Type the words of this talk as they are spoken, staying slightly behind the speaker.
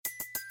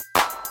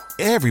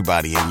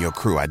Everybody in your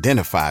crew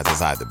identifies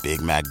as either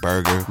Big Mac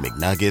Burger,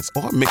 McNuggets,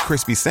 or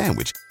McCrispy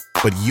Sandwich.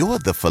 But you're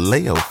the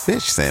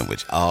Filet-O-Fish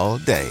Sandwich all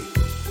day.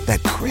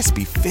 That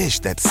crispy fish,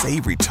 that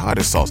savory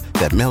tartar sauce,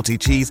 that melty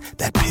cheese,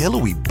 that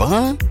pillowy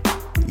bun.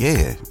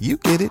 Yeah, you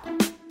get it.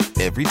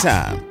 Every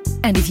time.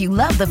 And if you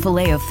love the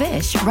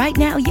Filet-O-Fish, right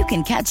now you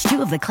can catch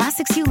two of the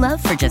classics you love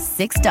for just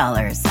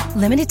 $6.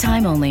 Limited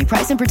time only.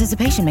 Price and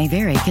participation may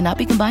vary. Cannot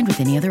be combined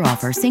with any other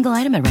offer. Single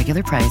item at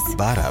regular price.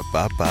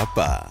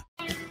 Ba-da-ba-ba-ba.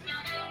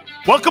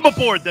 Welcome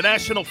aboard the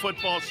National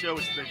Football Show.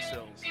 It's Big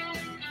Sills.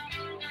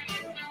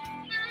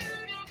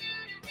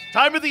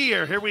 Time of the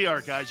year. Here we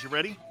are, guys. You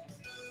ready?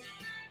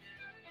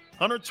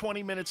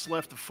 120 minutes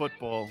left of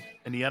football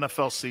in the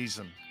NFL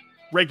season,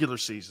 regular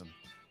season.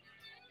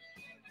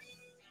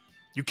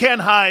 You can't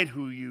hide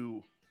who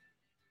you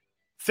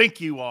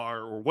think you are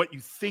or what you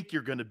think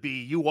you're going to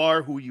be. You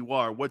are who you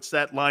are. What's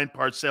that line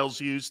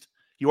Parcells used?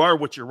 You are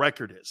what your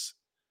record is.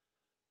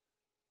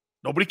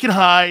 Nobody can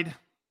hide.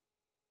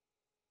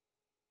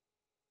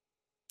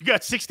 You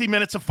got 60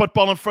 minutes of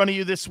football in front of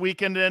you this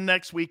weekend, and then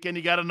next weekend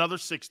you got another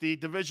 60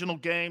 divisional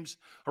games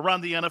around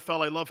the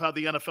NFL. I love how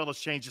the NFL has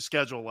changed the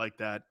schedule like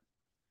that.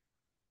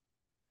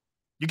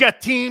 You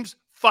got teams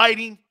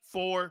fighting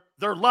for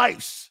their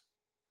lives.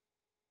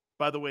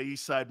 By the way,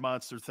 Eastside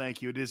Monster,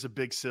 thank you. It is a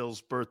Big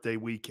Sills birthday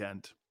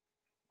weekend.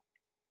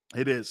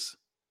 It is.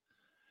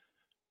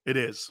 It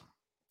is.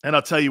 And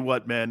I'll tell you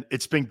what, man,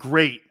 it's been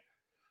great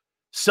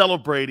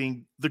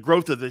celebrating the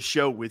growth of this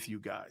show with you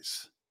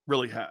guys.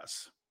 Really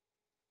has.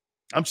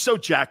 I'm so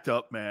jacked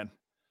up, man.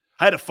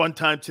 I had a fun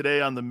time today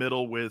on the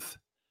middle with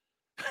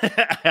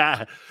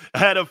I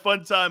had a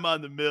fun time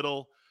on the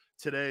middle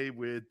today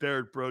with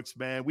Barrett Brooks,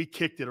 man. We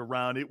kicked it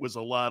around. It was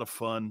a lot of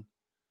fun.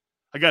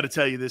 I got to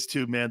tell you this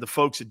too, man. The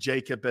folks at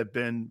Jacob have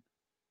been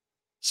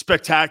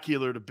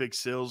spectacular to Big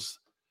Sills.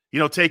 You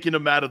know, taking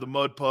them out of the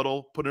mud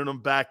puddle, putting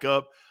them back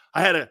up.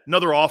 I had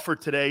another offer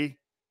today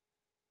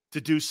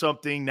to do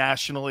something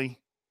nationally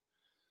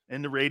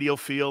in the radio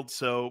field.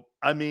 So,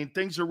 I mean,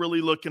 things are really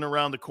looking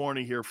around the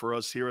corner here for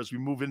us here as we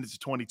move into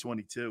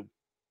 2022.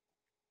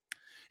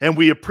 And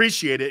we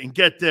appreciate it. And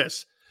get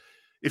this.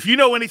 If you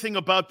know anything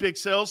about Big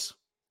Sills,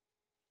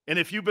 and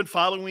if you've been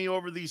following me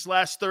over these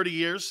last 30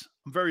 years,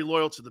 I'm very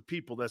loyal to the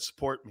people that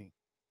support me.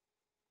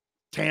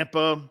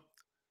 Tampa,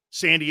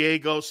 San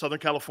Diego, Southern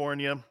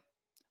California,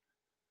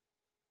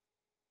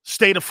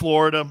 state of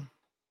Florida,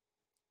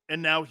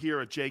 and now here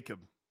at Jacob.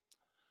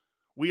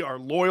 We are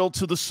loyal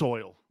to the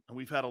soil. And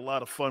we've had a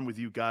lot of fun with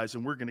you guys,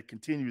 and we're going to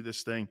continue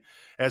this thing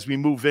as we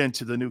move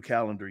into the new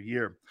calendar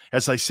year.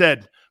 As I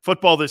said,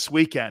 football this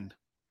weekend.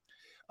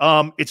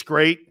 It's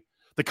great.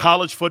 The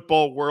college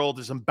football world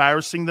is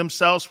embarrassing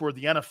themselves where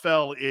the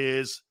NFL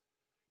is,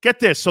 get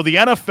this, so the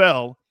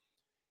NFL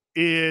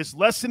is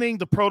lessening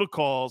the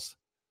protocols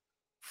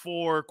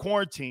for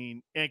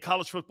quarantine, and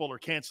college football are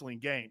canceling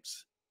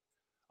games.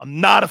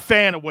 I'm not a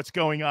fan of what's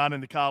going on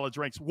in the college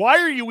ranks. Why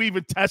are you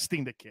even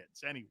testing the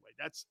kids? Anyway,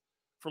 that's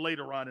for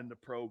later on in the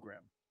program.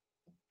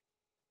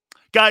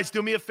 Guys,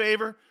 do me a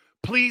favor.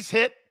 Please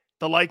hit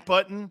the like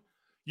button.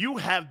 You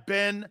have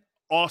been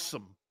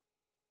awesome.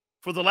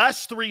 For the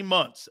last 3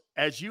 months,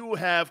 as you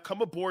have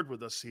come aboard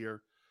with us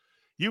here,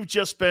 you've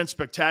just been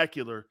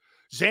spectacular.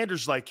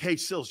 Xander's like, hey,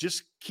 Sills,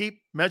 just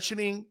keep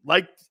mentioning,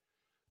 like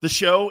the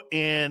show,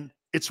 and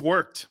it's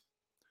worked.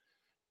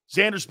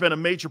 Xander's been a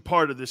major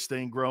part of this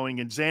thing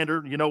growing. And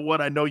Xander, you know what?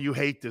 I know you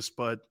hate this,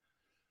 but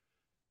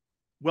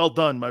well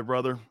done, my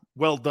brother.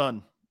 Well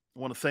done. I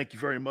want to thank you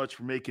very much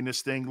for making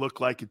this thing look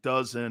like it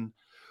does. And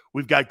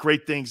we've got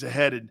great things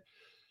ahead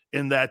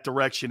in that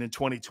direction in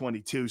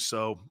 2022.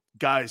 So,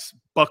 guys,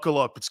 buckle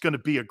up. It's going to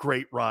be a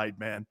great ride,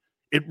 man.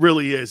 It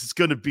really is. It's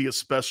going to be a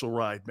special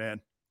ride,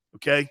 man.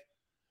 Okay?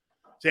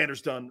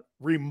 Xander's done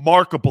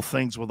remarkable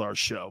things with our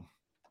show.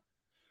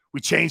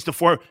 We changed the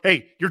form.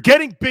 Hey, you're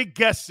getting big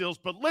guest Sills,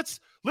 but let's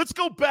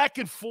go back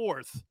and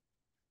forth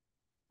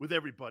with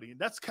everybody. And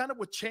that's kind of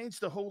what changed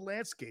the whole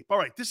landscape. All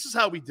right, this is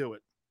how we do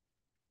it.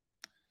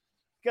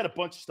 Got a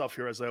bunch of stuff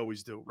here, as I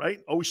always do, right?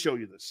 Always show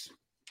you this.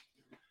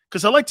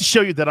 Because I like to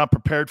show you that I'm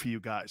prepared for you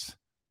guys.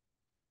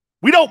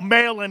 We don't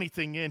mail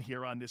anything in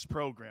here on this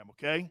program,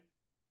 okay?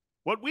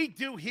 What we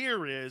do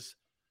here is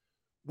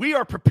we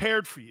are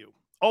prepared for you,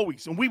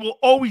 always. And we will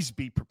always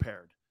be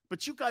prepared.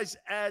 But you guys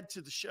add to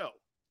the show.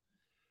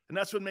 And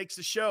that's what makes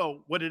the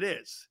show what it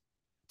is.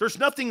 There's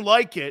nothing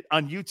like it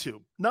on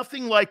YouTube.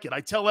 Nothing like it.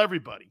 I tell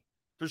everybody.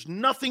 There's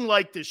nothing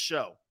like this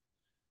show.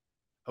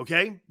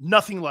 Okay?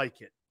 Nothing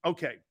like it.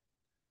 Okay.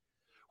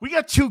 We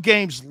got 2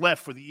 games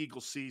left for the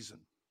Eagles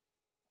season.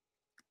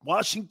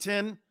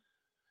 Washington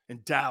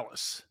and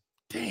Dallas.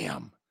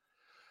 Damn.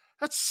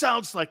 That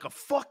sounds like a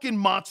fucking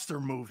monster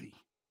movie.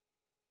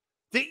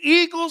 The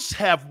Eagles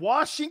have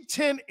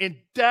Washington and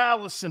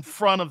Dallas in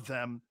front of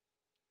them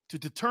to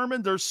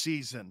determine their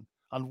season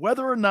on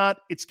whether or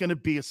not it's going to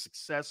be a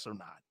success or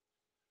not.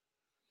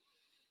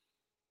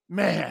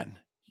 Man,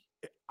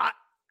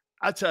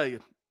 I tell you,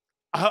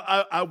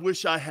 I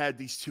wish I had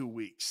these 2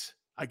 weeks.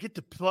 I get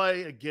to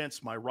play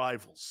against my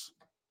rivals,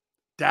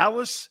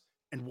 Dallas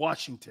and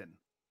Washington.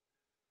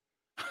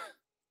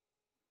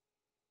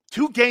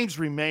 2 games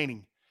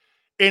remaining.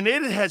 And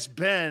it has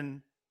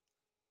been,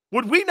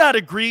 would we not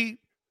agree?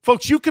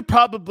 Folks, you could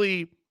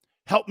probably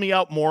help me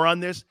out more on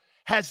this.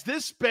 Has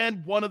this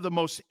been one of the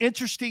most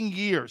interesting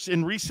years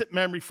in recent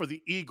memory for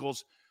the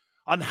Eagles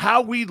on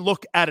how we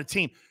look at a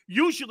team?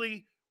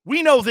 Usually,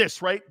 we know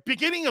this, right?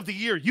 Beginning of the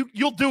year,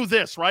 you'll do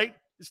this, right?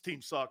 This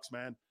team sucks,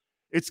 man.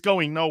 It's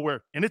going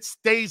nowhere. And it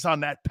stays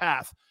on that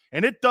path.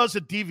 And it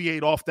doesn't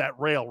deviate off that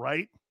rail,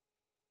 right?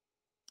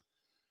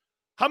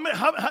 How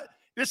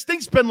this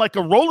thing's been like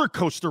a roller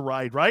coaster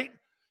ride, right?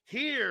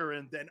 Here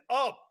and then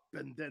up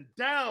and then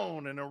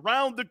down and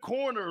around the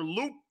corner,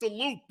 loop the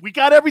loop. We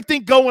got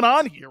everything going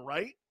on here,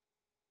 right?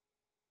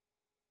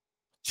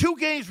 2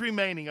 games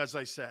remaining, as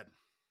I said.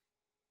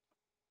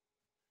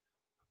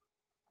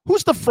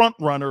 Who's the front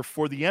runner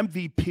for the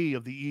MVP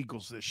of the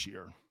Eagles this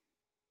year?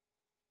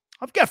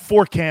 I've got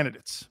 4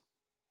 candidates.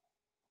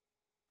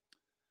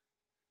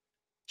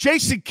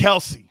 Jason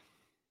Kelce.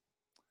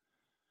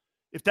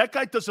 If that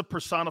guy doesn't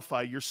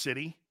personify your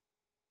city,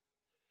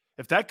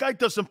 if that guy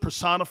doesn't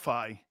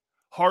personify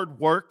hard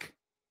work,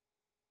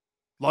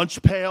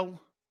 lunch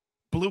pail,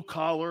 blue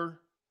collar,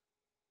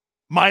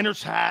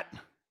 miner's hat,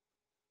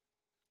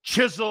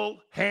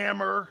 chisel,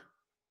 hammer,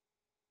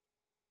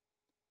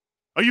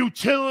 a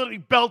utility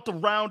belt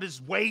around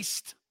his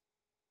waist.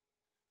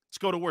 Let's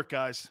go to work,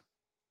 guys.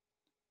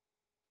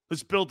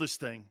 Let's build this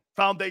thing.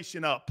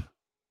 Foundation up.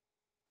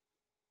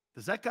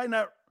 Does that guy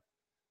not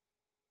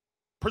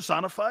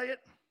personify it?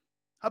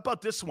 How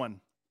about this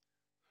one?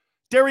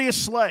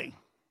 Darius Slay.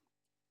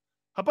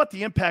 How about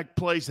the impact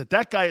plays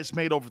that guy has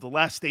made over the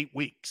last 8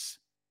 weeks?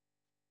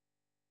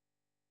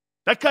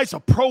 That guy's a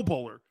Pro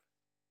Bowler.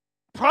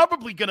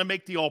 Probably going to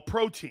make the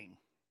All-Pro team.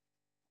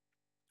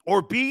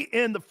 Or be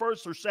in the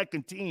first or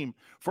second team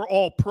for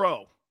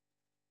All-Pro.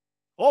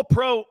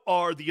 All-Pro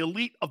are the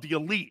elite of the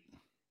elite.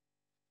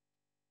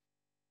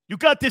 You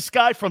got this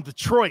guy from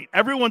Detroit.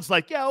 Everyone's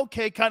like, yeah,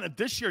 okay, kind of.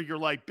 This year, you're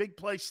like, big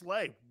play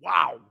Slay.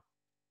 Wow.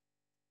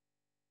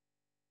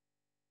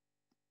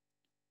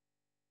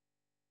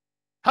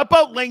 How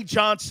about Lane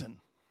Johnson?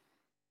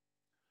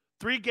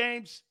 3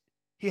 games,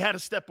 he had to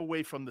step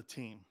away from the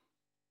team.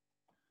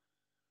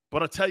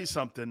 But I'll tell you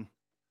something.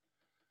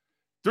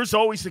 There's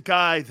always a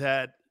guy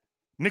that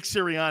Nick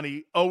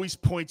Sirianni always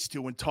points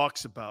to and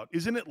talks about.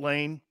 Isn't it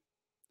Lane?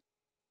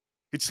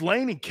 It's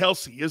Lane and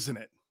Kelce, isn't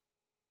it?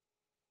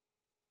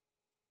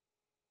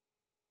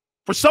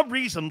 For some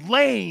reason,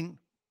 Lane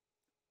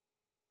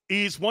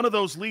is one of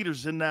those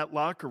leaders in that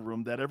locker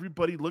room that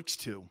everybody looks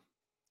to,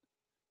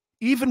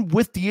 even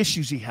with the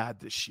issues he had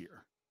this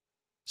year.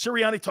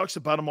 Sirianni talks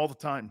about him all the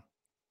time.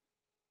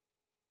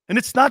 And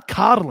it's not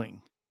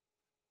coddling.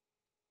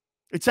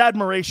 It's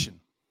admiration.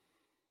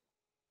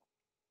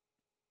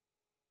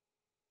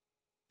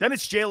 Then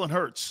it's Jalen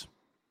Hurts.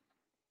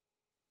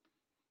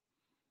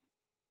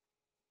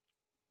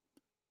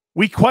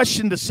 We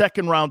questioned the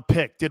second-round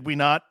pick, did we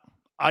not?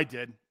 I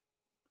did.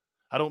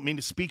 I don't mean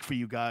to speak for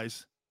you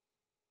guys.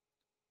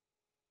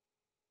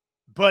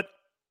 But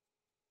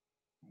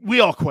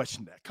we all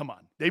questioned that. Come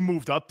on. They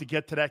moved up to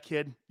get to that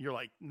kid. You're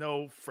like,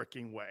 no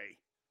freaking way.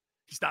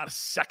 He's not a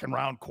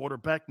second-round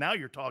quarterback. Now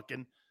you're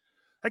talking.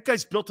 That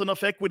guy's built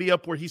enough equity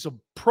up where he's a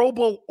Pro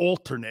Bowl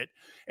alternate.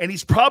 And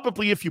he's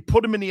probably, if you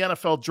put him in the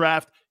NFL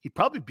draft, he'd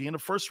probably be in the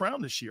first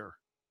round this year.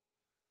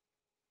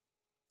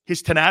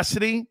 His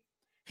tenacity,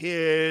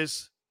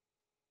 his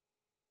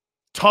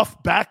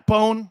tough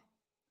backbone,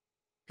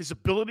 his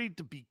ability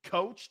to be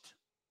coached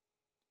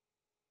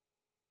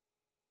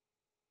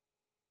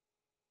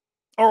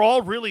are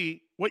all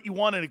really what you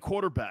want in a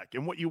quarterback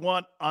and what you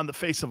want on the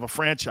face of a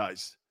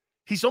franchise.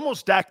 He's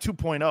almost Dak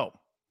 2.0.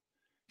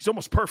 He's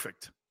almost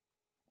perfect.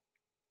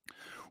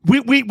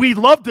 We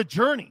love the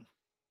journey.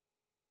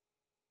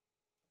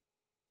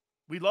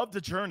 We love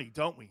the journey,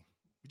 don't we?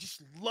 We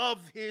just love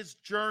his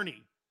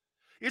journey.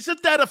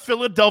 Isn't that a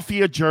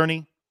Philadelphia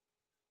journey?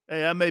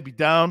 Hey, I may be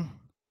down,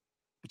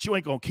 but you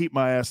ain't going to keep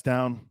my ass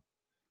down.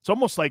 It's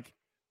almost like,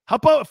 how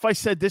about if I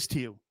said this to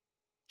you?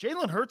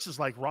 Jalen Hurts is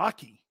like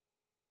Rocky.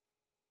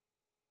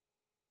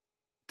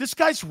 This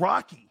guy's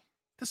Rocky.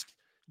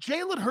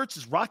 Jalen Hurts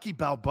is Rocky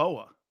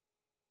Balboa.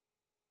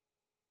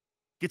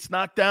 Gets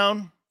knocked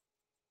down,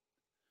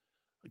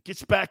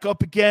 gets back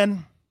up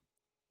again,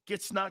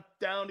 gets knocked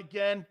down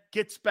again,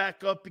 gets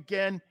back up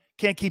again.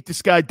 Can't keep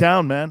this guy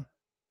down, man.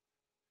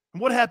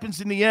 And what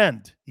happens in the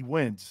end? He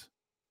wins.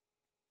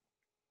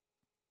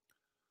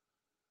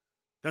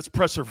 That's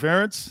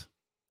perseverance.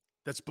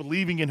 That's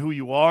believing in who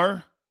you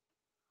are.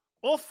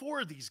 All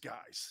 4 of these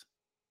guys.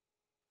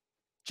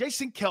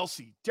 Jason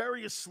Kelce,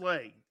 Darius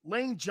Slay,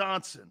 Lane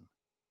Johnson,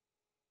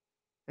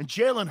 and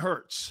Jalen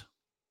Hurts.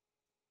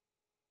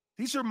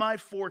 These are my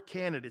 4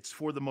 candidates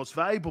for the Most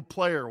Valuable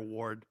Player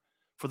Award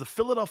for the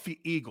Philadelphia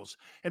Eagles.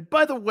 And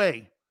by the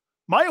way,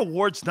 my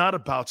award's not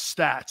about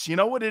stats. You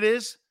know what it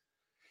is?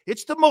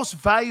 It's the most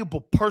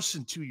valuable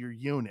person to your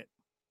unit.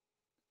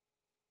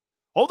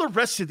 All the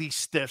rest of these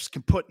stiffs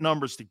can put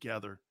numbers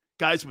together,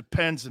 guys with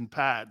pens and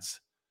pads.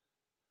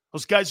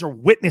 Those guys are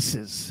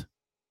witnesses.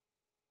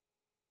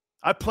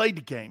 I played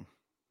the game.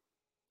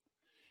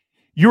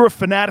 You're a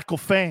fanatical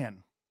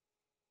fan.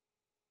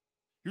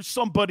 You're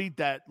somebody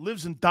that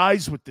lives and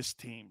dies with this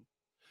team.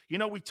 You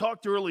know, we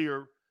talked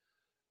earlier,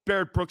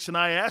 Barrett Brooks and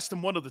I asked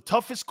him one of the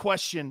toughest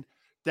questions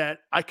that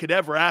I could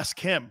ever ask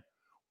him.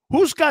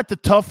 Who's got the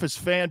toughest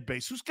fan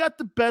base? Who's got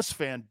the best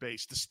fan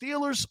base, the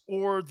Steelers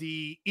or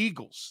the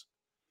Eagles?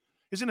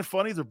 Isn't it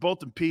funny? They're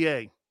both in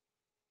PA.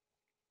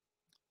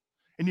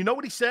 And you know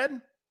what he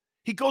said?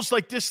 He goes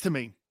like this to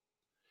me.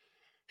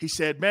 He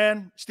said,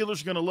 man,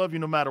 Steelers are going to love you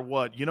no matter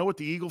what. You know what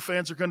the Eagle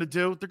fans are going to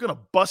do? They're going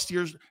to bust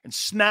yours and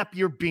snap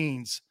your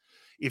beans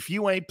if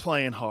you ain't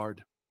playing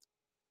hard.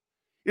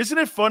 Isn't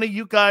it funny,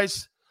 you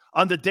guys,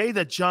 on the day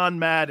that John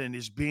Madden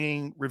is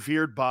being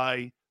revered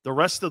by the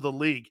rest of the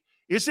league,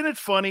 isn't it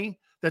funny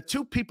that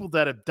two people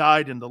that have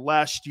died in the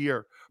last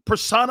year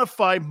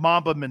personify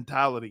Mamba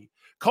mentality?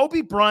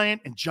 Kobe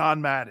Bryant and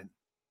John Madden.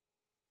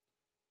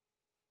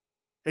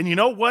 And you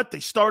know what? They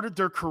started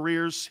their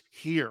careers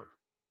here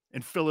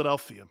in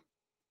Philadelphia.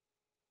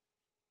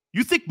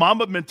 You think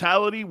Mamba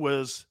mentality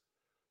was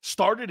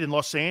started in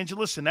Los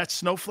Angeles in that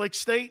snowflake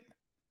state?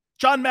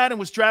 John Madden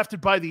was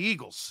drafted by the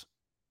Eagles.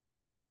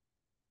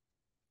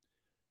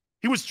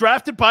 He was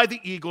drafted by the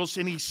Eagles,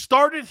 and he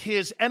started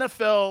his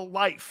NFL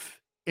life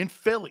in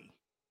Philly.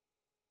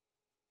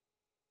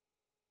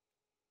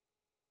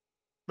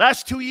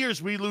 Last 2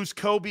 years, we lose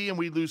Kobe and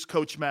we lose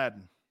Coach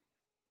Madden.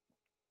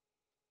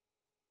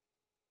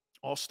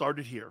 All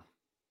started here.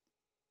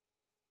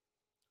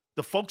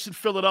 The folks in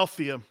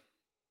Philadelphia,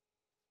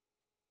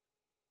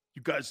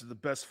 you guys are the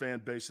best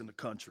fan base in the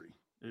country.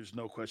 There's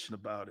no question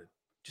about it.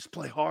 Just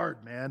play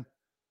hard, man.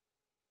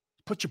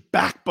 Put your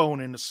backbone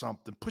into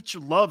something. Put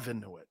your love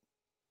into it.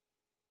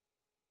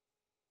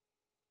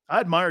 I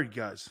admire you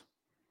guys.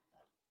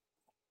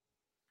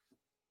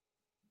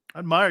 I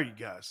admire you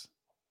guys.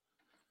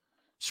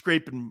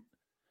 Scraping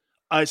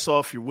ice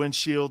off your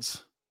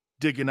windshields,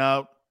 digging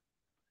out,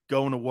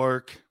 going to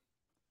work,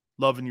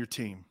 loving your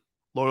team,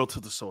 loyal to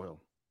the soil.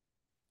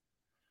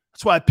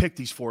 That's why I picked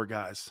these four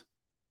guys.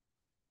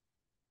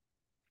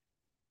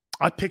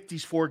 I picked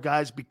these four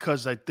guys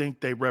because I think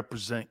they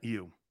represent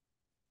you.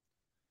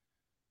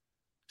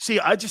 See,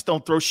 I just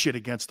don't throw shit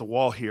against the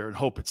wall here and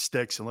hope it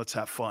sticks and let's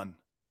have fun.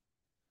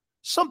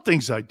 Some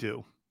things I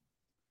do.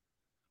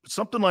 But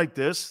something like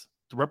this,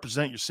 to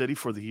represent your city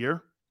for the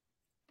year,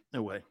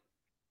 no way.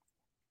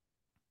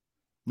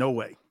 No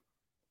way.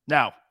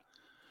 Now,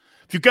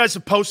 if you guys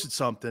have posted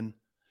something,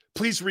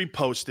 please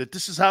repost it.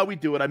 This is how we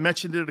do it. I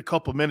mentioned it a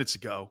couple minutes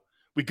ago.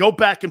 We go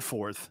back and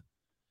forth,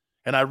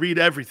 and I read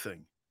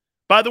everything.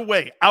 By the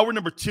way, hour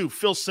number 2,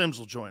 Phil Simms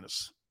will join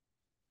us.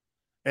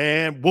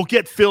 And we'll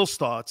get Phil's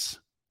thoughts.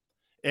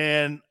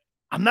 And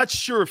I'm not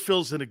sure if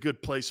Phil's in a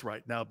good place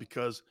right now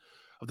because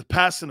of the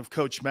passing of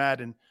Coach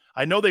Madden.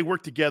 I know they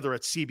worked together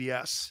at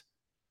CBS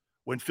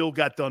when Phil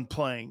got done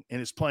playing in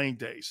his playing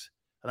days.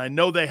 And I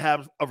know they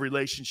have a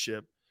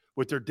relationship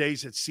with their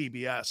days at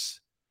CBS.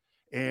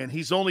 And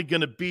he's only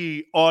going to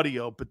be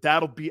audio, but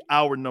that'll be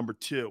hour number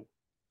 2.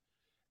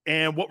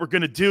 And what we're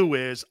going to do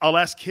is I'll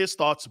ask his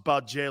thoughts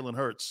about Jalen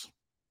Hurts.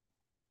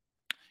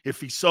 If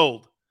he's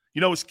sold.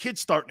 You know, his kid's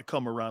starting to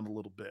come around a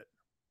little bit.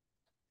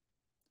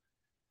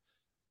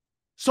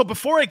 So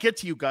before I get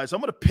to you guys, I'm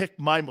going to pick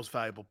my most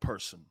valuable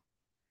person.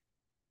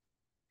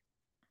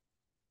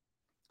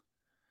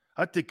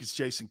 I think it's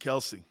Jason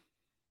Kelce.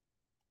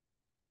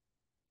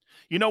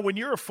 You know, when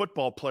you're a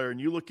football player and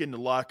you look in the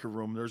locker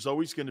room, there's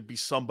always going to be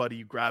somebody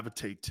you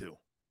gravitate to.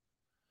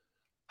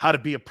 How to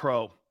be a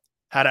pro,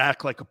 how to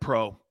act like a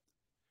pro,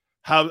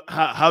 how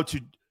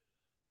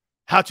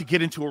to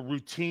get into a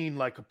routine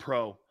like a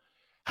pro,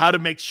 how to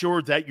make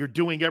sure that you're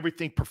doing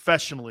everything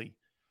professionally,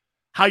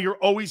 how you're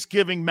always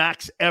giving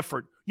max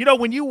effort. You know,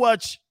 when you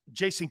watch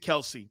Jason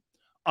Kelce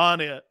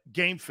on a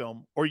game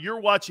film or you're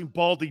watching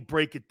Baldy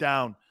break it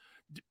down,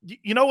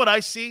 you know what I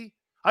see?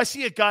 I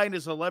see a guy in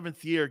his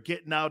 11th year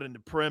getting out in the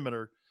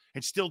perimeter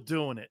and still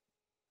doing it.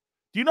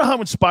 Do you know how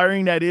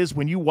inspiring that is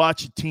when you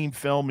watch a team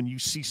film and you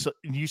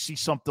see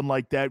something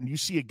like that and you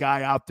see a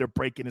guy out there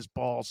breaking his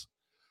balls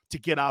to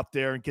get out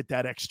there and get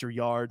that extra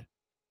yard?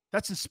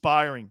 That's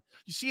inspiring.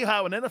 You see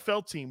how an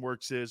NFL team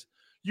works is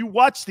you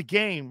watch the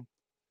game,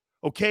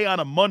 okay, on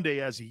a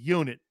Monday as a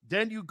unit.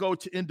 Then you go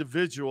to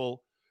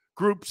individual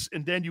groups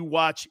and then you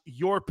watch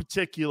your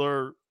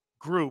particular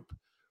group,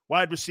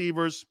 wide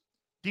receivers,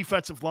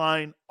 defensive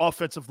line,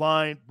 offensive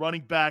line,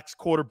 running backs,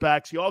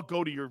 quarterbacks. You all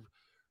go to your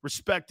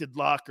respected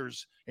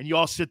lockers and you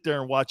all sit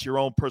there and watch your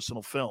own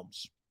personal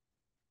films.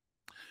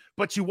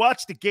 But you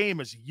watch the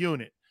game as a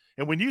unit.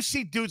 And when you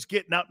see dudes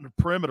getting out in the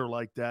perimeter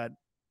like that,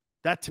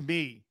 that to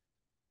me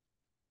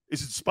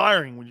is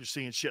inspiring when you're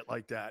seeing shit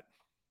like that.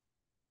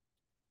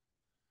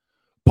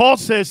 Paul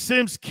says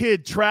Sim's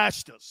kid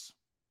trashed us.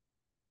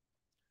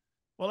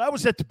 Well, that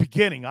was at the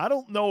beginning. I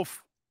don't know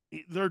if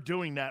they're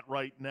doing that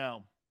right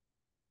now.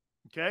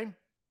 Okay?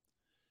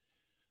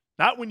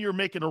 Not when you're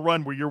making a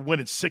run where you're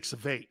winning 6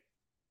 of 8.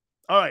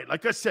 All right,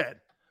 like I said,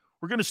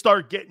 we're going to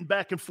start getting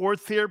back and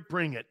forth here.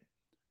 Bring it.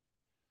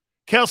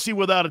 Kelsey,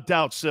 without a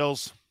doubt,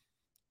 Sills.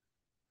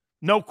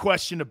 No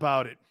question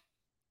about it.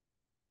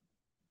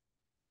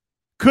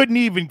 Couldn't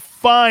even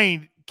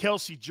find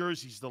Kelsey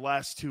jerseys the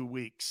last 2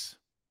 weeks.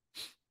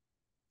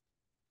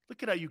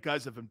 Look at how you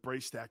guys have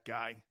embraced that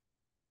guy.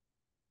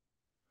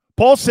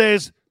 Paul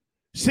says,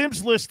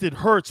 Sims listed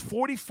Hurts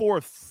 44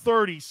 of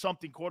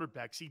 30-something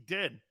quarterbacks. He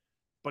did,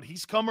 but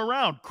he's come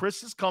around.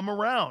 Chris has come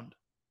around.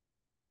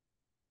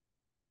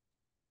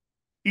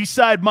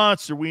 Eastside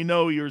Monster, we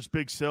know yours,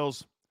 Big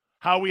Sills.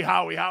 Howie,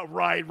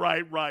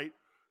 right.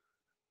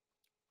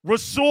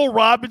 Rasul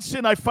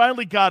Robinson, I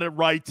finally got it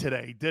right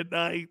today, didn't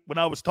I? When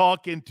I was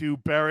talking to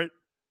Barrett.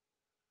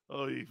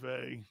 Oh,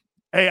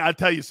 hey, I'll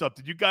tell you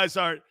something. You guys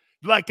aren't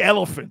like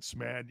elephants,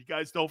 man. You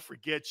guys don't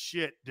forget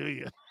shit, do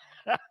you?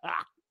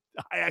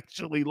 I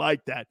actually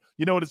like that.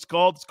 You know what it's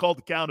called? It's called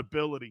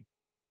accountability.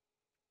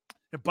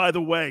 And by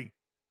the way,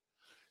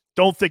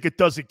 don't think it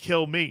doesn't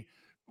kill me.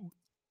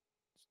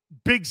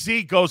 Big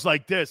Z goes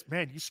like this.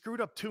 Man, you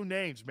screwed up 2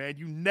 names, man.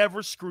 You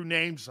never screw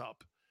names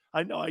up.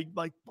 I know. I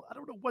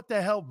don't know what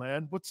the hell,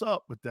 man. What's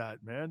up with that,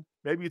 man?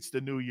 Maybe it's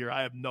the new year.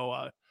 I have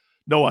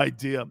no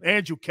idea.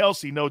 Andrew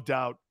Kelsey, no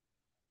doubt.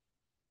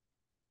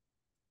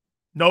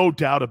 No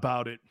doubt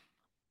about it.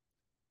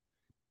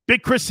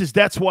 Big Chris says,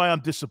 that's why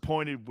I'm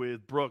disappointed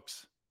with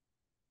Brooks.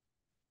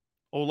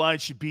 O-line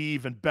should be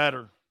even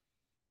better.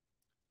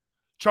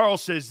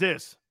 Charles says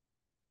this.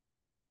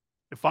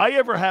 If I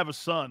ever have a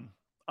son,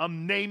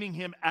 I'm naming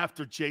him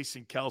after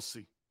Jason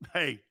Kelsey.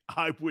 Hey,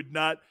 I would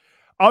not.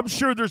 I'm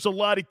sure there's a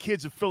lot of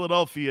kids in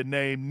Philadelphia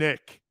named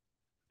Nick.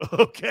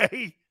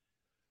 Okay?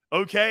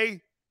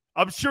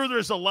 I'm sure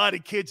there's a lot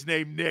of kids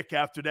named Nick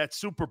after that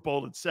Super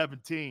Bowl in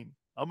 2017.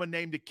 I'm going to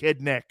name the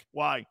kid Nick.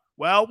 Why?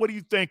 Well, what do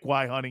you think?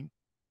 Why, honey?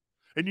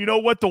 And you know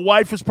what the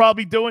wife is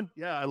probably doing?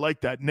 Yeah, I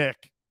like that,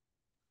 Nick.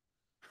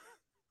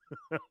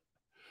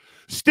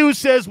 Stu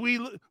says, we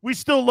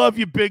still love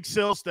you, Big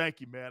Sills. Thank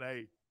you, man.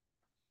 Hey.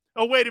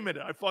 Oh, wait a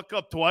minute. I fuck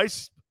up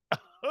twice?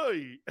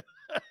 Hey.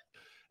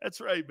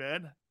 That's right,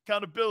 man.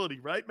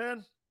 Accountability, right,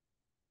 man?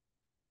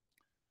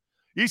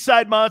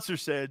 Eastside Monster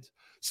said,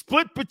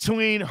 split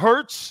between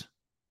Hurts,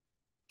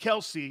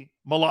 Kelsey,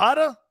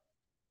 Mulata.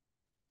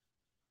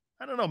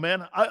 I don't know,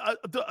 man.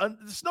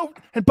 There's no.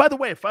 And by the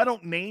way, if I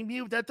don't name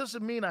you, that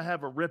doesn't mean I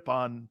have a rip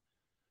on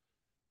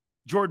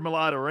Jordan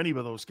Mulata or any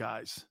of those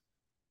guys.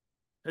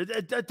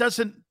 That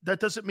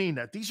doesn't mean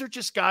that. These are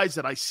just guys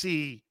that I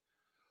see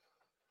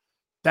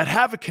that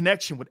have a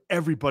connection with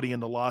everybody in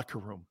the locker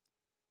room.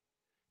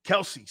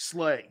 Kelsey,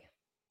 Slay,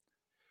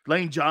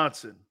 Lane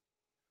Johnson,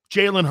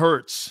 Jalen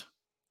Hurts.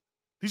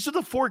 These are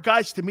the 4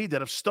 guys to me that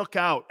have stuck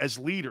out as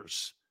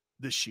leaders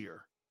this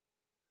year.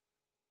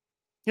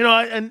 You know,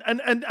 and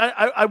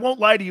I won't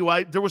lie to you.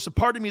 There was a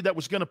part of me that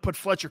was going to put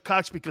Fletcher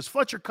Cox because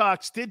Fletcher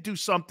Cox did do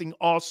something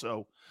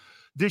also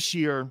this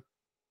year.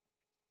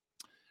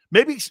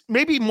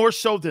 Maybe more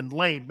so than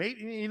Lane.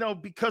 Maybe, you know,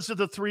 because of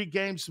the 3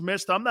 games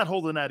missed. I'm not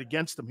holding that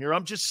against him here.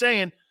 I'm just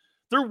saying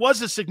there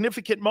was a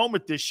significant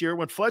moment this year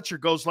when Fletcher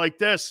goes like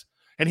this,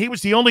 and he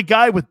was the only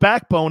guy with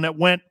backbone that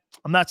went,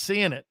 I'm not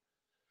seeing it.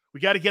 We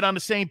got to get on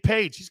the same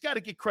page. He's got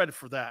to get credit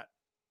for that.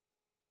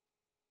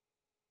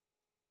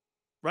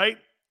 Right?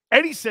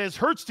 Eddie says,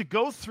 Hurts to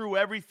go through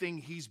everything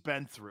he's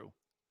been through.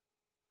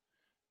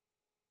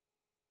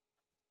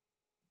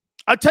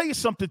 I'll tell you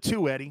something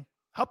too, Eddie.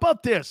 How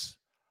about this?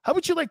 How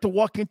would you like to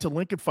walk into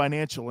Lincoln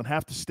Financial and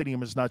half the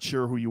stadium is not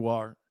sure who you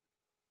are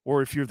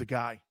or if you're the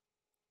guy?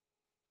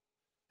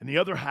 And the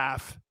other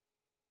half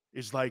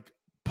is like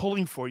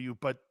pulling for you,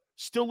 but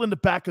still in the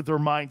back of their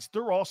minds,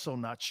 they're also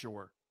not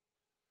sure.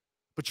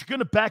 But you're going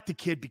to back the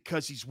kid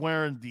because he's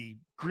wearing the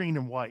green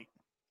and white.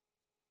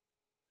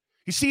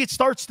 You see, it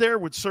starts there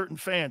with certain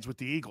fans with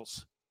the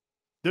Eagles.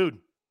 Dude,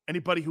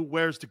 anybody who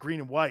wears the green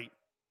and white,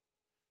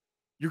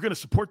 you're going to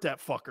support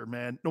that fucker,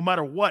 man, no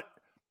matter what.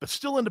 But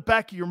still in the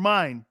back of your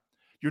mind,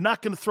 you're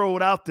not going to throw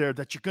it out there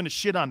that you're going to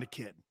shit on the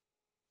kid.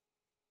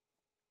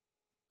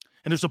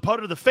 And there's a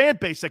part of the fan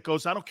base that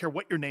goes, I don't care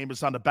what your name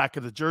is on the back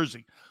of the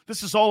jersey.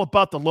 This is all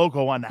about the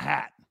logo on the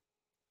hat.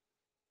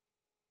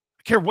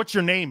 I care what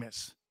your name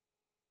is.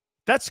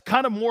 That's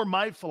kind of more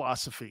my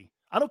philosophy.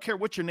 I don't care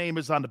what your name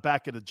is on the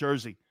back of the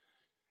jersey.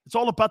 It's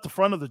all about the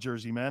front of the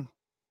jersey, man.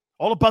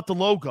 All about the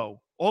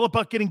logo. All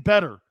about getting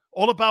better.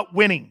 All about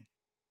winning.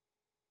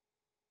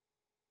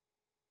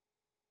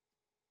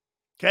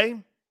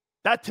 Okay?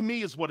 That to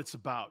me is what it's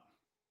about.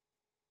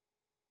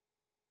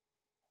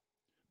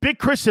 Big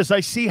Chris says, I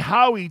see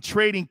Howie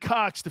trading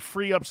Cox to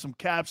free up some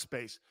cap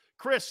space.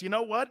 Chris, you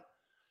know what?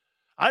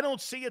 I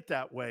don't see it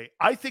that way.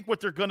 I think what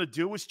they're going to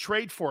do is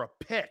trade for a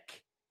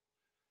pick.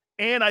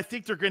 And I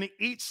think they're going to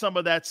eat some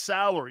of that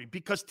salary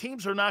because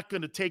teams are not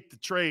going to take the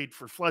trade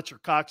for Fletcher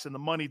Cox and the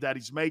money that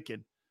he's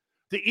making.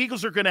 The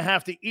Eagles are going to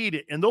have to eat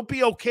it, and they'll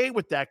be okay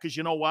with that because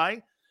you know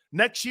why?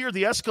 Next year,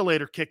 the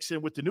escalator kicks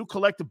in with the new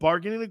collective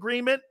bargaining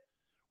agreement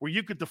where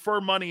you could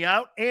defer money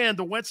out and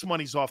the Wentz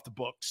money's off the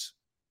books.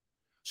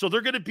 So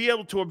they're going to be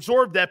able to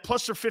absorb that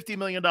plus their $50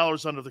 million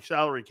under the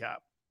salary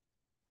cap.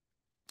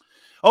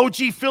 OG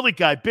Philly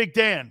guy, Big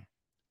Dan.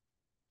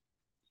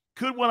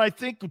 when I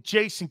think of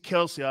Jason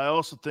Kelsey, I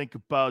also think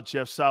about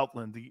Jeff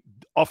Southland, the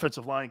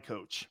offensive line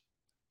coach.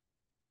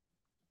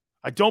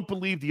 I don't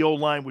believe the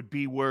O-line would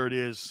be where it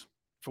is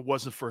if it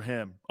wasn't for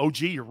him. OG,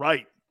 you're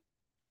right.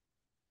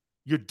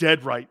 You're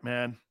dead right,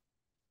 man.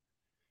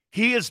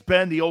 He has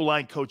been the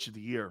O-line coach of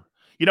the year.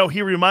 You know,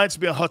 he reminds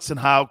me of Hudson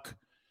Houck,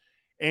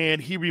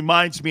 and he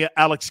reminds me of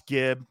Alex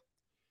Gibb.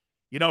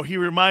 You know, he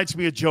reminds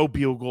me of Joe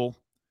Bugle.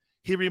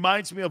 He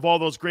reminds me of all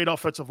those great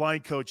offensive line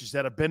coaches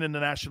that have been in the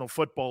National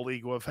Football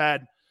League who have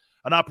had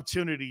an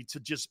opportunity to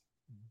just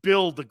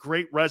build a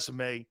great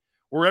resume.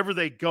 Wherever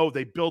they go,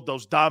 they build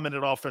those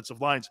dominant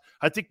offensive lines.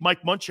 I think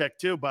Mike Munchak,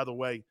 too, by the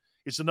way,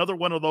 is another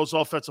one of those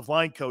offensive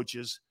line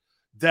coaches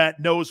that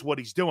knows what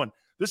he's doing.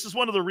 This is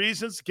one of the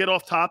reasons, to get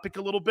off topic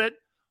a little bit,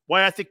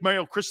 why I think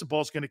Mario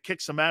Cristobal is going to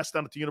kick some ass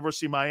down at the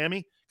University of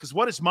Miami. Because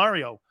what is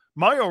Mario?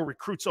 Mario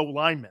recruits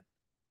O-linemen.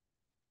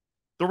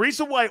 The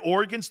reason why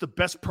Oregon's the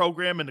best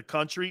program in the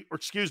country, or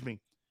excuse me,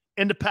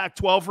 in the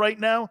Pac-12 right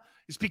now,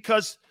 is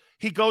because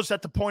he goes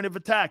at the point of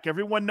attack.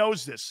 Everyone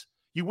knows this.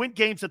 You win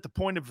games at the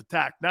point of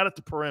attack, not at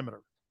the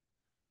perimeter.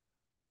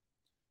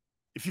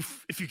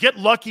 If you get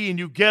lucky and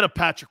you get a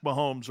Patrick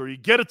Mahomes or you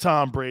get a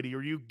Tom Brady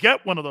or you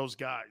get one of those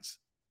guys,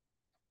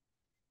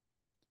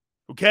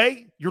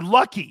 okay, you're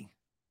lucky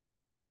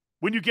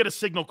when you get a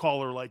signal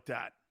caller like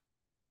that.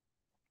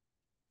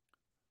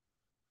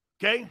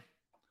 Okay?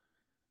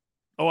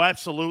 Oh,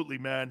 absolutely,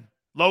 man.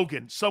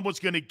 Logan, someone's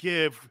going to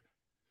give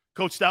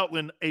Coach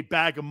Stoutland a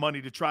bag of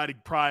money to try to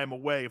pry him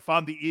away. If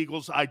I'm the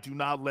Eagles, I do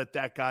not let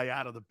that guy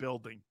out of the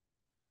building.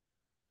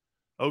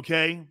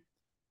 Okay?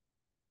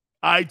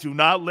 I do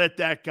not let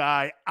that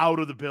guy out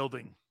of the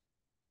building.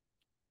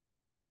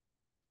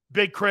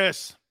 Big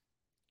Chris.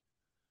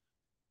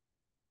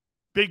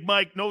 Big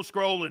Mike, no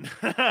scrolling.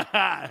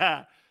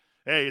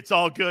 Hey, it's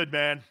all good,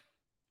 man.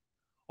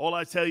 All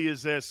I tell you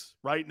is this.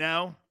 Right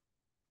now,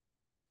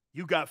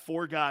 you got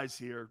 4 guys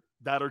here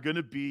that are going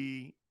to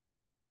be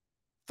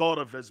thought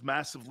of as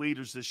massive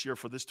leaders this year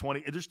for this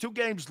 20. And there's 2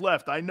 games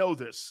left. I know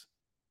this.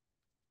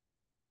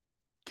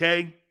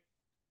 Okay?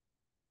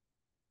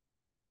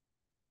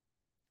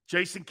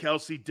 Jason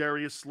Kelsey,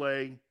 Darius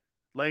Slay,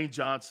 Lane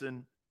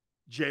Johnson,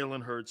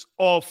 Jalen Hurts,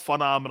 all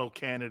phenomenal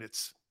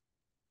candidates.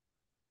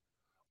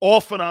 All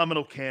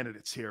phenomenal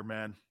candidates here,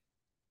 man.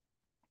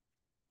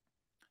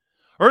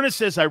 Ernest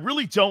says, I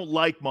really don't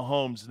like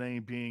Mahomes'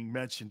 name being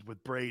mentioned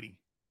with Brady.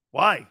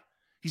 Why?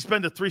 He's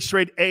been to 3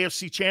 straight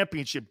AFC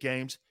championship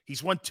games.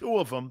 He's won 2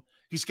 of them.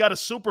 He's got a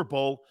Super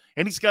Bowl,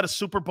 and he's got a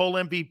Super Bowl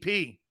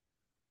MVP.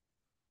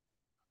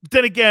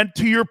 Then again,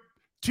 to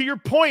your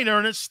point,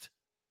 Ernest,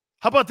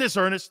 how about this,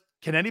 Ernest?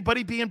 Can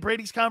anybody be in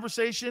Brady's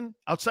conversation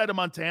outside of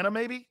Montana,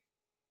 maybe?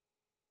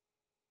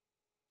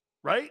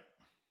 Right?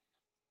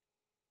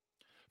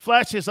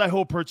 Flash says, I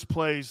hope Hurts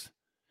plays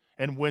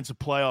and wins a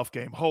playoff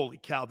game. Holy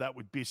cow, that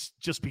would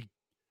just be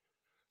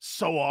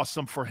so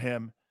awesome for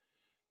him.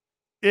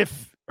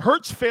 If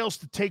Hurts fails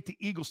to take the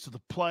Eagles to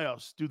the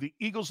playoffs, do the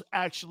Eagles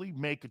actually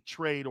make a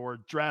trade or a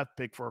draft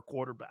pick for a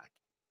quarterback?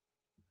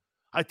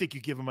 I think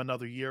you give him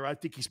another year. I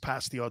think he's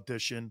passed the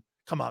audition.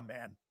 Come on,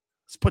 man.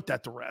 Let's put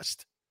that to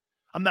rest.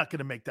 I'm not going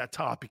to make that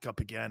topic up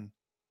again.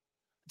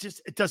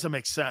 It doesn't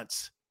make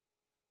sense.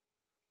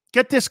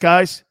 Get this,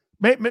 guys.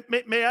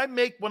 May I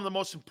make one of the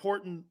most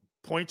important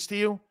points to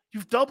you?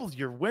 You've doubled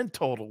your win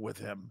total with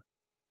him.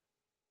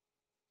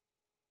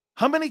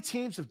 How many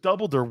teams have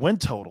doubled their win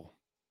total?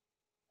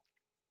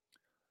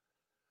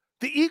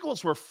 The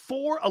Eagles were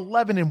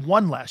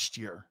 4-11-1 last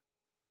year.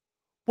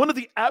 One of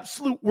the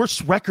absolute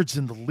worst records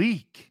in the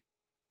league.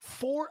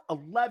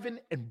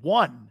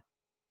 4-11-1.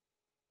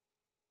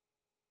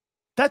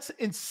 That's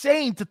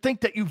insane to think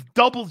that you've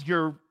doubled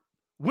your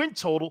win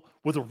total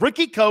with a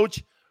rookie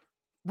coach,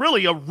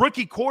 really a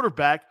rookie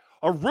quarterback,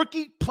 a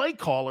rookie play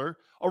caller,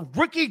 a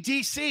rookie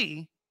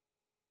DC.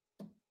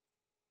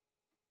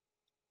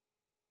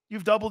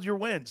 You've doubled your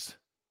wins.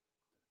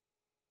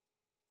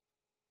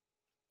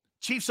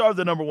 Chiefs are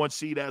the number 1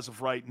 seed as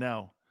of right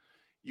now.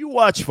 You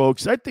watch,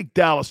 folks. I think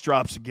Dallas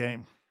drops a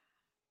game.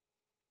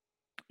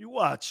 You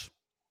watch.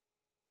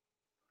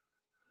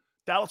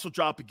 Dallas will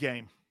drop a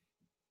game.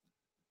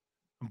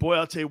 And boy,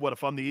 I'll tell you what,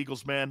 if I'm the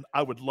Eagles, man,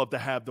 I would love to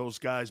have those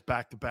guys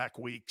back-to-back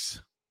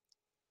weeks.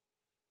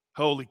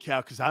 Holy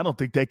cow, because I don't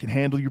think they can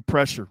handle your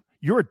pressure.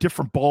 You're a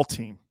different ball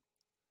team.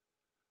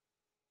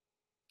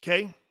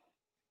 Okay?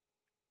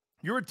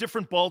 You're a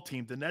different ball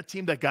team than that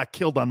team that got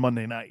killed on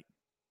Monday night.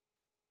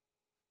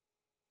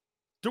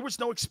 There was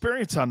no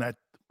experience on that.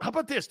 How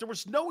about this? There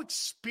was no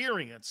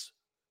experience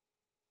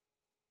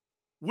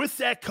with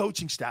that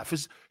coaching staff.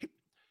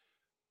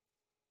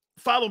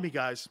 Follow me,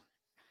 guys.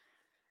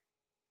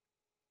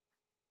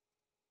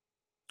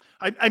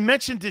 I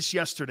mentioned this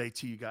yesterday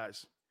to you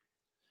guys.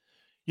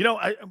 You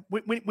know,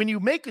 when you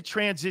make a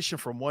transition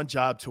from one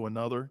job to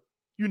another,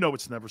 you know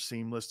it's never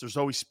seamless. There's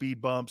always speed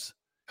bumps.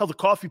 Hell, the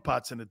coffee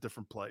pot's in a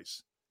different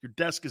place. Your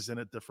desk is in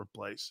a different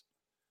place.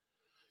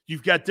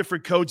 You've got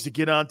different codes to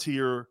get onto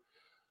your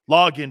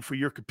login for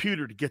your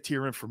computer to get to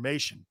your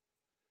information.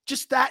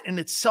 Just that in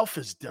itself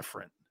is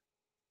different.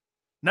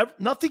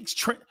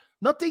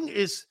 Nothing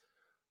is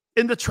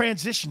in the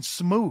transition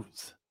smooth.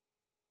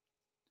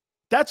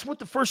 That's what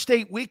the first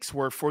 8 weeks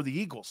were for the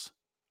Eagles.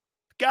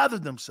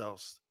 Gathered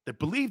themselves. They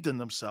believed in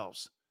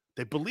themselves.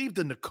 They believed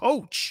in the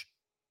coach.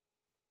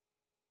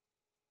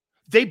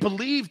 They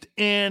believed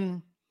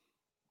in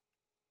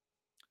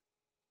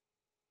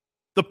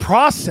the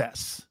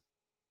process.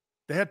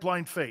 They had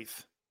blind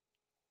faith.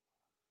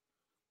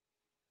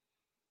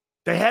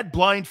 They had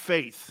blind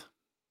faith.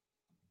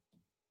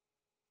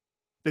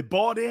 They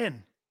bought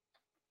in.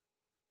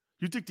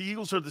 You think the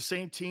Eagles are the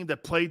same team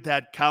that played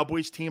that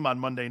Cowboys team on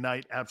Monday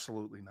night?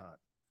 Absolutely not.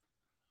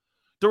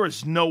 There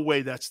is no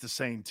way that's the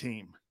same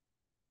team.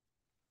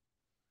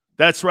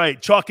 That's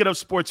right. Chalk It Up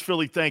Sports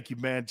Philly. Thank you,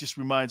 man. Just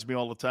reminds me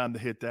all the time to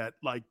hit that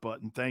like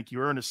button. Thank you,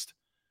 Ernest.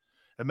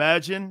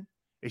 Imagine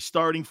a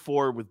starting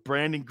four with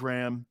Brandon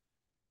Graham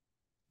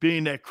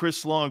being that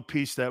Chris Long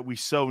piece that we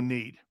so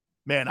need.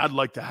 Man, I'd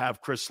like to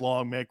have Chris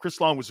Long, man. Chris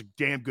Long was a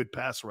damn good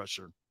pass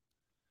rusher.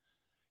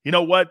 You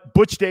know what?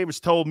 Butch Davis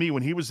told me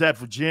when he was at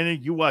Virginia,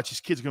 you watch, this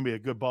kid's going to be a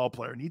good ball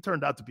player. And he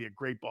turned out to be a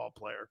great ball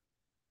player.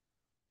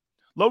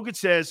 Logan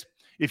says,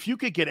 if you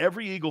could get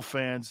every Eagle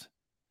fan's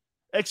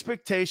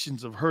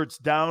expectations of Hurts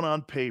down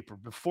on paper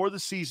before the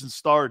season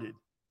started,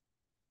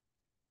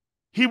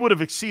 he would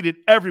have exceeded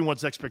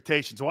everyone's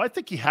expectations. Well, I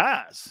think he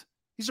has.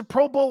 He's a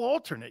Pro Bowl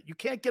alternate. You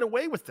can't get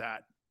away with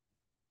that.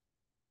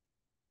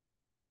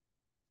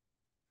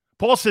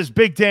 Paul says,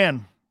 Big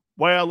Dan,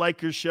 why I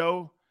like your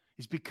show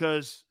is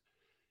because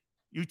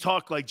you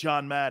talk like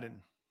John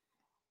Madden.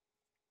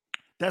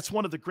 That's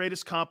one of the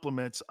greatest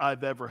compliments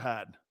I've ever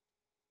had.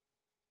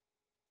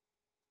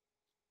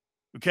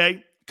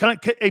 Okay?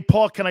 Hey,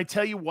 Paul, can I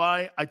tell you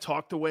why I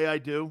talk the way I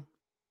do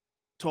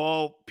to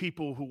all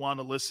people who want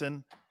to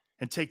listen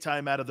and take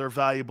time out of their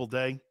valuable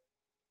day?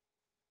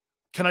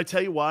 Can I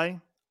tell you why?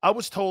 I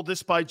was told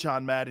this by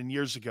John Madden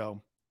years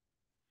ago.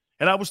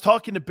 And I was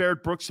talking to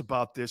Barrett Brooks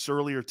about this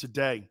earlier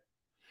today.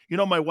 You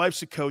know, my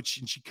wife's a coach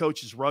and she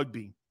coaches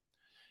rugby.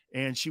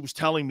 And she was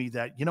telling me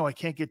that, I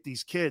can't get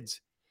these kids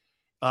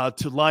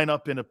to line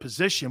up in a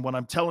position when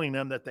I'm telling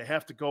them that they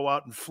have to go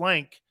out and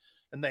flank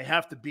and they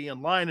have to be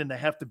in line and they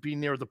have to be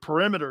near the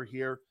perimeter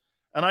here.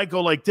 And I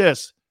go like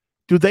this.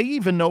 Do they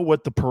even know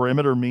what the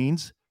perimeter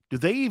means? Do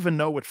they even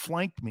know what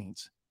flank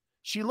means?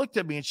 She looked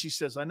at me and she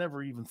says, I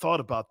never even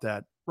thought about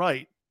that.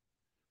 Right.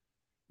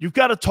 You've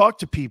got to talk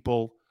to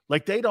people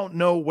like they don't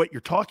know what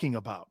you're talking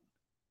about.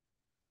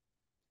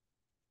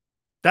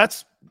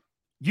 That's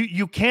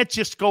you can't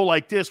just go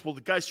like this. Well,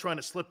 the guy's trying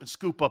to slip and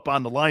scoop up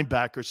on the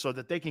linebacker so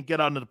that they can get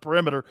onto the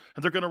perimeter,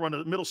 and they're going to run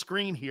a middle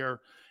screen here.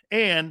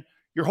 And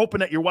you're hoping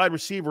that your wide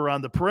receiver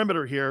on the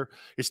perimeter here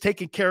is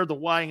taking care of the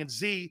Y and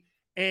Z,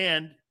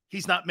 and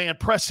he's not man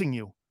pressing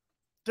you.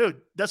 Dude,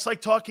 that's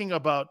like talking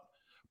about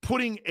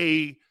putting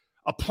a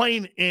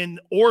plane in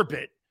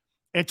orbit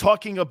and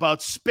talking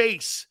about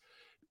space.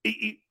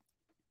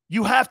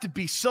 You have to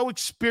be so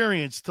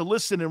experienced to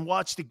listen and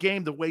watch the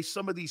game the way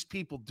some of these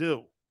people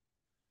do.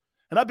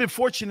 And I've been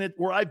fortunate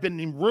where I've been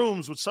in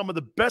rooms with some of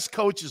the best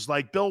coaches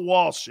like Bill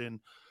Walsh and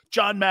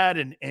John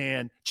Madden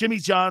and Jimmy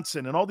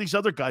Johnson and all these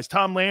other guys,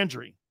 Tom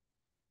Landry.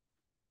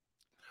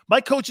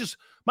 My coaches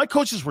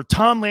were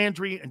Tom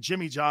Landry and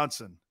Jimmy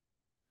Johnson.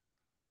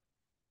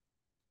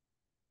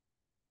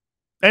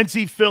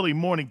 NZ Philly,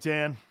 morning,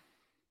 Dan.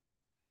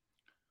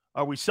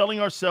 Are we selling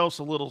ourselves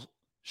a little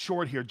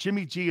short here?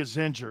 Jimmy G is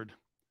injured,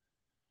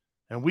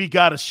 and we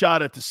got a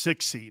shot at the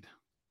 6th seed.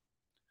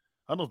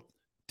 I don't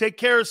take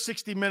care of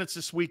 60 Minutes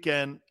this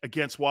weekend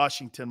against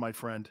Washington, my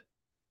friend.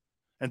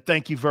 And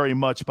thank you very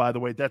much, by the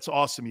way. That's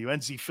awesome. You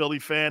NZ Philly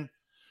fan,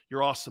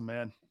 you're awesome,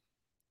 man.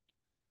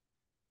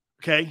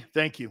 Okay,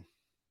 thank you.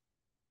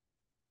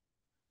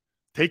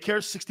 Take care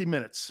of 60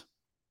 Minutes.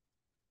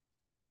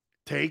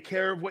 Take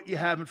care of what you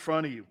have in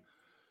front of you.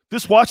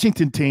 This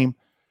Washington team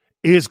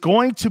is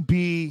going to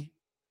be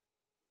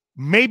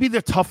maybe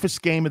the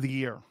toughest game of the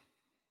year.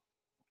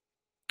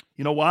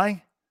 You know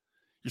why?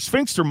 Your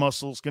sphincter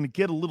muscle is going to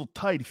get a little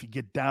tight if you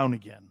get down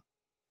again.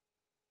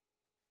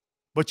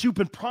 But you've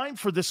been primed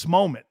for this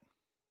moment.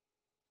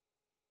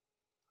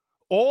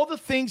 All the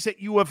things that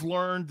you have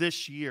learned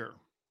this year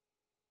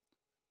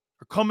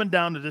are coming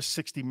down to this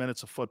 60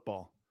 minutes of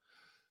football.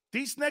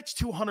 These next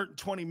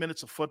 220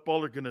 minutes of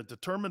football are going to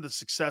determine the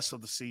success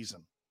of the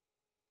season.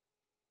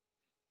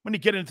 When you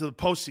get into the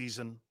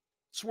postseason,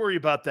 let's worry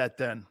about that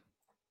then.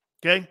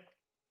 Okay?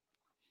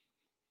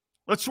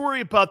 Let's worry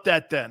about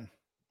that then.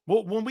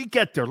 Well, when we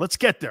get there, let's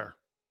get there.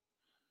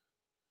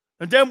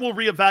 And then we'll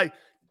reevaluate.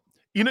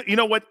 You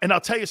know what? And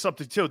I'll tell you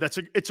something too.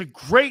 It's a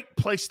great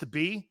place to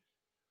be.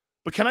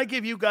 But can I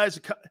give you guys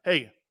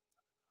hey,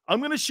 I'm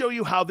going to show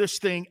you how this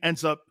thing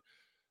ends up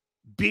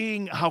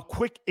being, how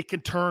quick it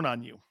can turn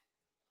on you.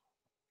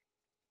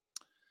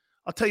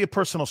 I'll tell you a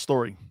personal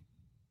story.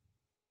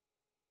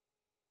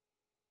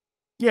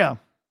 Yeah,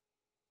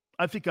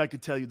 I think I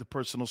could tell you the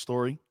personal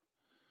story.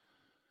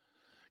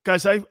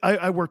 Guys,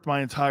 I worked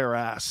my entire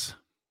ass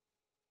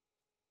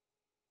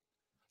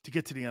to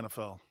get to the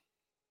NFL.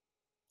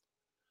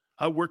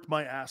 I worked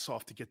my ass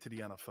off to get to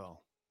the NFL.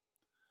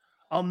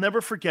 I'll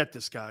never forget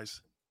this,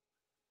 guys.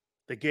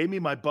 They gave me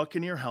my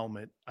Buccaneer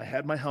helmet. I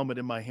had my helmet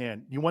in my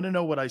hand. You want to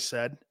know what I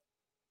said?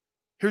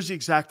 Here's the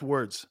exact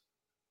words.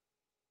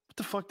 What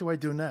the fuck do I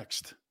do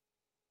next?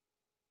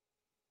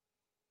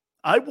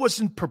 I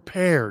wasn't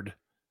prepared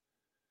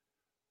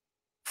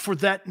for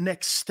that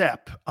next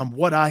step on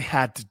what I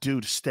had to do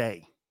to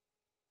stay.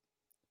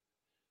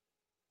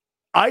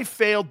 I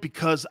failed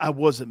because I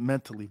wasn't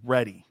mentally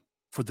ready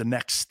for the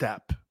next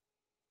step.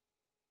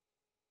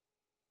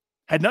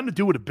 Had nothing to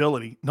do with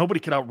ability. Nobody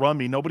could outrun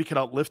me. Nobody could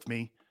outlift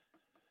me.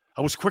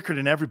 I was quicker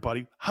than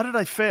everybody. How did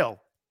I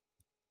fail?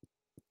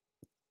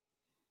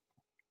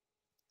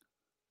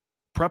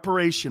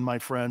 Preparation, my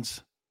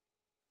friends.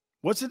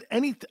 Wasn't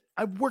anything.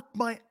 I worked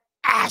my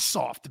ass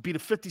off to be the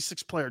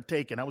 56th player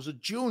taken. I was a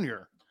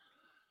junior.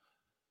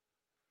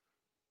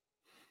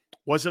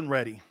 Wasn't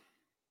ready.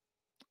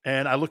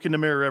 And I look in the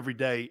mirror every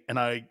day and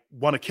I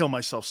want to kill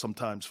myself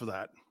sometimes for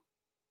that.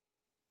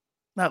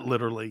 Not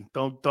literally.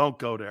 Don't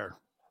go there.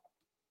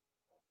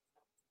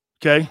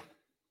 Okay?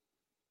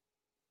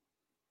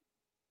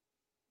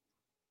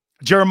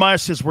 Jeremiah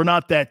says, we're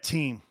not that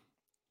team.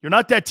 You're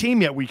not that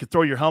team yet where you can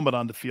throw your helmet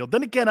on the field.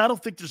 Then again, I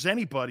don't think there's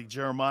anybody,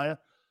 Jeremiah.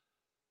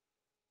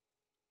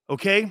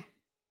 Okay?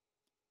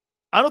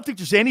 I don't think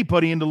there's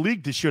anybody in the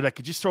league this year that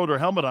could just throw their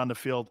helmet on the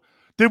field.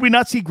 Did we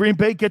not see Green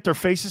Bay get their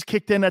faces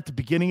kicked in at the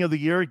beginning of the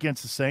year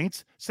against the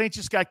Saints? Saints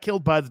just got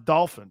killed by the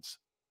Dolphins.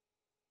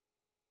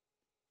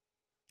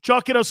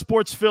 Chalk it up,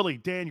 Sports Philly.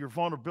 Dan, your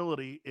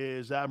vulnerability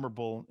is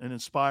admirable and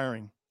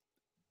inspiring.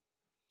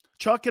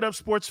 Chalk it up,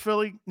 Sports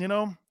Philly. You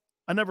know,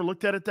 I never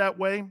looked at it that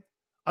way.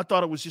 I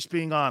thought it was just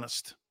being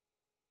honest.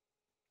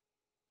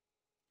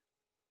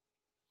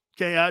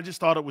 Okay, I just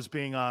thought it was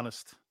being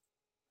honest.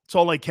 It's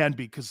all I can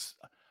be because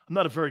I'm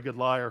not a very good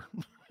liar.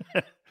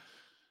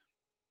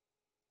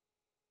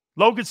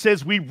 Logan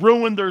says we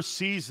ruined their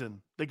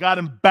season. They got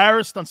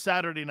embarrassed on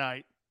Saturday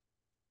night.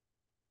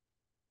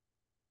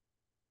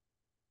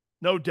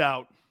 No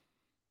doubt.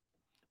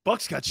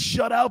 Bucks got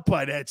shut out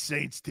by that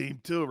Saints team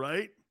too,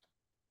 right?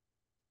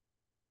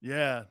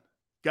 Yeah.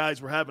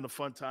 Guys, we're having a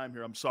fun time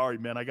here. I'm sorry,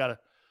 man.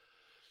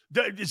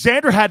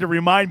 Xander had to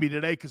remind me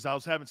today because I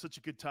was having such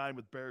a good time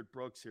with Barrett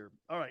Brooks here.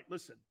 All right,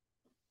 listen.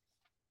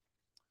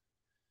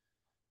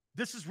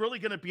 This is really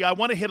going to be, I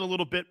want to hit a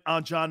little bit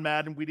on John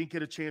Madden. We didn't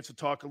get a chance to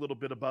talk a little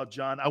bit about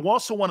John. I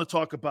also want to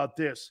talk about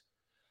this.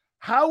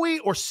 Howie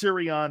or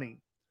Sirianni?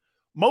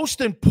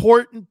 Most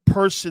important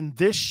person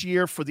this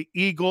year for the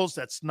Eagles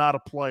that's not a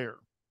player.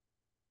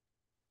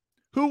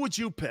 Who would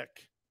you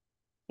pick?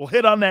 We'll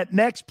hit on that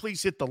next.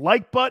 Please hit the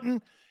like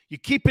button. You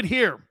keep it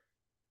here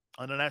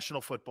on the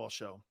National Football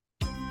Show.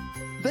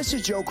 This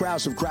is Joe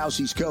Krause of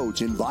Krause's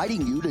Coats,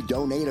 inviting you to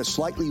donate a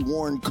slightly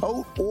worn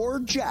coat or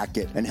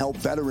jacket and help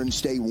veterans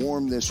stay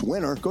warm this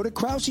winter. Go to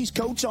Krause's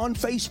Coats on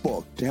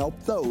Facebook to help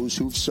those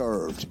who've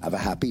served. Have a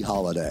happy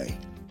holiday.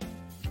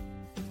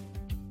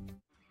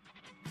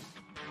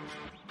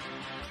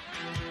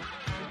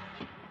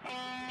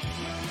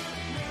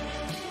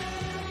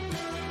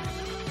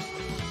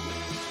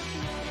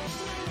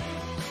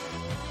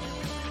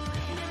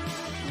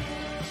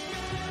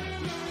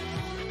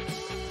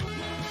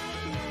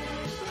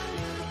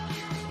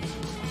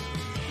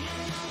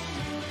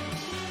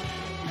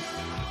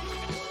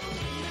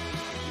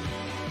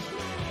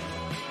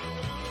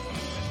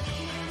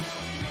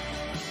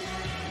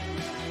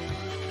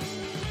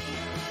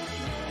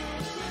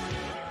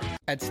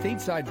 At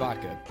Stateside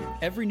Vodka,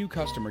 every new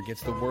customer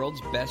gets the world's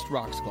best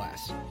rocks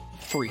glass,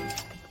 free.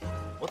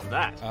 What's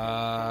that?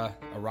 A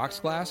rocks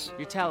glass?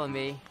 You're telling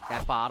me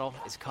that bottle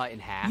is cut in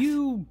half?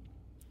 You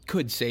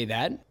could say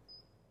that.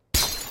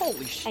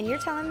 Holy shit. And you're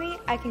telling me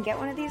I can get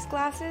one of these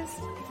glasses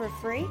for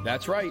free?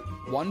 That's right.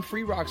 One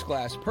free rocks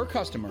glass per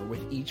customer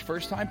with each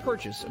first-time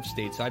purchase of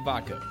Stateside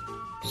Vodka.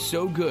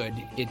 So good,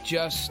 it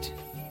just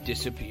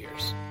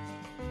disappears.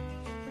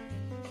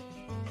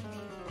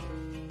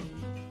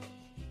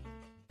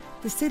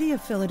 The city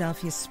of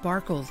Philadelphia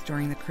sparkles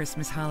during the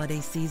Christmas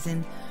holiday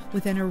season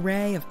with an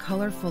array of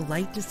colorful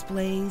light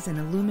displays and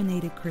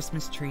illuminated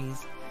Christmas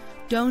trees,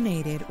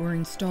 donated or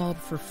installed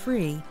for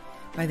free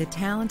by the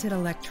talented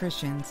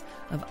electricians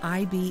of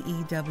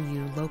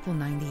IBEW Local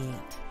 98.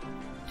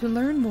 To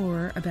learn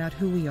more about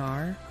who we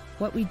are,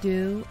 what we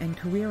do, and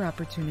career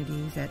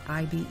opportunities at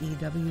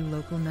IBEW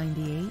Local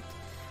 98,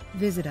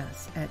 visit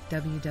us at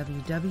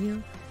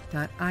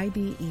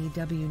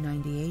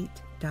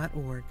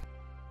www.ibew98.org.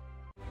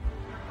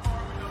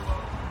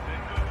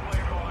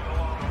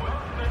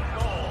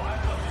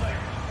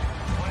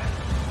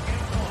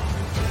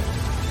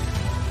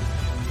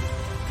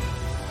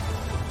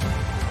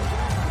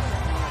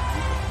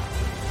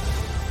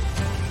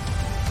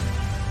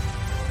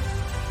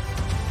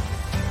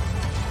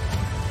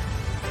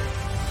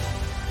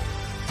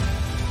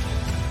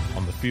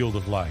 Field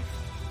of life,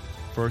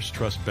 First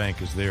Trust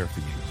Bank is there for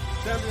you.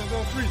 Champions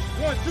on three.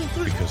 1, 2,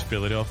 3. Because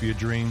Philadelphia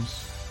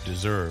dreams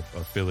deserve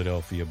a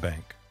Philadelphia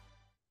bank.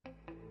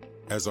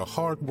 As a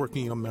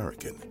hardworking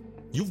American,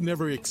 you've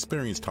never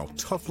experienced how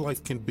tough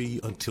life can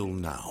be until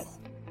now.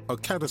 a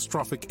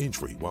catastrophic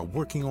injury while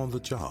working on the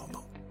job,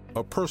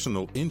 a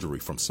personal injury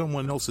from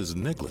someone else's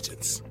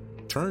negligence,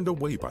 turned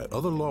away by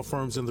other law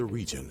firms in the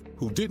region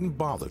who didn't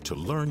bother to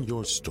learn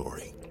your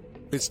story.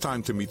 It's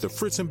time to meet the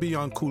Fritz and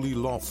Bianculli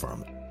Law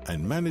Firm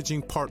and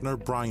managing partner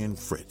Brian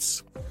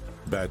Fritz.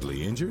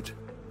 Badly injured?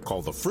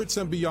 Call the Fritz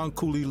and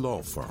Bianculli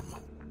Law Firm.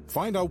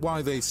 Find out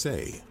why they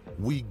say,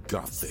 "We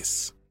got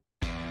this."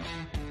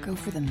 Go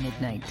for the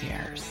midnight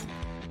dares.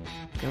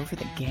 Go for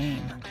the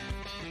game.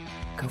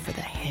 Go for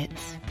the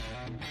hits.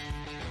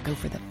 Go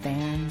for the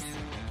fans.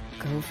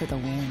 Go for the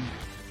win.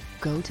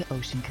 Go to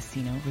Ocean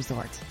Casino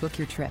Resort. Book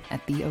your trip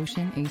at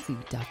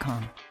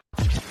theoceanac.com.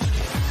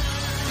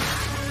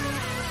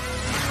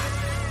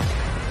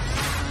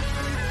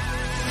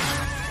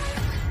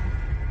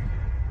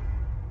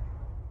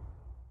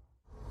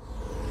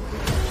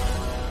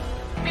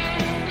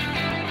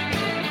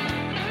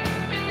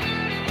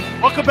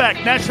 Welcome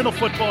back. National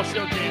Football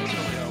Show, Dan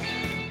Sileo.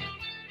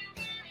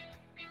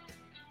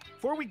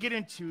 Before we get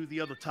into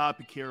the other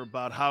topic here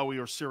about Howie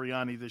or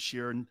Sirianni this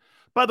year, and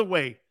by the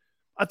way,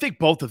 I think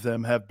both of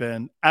them have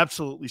been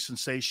absolutely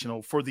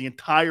sensational for the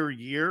entire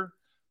year.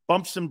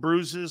 Bumps and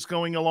bruises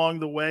going along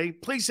the way.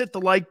 Please hit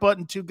the like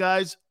button too,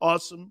 guys.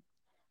 Awesome.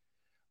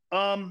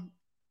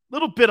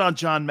 Little bit on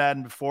John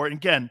Madden before. And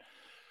again,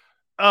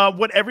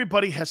 what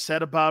everybody has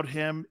said about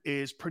him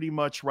is pretty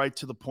much right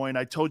to the point.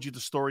 I told you the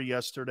story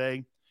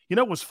yesterday. You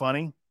know what was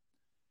funny?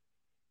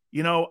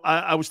 You know,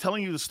 I was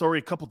telling you the story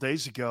a couple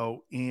days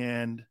ago,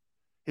 and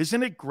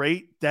isn't it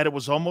great that it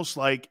was almost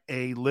like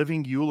a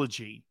living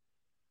eulogy,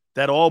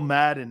 that all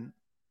Madden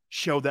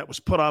show that was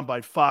put on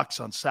by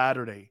Fox on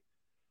Saturday?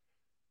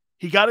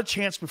 He got a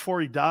chance before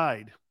he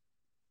died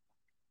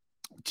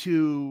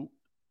to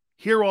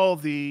hear all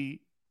the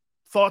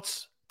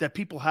thoughts that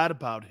people had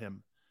about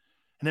him,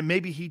 and that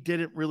maybe he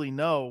didn't really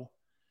know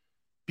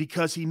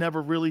because he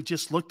never really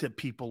just looked at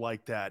people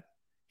like that.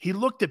 He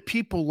looked at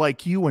people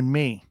like you and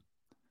me.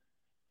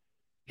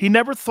 He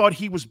never thought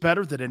he was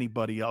better than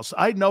anybody else.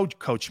 I know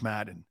Coach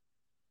Madden.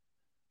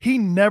 He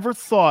never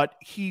thought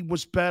he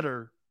was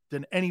better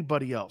than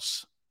anybody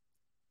else.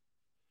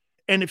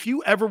 And if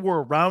you ever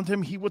were around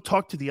him, he would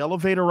talk to the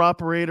elevator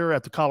operator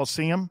at the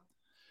Coliseum.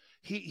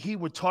 He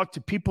would talk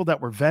to people that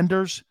were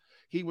vendors.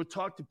 He would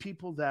talk to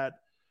people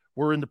that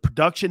were in the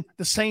production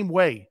the same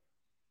way,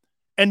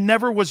 and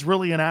never was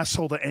really an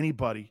asshole to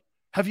anybody.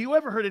 Have you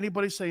ever heard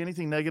anybody say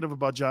anything negative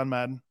about John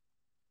Madden?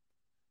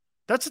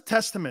 That's a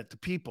testament to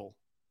people.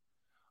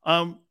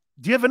 Do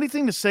you have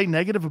anything to say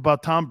negative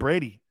about Tom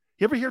Brady?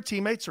 You ever hear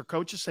teammates or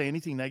coaches say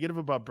anything negative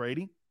about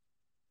Brady?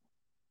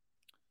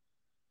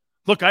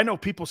 Look, I know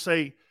people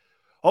say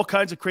all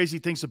kinds of crazy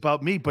things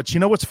about me, but you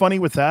know what's funny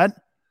with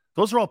that?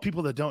 Those are all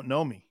people that don't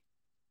know me.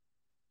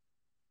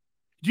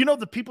 Do you know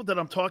the people that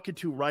I'm talking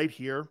to right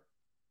here?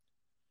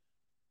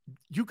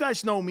 You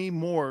guys know me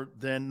more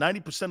than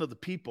 90% of the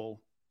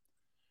people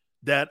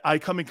that I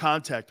come in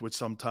contact with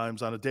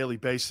sometimes on a daily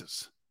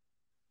basis.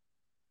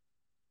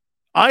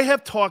 I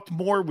have talked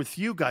more with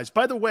you guys.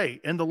 By the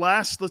way, in the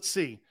last,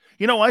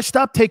 I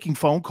stopped taking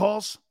phone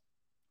calls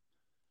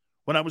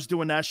when I was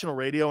doing national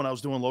radio and I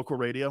was doing local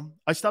radio.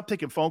 I stopped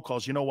taking phone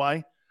calls. You know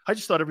why? I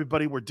just thought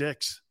everybody were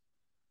dicks.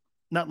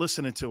 Not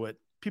listening to it.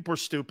 People are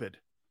stupid.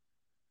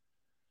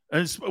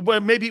 And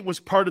maybe it was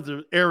part of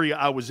the area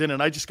I was in,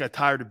 and I just got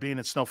tired of being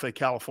in Snowflake,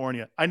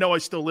 California. I know I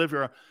still live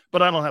here,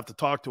 but I don't have to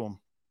talk to them.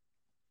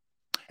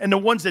 And the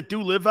ones that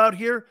do live out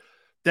here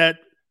that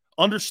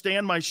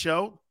understand my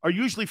show are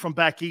usually from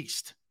back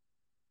east.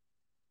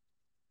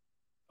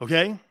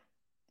 Okay?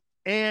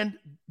 And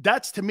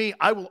that's, to me,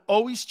 I will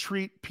always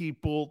treat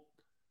people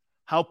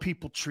how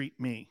people treat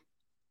me.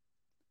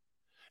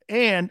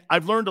 And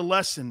I've learned a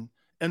lesson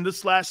in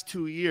this last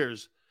 2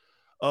 years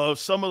of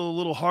some of the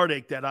little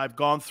heartache that I've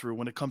gone through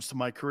when it comes to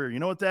my career. You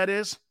know what that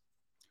is?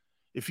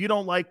 If you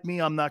don't like me,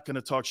 I'm not going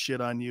to talk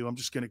shit on you. I'm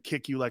just going to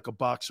kick you like a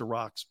box of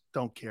rocks.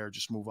 Don't care.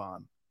 Just move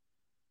on.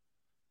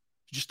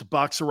 Just a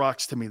box of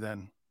rocks to me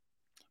then.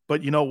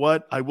 But you know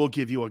what? I will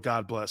give you a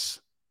God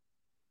bless.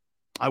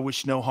 I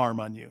wish no harm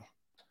on you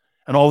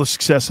and all the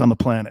success on the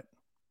planet.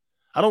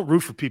 I don't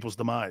root for people's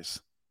demise.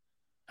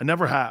 I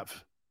never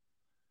have.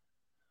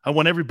 I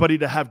want everybody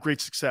to have great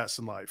success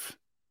in life.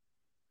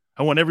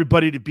 I want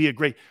everybody to be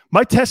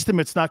my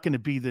testament's not going to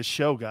be this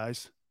show,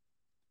 guys.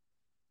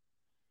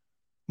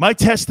 My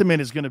testament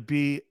is going to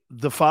be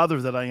the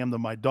father that I am to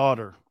my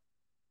daughter.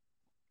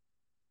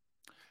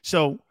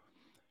 So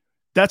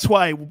that's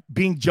why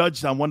being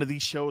judged on one of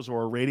these shows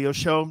or a radio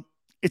show,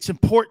 it's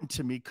important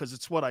to me because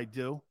it's what I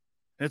do.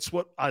 And it's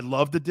what I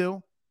love to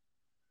do.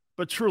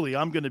 But truly,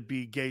 I'm going to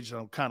be gauged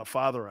on what kind of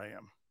father I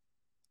am.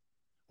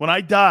 When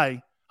I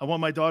die, I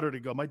want my daughter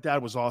to go, my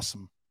dad was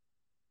awesome.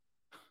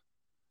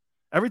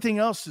 Everything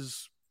else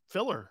is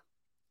filler.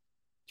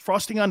 It's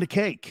frosting on the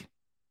cake.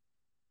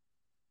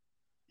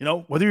 You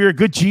know, whether you're a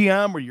good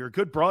GM or you're a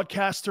good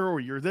broadcaster or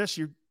you're this,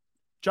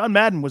 John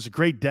Madden was a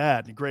great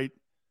dad and a great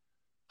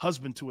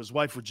husband to his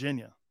wife,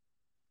 Virginia.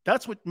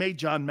 That's what made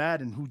John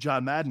Madden who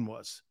John Madden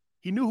was.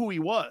 He knew who he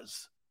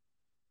was.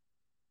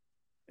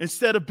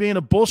 instead of being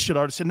a bullshit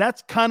artist. And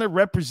that kind of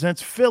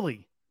represents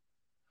Philly.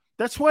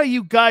 That's why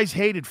you guys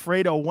hated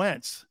Fredo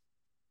Wentz.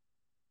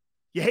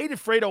 You hated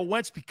Fredo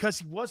Wentz because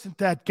he wasn't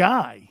that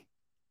guy.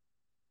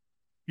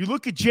 You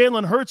look at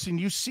Jalen Hurts and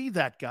you see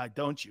that guy,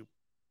 don't you?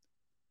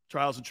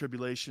 Trials and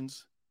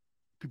tribulations,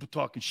 people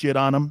talking shit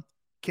on him,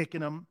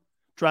 kicking him,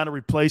 trying to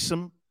replace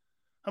him.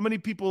 How many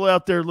people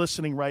out there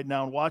listening right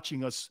now and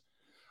watching us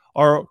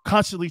are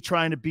constantly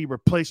trying to be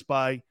replaced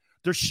by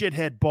their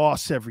shithead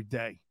boss every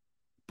day,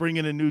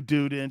 bringing a new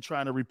dude in,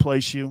 trying to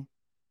replace you?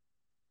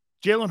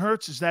 Jalen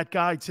Hurts is that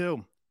guy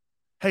too.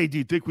 Hey, do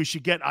you think we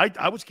should get –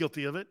 I was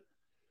guilty of it.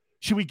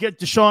 Should we get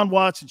Deshaun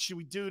Watson? Should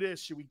we do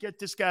this? Should we get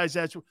this guy's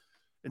actual?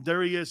 And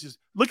there he is.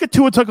 Look at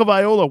Tua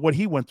Tagovailoa, what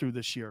he went through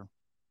this year.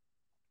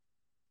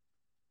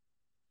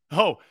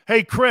 Oh,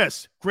 hey,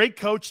 Chris, great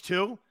coach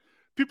too.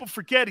 People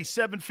forget he's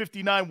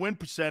 759 win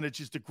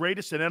percentage is the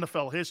greatest in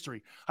NFL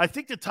history. I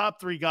think the top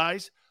three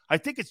guys, I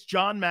think it's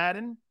John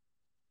Madden.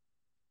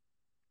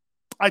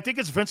 I think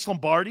it's Vince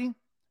Lombardi.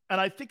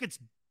 And I think it's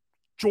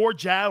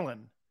George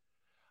Allen.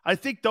 I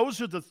think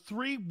those are the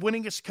three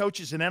winningest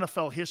coaches in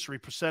NFL history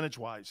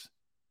percentage-wise.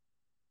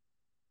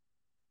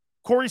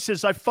 Corey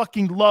says, I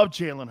fucking love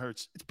Jalen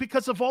Hurts. It's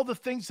because of all the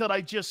things that I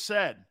just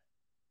said.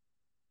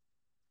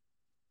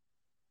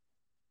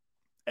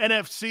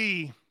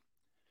 NFC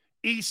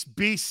East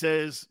B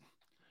says,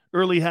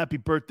 early happy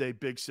birthday,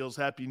 Big Sills.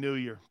 Happy New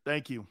Year.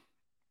 Thank you.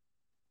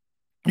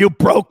 You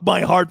broke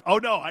my heart. Oh,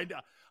 no.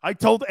 I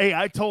told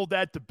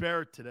that to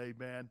Barrett today,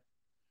 man.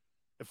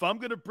 If I'm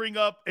going to bring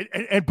up,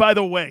 and by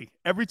the way,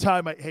 every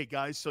time hey,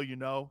 guys, so you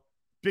know,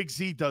 Big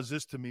Z does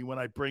this to me when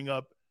I bring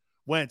up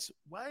Wentz.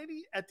 Why do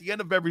you, at the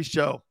end of every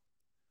show,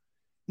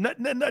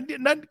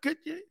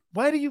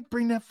 why do you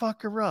bring that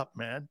fucker up,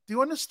 man? Do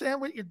you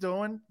understand what you're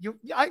doing?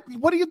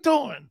 What are you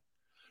doing?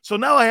 So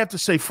now I have to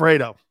say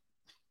Fredo.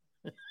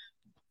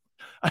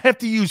 I have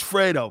to use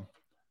Fredo.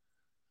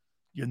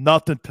 You're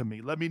nothing to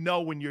me. Let me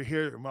know when you're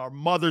here. Our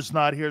mother's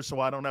not here,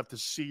 so I don't have to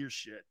see your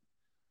shit.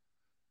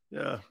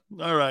 Yeah.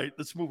 All right.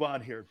 Let's move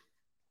on here.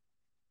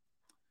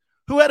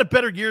 Who had a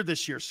better year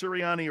this year,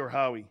 Sirianni or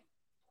Howie?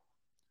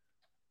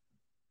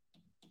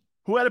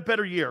 Who had a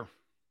better year?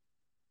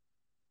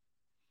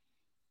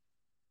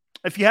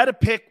 If you had to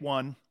pick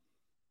one,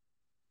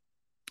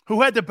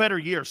 who had the better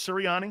year,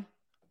 Sirianni?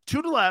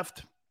 Two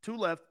left,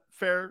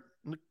 fair.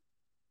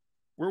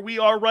 Where we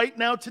are right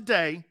now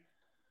today,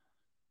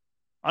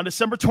 on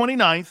December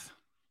 29th,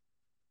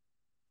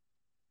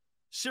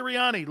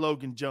 Sirianni,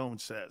 Logan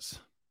Jones says.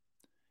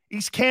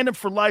 East Cannon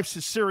for life,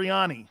 says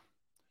Sirianni.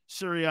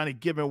 Sirianni,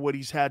 given what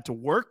he's had to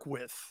work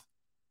with.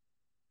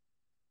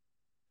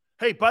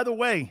 Hey, by the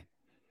way,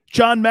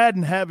 John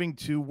Madden having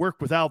to work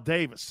with Al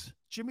Davis.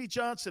 Jimmy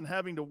Johnson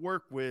having to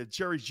work with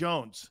Jerry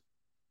Jones.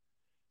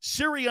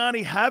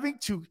 Sirianni having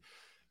to...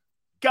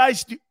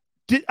 Guys,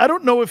 I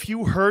don't know if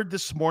you heard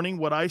this morning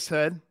what I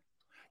said.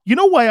 You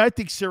know why I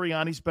think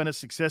Sirianni's been a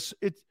success?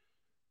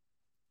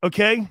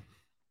 Okay?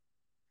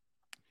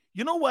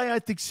 You know why I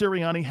think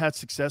Sirianni had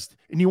success?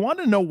 And you want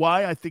to know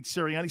why I think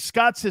Sirianni?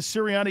 Scott says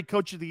Sirianni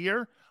Coach of the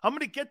Year. I'm going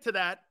to get to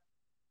that.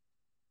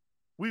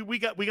 We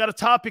got a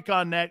topic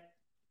on that,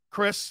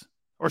 Chris.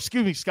 Or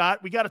excuse me, Scott.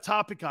 We got a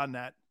topic on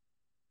that.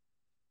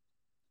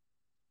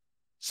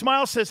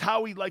 Smile says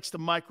Howie likes to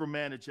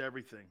micromanage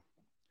everything.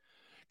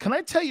 Can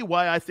I tell you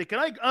why I think,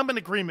 and I'm in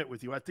agreement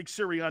with you, I think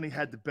Sirianni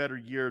had the better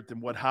year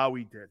than what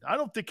Howie did. I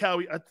don't think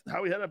Howie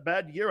had a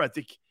bad year. I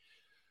think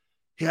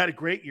he had a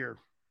great year.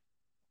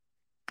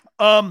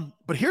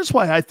 But here's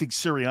why I think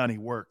Sirianni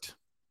worked.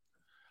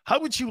 How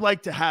would you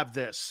like to have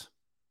this?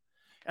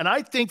 And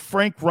I think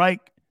Frank Reich,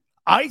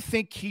 I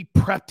think he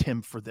prepped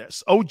him for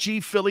this.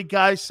 OG Philly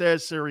guy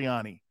says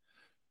Sirianni.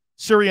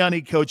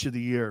 Sirianni Coach of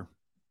the Year.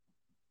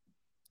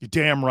 You're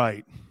damn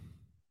right.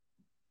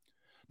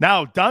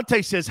 Now,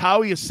 Dante says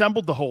how he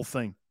assembled the whole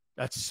thing.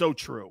 That's so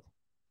true.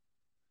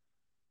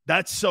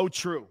 That's so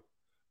true.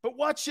 But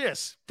watch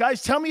this.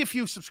 Guys, tell me if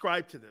you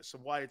subscribe to this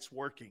and why it's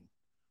working.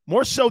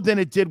 More so than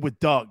it did with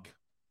Doug.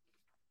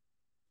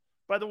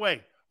 By the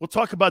way, we'll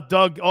talk about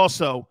Doug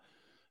also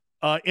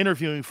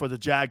interviewing for the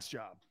Jags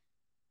job.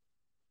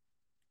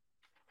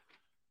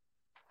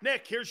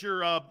 Nick, here's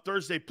your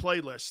Thursday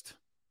playlist.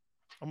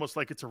 Almost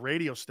like it's a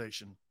radio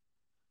station.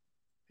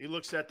 He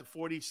looks at the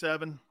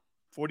 47,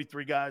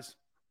 43 guys.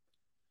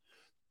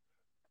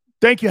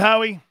 Thank you,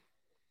 Howie.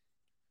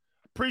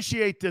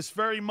 Appreciate this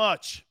very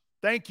much.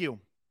 Thank you.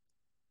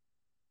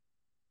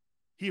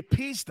 He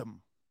appeased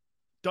them.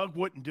 Doug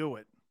wouldn't do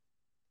it.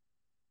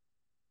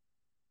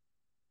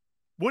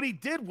 What he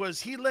did was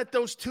he let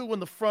those two in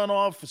the front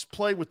office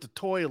play with the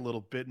toy a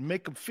little bit and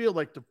make them feel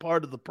like they're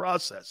part of the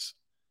process.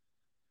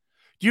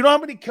 Do you know how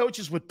many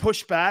coaches would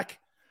push back?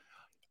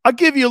 I'll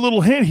give you a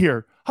little hint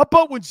here. How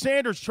about when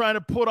Sanders trying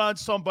to put on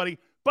somebody?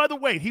 By the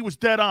way, he was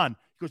dead on.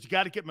 He goes, you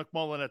got to get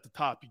McMullen at the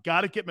top. You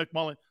got to get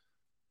McMullen.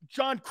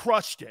 John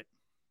crushed it.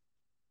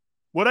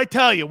 What'd I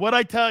tell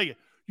you?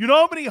 You know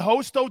how many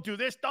hosts don't do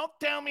this? Don't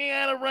tell me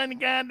how to run the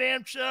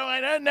goddamn show. I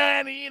don't know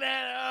how to eat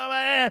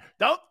that.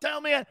 Don't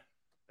tell me how.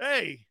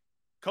 Hey,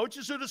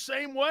 Coaches are the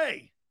same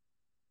way.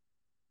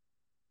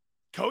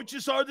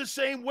 Coaches are the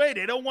same way.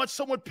 They don't want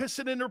someone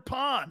pissing in their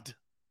pond.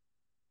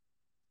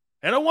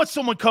 They don't want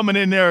someone coming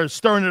in there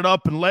stirring it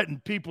up and letting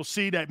people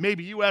see that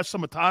maybe you have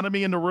some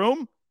autonomy in the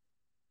room.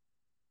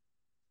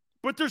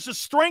 But there's a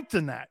strength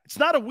in that. It's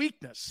not a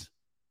weakness.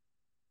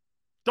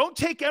 Don't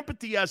take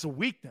empathy as a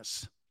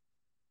weakness.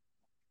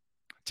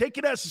 Take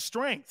it as a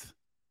strength.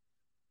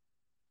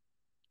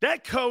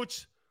 That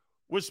coach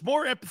was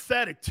more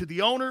empathetic to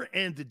the owner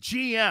and the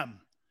GM,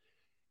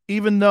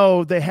 even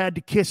though they had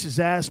to kiss his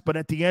ass. But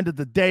at the end of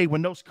the day,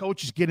 when those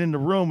coaches get in the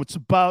room, it's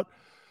about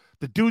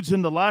the dudes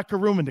in the locker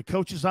room and the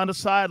coaches on the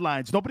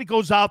sidelines. Nobody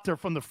goes out there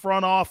from the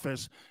front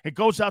office and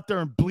goes out there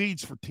and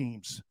bleeds for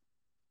teams.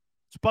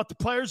 It's about the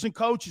players and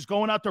coaches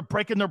going out there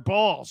breaking their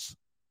balls.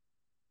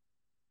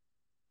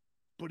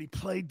 But he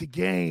played the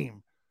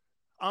game.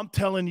 I'm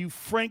telling you,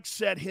 Frank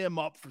set him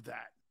up for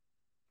that.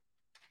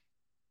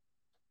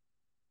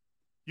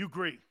 You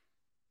agree?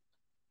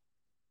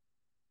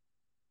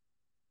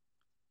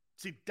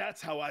 See,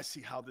 that's how I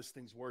see how this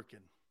thing's working.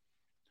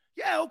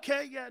 Yeah,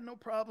 okay, yeah, no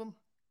problem.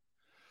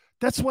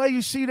 That's why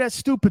you see that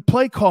stupid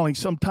play calling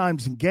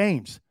sometimes in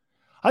games.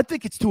 I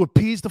think it's to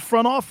appease the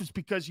front office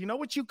because you know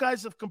what you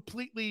guys have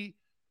completely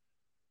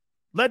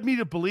led me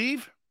to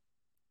believe?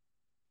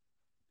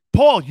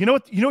 Paul, you know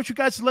what you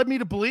guys led me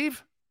to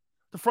believe?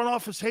 The front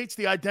office hates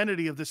the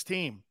identity of this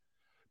team.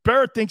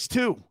 Barrett thinks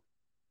too.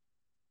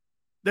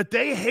 That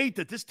they hate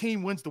that this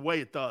team wins the way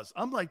it does.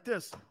 I'm like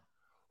this.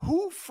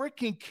 Who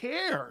freaking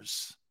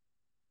cares?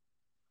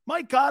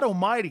 My God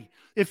almighty.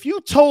 If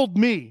you told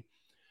me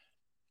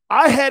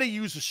I had to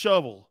use a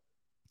shovel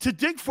to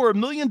dig for $1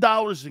 million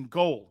in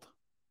gold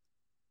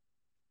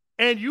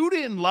and you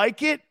didn't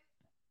like it,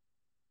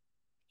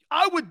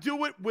 I would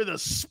do it with a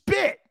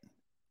spit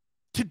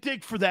to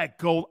dig for that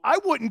gold. I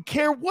wouldn't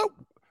care what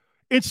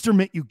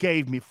instrument you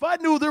gave me. If I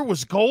knew there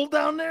was gold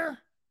down there,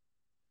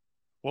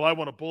 well, I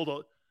want a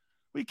bulldozer.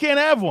 We can't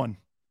have one.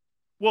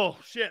 Well,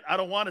 shit, I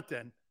don't want it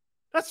then.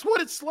 That's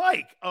what it's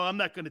like. Oh, I'm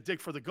not going to dig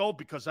for the gold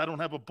because I don't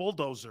have a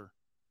bulldozer.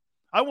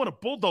 I want a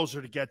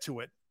bulldozer to get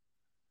to it.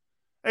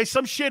 Hey,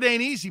 some shit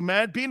ain't easy,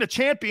 man. Being a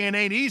champion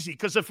ain't easy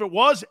because if it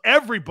was,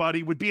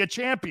 everybody would be a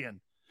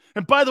champion.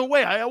 And by the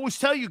way, I always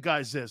tell you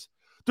guys this.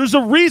 There's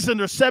a reason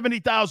there's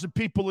 70,000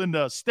 people in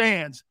the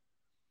stands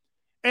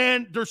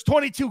and there's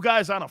 22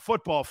 guys on a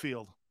football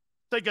field.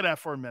 Think of that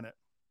for a minute.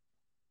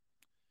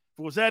 If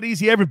it was that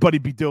easy,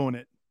 everybody'd be doing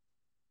it.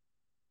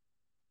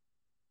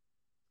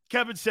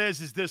 Kevin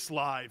says, is this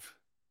live?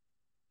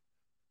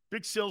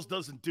 Big Sills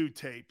doesn't do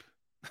tape.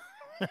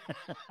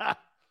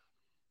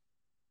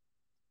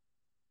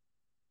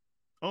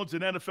 Owns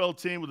an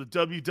NFL team with a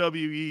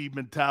WWE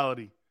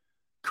mentality.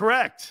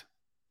 Correct.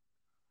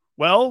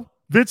 Well,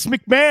 Vince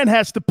McMahon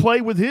has to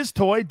play with his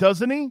toy,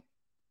 doesn't he?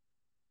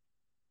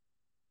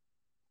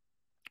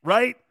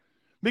 Right?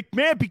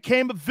 McMahon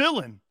became a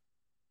villain.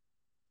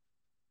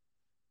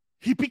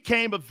 He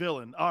became a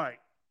villain. All right.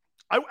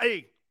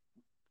 Hey,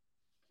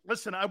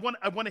 listen, I want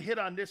to hit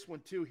on this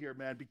one too here,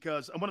 man,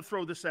 because I want to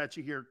throw this at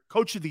you here.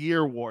 Coach of the Year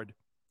award.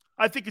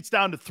 I think it's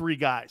down to 3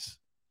 guys.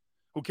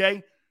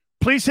 Okay?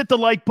 Please hit the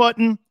like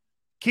button.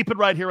 Keep it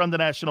right here on the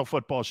National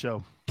Football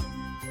Show.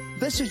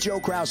 This is Joe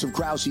Krause of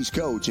Krause's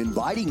Coach,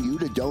 inviting you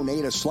to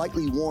donate a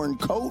slightly worn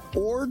coat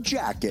or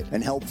jacket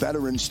and help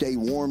veterans stay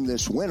warm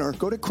this winter.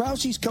 Go to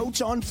Krause's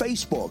Coach on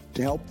Facebook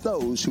to help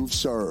those who've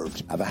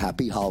served. Have a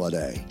happy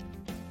holiday.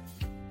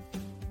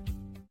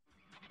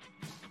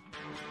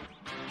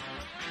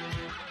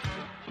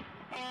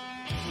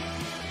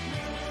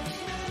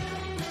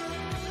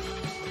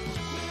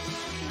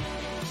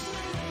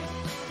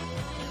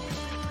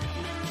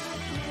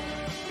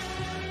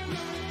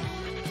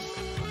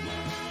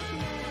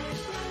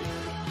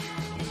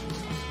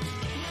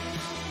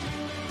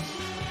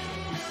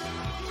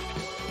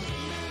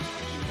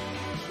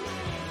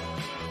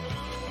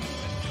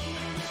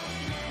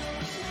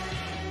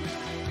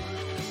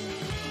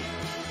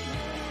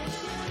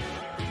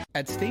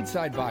 At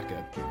Stateside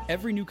Vodka,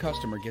 every new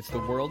customer gets the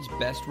world's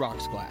best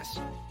rocks glass.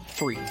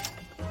 Free.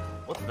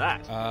 What's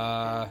that?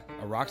 A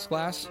rocks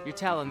glass? You're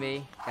telling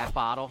me that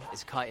bottle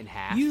is cut in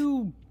half?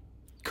 You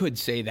could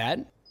say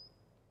that.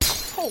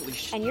 Holy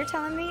shit. And you're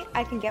telling me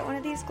I can get one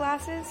of these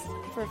glasses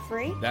for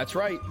free? That's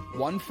right.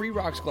 1 free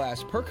rocks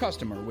glass per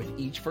customer with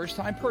each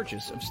first-time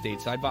purchase of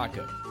Stateside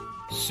Vodka.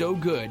 So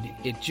good,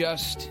 it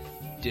just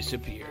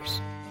disappears.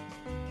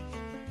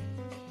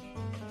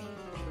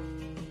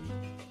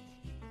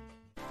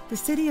 The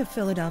city of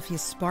Philadelphia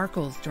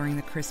sparkles during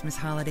the Christmas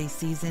holiday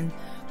season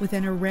with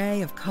an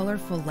array of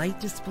colorful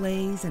light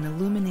displays and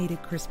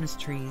illuminated Christmas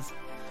trees,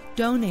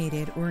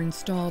 donated or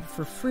installed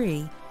for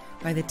free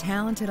by the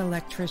talented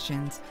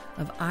electricians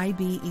of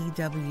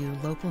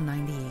IBEW Local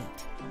 98.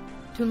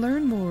 To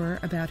learn more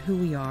about who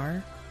we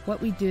are, what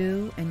we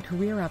do, and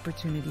career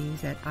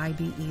opportunities at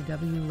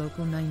IBEW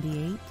Local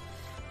 98,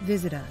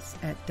 visit us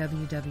at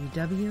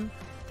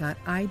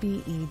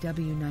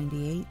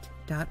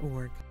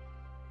www.ibew98.org.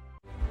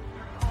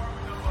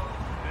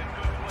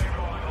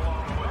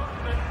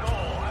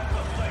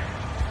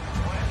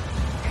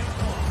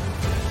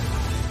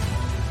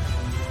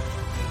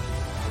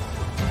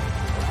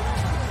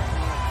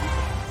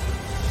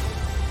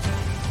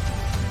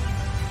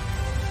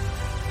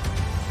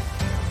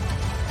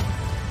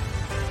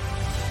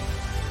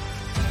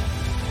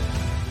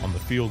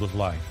 field of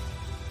life,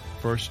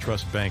 First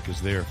Trust Bank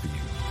is there for you.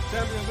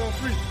 Champions on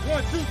three.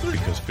 1, 2, 3.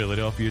 Because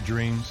Philadelphia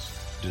dreams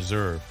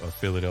deserve a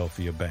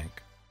Philadelphia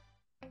bank.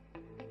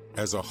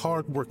 As a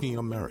hardworking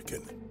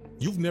American,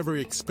 you've never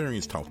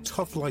experienced how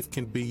tough life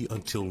can be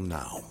until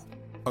now.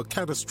 A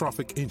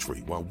catastrophic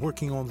injury while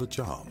working on the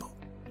job.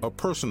 A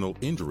personal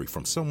injury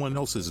from someone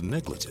else's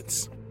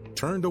negligence.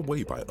 Turned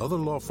away by other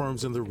law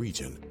firms in the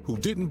region who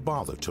didn't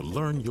bother to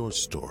learn your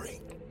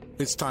story.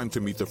 It's time to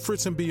meet the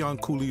Fritz &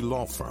 Bianculli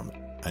Law Firm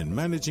and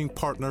managing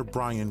partner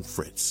Brian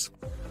Fritz.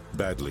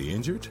 Badly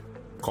injured?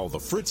 Call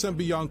the Fritz &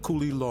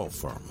 Bianculli Law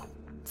Firm.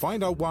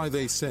 Find out why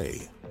they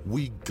say,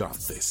 we got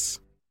this.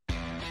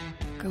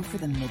 Go for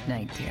the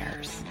midnight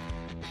dares.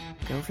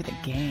 Go for the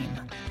game.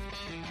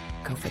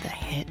 Go for the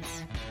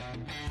hits.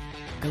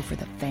 Go for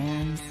the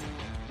fans.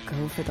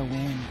 Go for the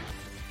win.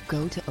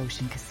 Go to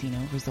Ocean Casino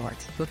Resort.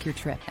 Book your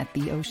trip at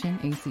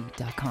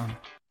theoceanac.com.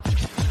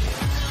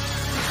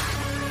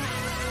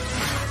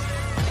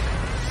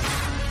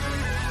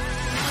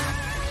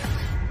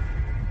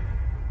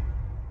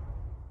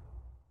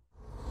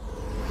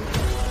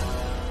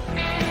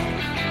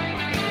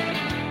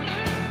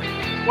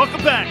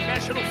 Welcome back.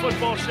 National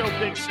Football Show,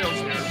 Big Sills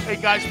here. Hey,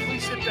 guys,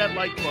 please hit that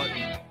like button.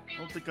 I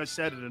don't think I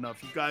said it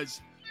enough. You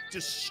guys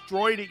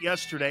destroyed it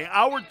yesterday.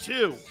 Hour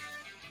 2.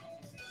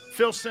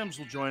 Phil Simms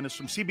will join us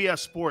from CBS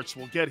Sports.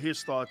 We'll get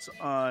his thoughts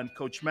on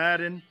Coach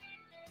Madden,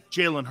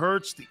 Jalen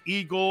Hurts, the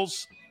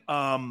Eagles,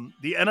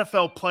 the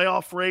NFL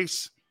playoff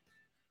race.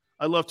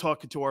 I love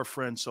talking to our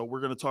friend, so we're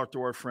going to talk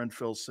to our friend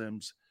Phil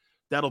Simms.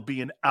 That'll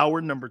be in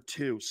hour number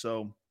 2.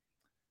 So,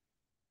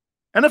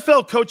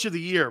 NFL Coach of the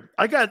Year.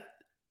 I got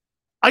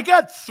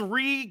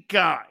 3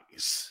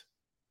 guys.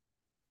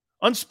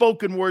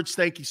 Unspoken words,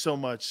 thank you so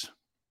much.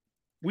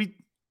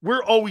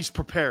 We're always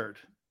prepared.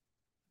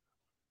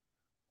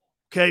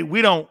 Okay,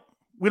 we don't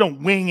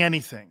wing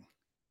anything.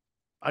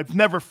 I've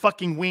never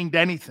fucking winged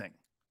anything.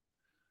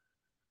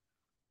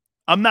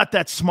 I'm not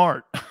that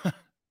smart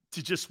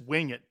to just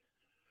wing it.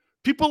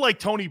 People like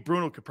Tony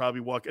Bruno could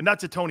probably walk, and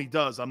that's what Tony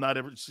does. I'm not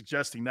ever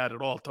suggesting that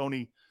at all.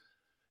 Tony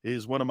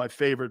is one of my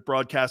favorite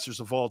broadcasters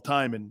of all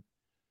time, and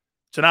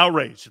it's an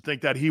outrage to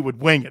think that he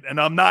would wing it. And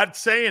I'm not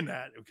saying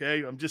that,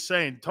 okay? I'm just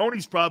saying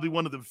Tony's probably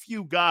one of the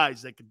few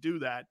guys that could do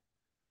that.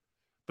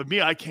 But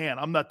me, I can't.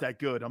 I'm not that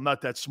good. I'm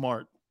not that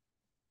smart.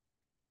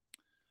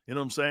 You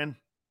know what I'm saying?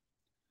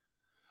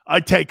 I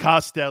take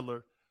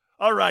Hostetler.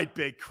 All right,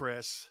 Big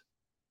Chris.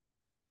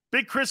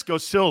 Big Chris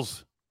goes,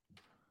 Sills,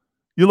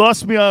 you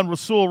lost me on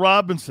Rasul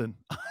Robinson.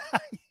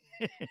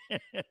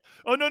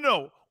 Oh,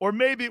 no. Or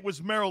maybe it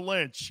was Merrill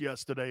Lynch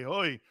yesterday.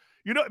 Oy.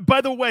 You know, by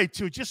the way,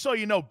 too, just so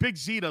you know, Big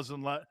Z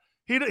doesn't let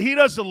he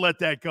doesn't let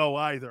that go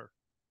either.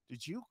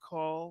 Did you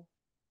call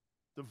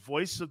the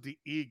voice of the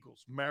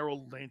Eagles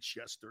Merrill Lynch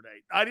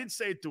yesterday? I didn't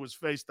say it to his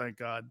face, thank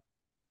God.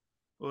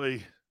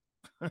 Oy.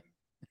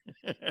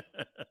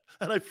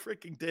 And I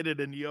freaking did it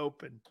in the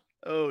open.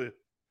 Oh,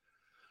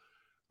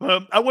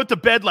 I went to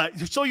bed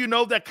so you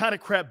know that kind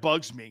of crap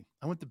bugs me.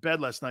 I went to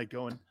bed last night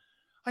going,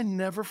 I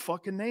never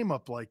fucking name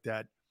up like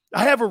that.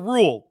 I have a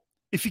rule.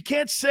 If you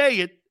can't say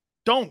it,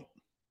 don't.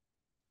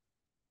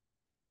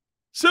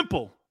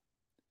 Simple.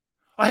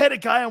 I had a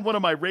guy on one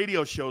of my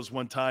radio shows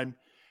one time.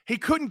 He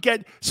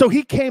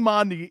came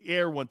on the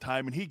air one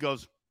time and he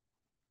goes,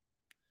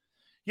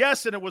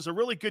 yes, and it was a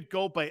really good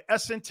goal by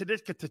Essen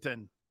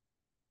Tadikatatin.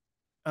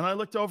 And I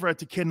looked over at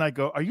the kid and I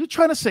go, are you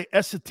trying to say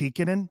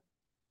Essatikinen?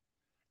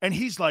 And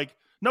he's like,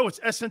 no, it's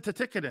Essen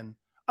Tadikatatin.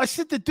 I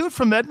said, the dude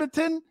from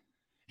Edmonton?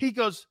 He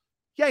goes,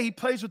 yeah, he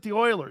plays with the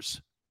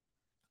Oilers.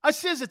 I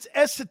says, it's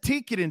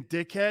Essatikinen,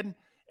 dickhead.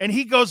 And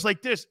he goes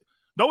like this.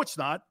 No, it's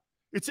not.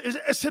 It's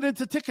Essen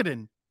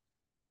Tadikatatin.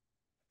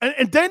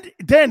 And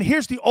then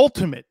here's the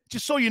ultimate,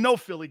 just so you know,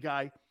 Philly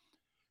guy.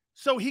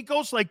 So he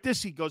goes like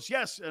this. He goes,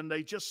 yes, and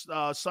they just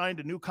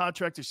signed a new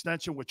contract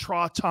extension with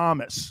Tra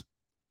Thomas.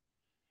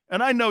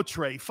 And I know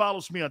Trey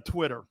follows me on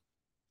Twitter.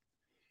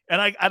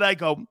 And I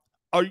go,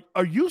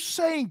 are you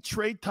saying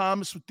Trey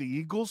Thomas with the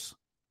Eagles?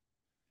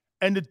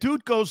 And the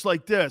dude goes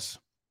like this.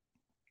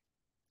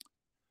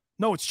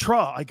 No, it's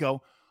Tra. I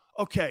go,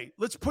 okay,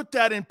 let's put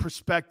that in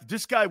perspective.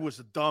 This guy was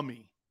a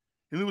dummy.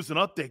 And he was an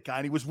update guy,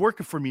 and he was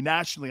working for me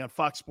nationally on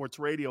Fox Sports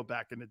Radio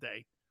back in the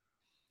day.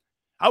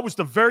 I was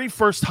the very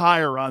first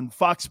hire on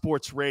Fox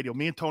Sports Radio.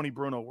 Me and Tony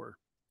Bruno were.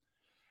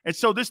 And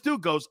so this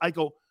dude goes, I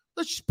go,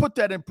 let's just put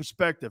that in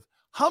perspective.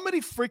 How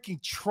many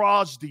freaking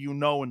Tras do you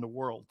know in the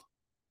world?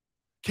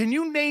 Can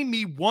you name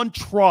me one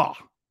Tra?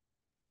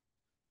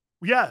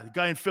 Yeah, the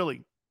guy in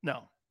Philly.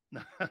 No.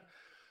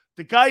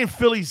 The guy in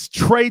Philly's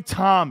Trey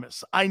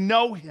Thomas. I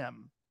know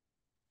him.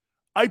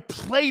 I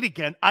played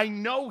again. I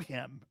know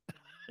him.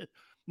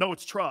 No,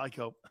 it's Tra. I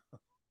go,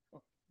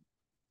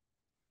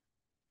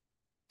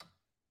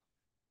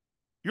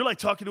 you're like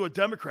talking to a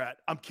Democrat.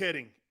 I'm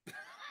kidding.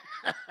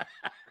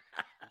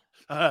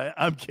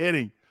 I'm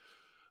kidding.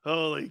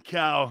 Holy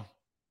cow.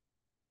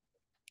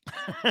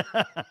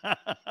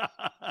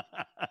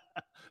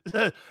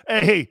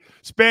 Hey,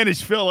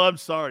 Spanish Phil, I'm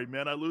sorry,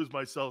 man. I lose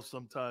myself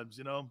sometimes,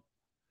 you know.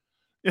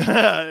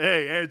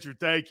 Hey, Andrew,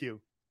 thank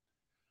you.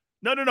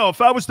 No.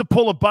 If I was to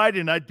pull a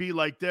Biden, I'd be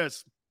like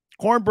this.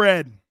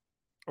 Cornbread.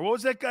 Or what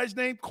was that guy's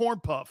name? Corn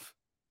Puff.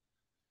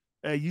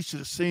 Hey, you should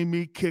have seen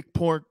me kick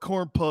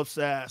Corn Puff's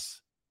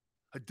ass.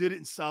 I did it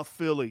in South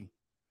Philly.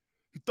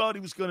 He thought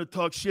he was going to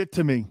talk shit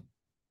to me.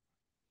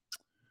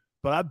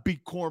 But I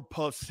beat Corn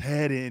Puff's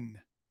head in.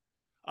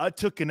 I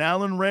took an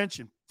Allen wrench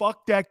and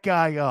fucked that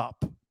guy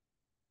up.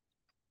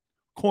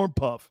 Corn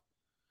Puff.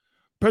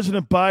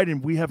 President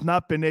Biden, we have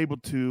not been able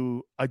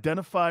to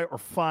identify or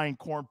find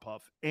Corn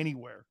Puff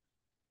anywhere.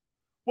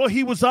 Well,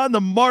 he was on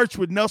the march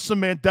with Nelson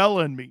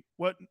Mandela and me.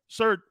 What,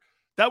 sir?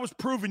 That was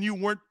proven you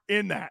weren't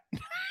in that.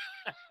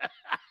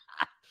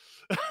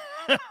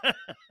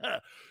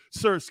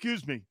 Sir,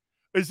 excuse me.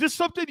 Is this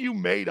something you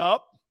made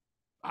up?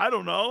 I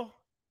don't know.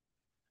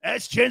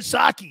 That's Jen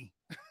Psaki.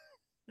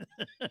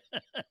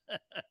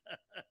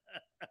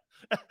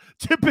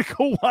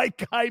 Typical white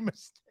guy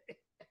mistake.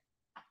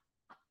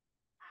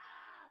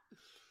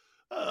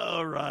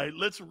 All right,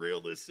 let's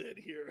reel this in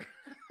here.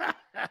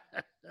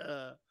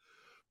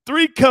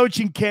 3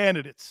 coaching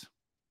candidates.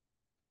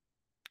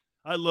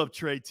 I love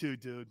Trey too,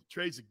 dude.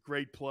 Trey's a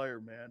great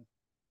player, man.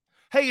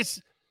 Hey,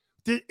 is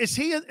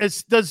he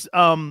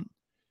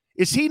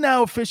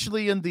now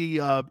officially in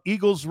the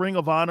Eagles Ring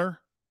of Honor?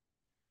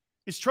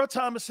 Is Troy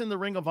Thomas in the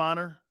Ring of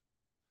Honor?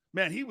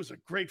 Man, he was a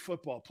great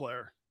football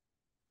player.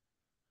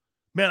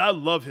 Man, I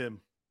love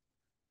him.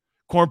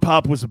 Corn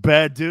Pop was a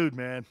bad dude,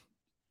 man.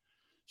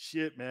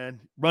 Shit,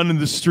 man. Running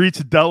the streets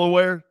of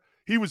Delaware.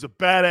 He was a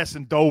badass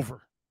in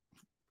Dover.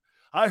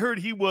 I heard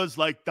he was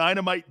like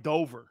Dynamite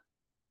Dover.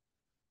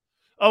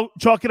 Oh,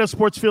 Chalking Up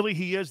Sports Philly,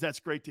 he is. That's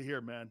great to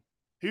hear, man.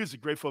 He was a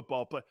great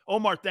football player.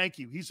 Omar, thank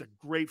you. He's a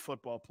great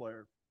football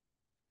player.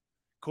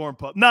 Corn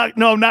Puff. Not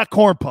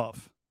Corn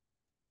Puff.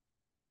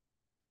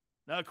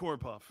 Not Corn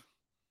Puff.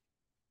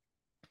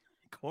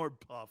 Corn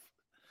Puff.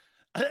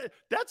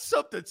 That's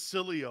something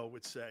Sileo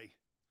would say.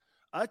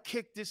 I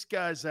kicked this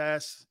guy's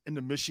ass in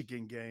the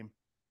Michigan game.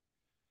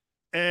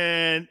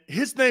 And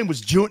his name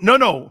was June.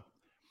 No.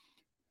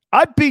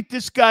 I beat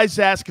this guy's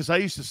ass because I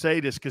used to say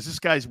this because this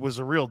guy was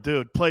a real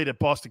dude, played at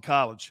Boston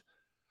College.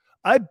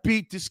 I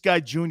beat this guy,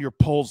 Junior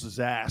Poles'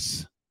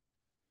 ass.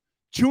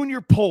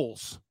 Junior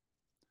Poles.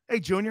 Hey,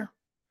 Junior.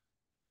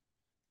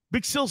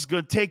 Big Sil's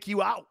going to take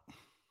you out.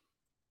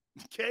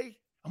 Okay?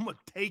 I'm going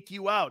to take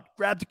you out.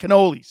 Grab the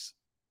cannolis.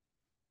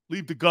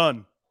 Leave the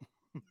gun.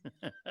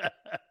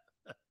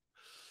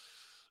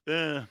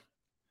 Hey,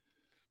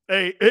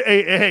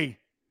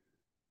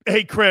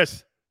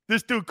 Chris.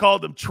 This dude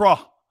called him Truh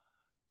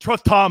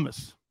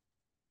Thomas.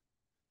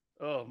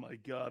 Oh, my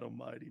God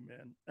almighty,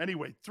 man.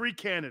 Anyway, 3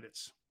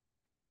 candidates.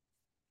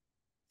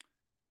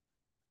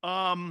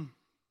 I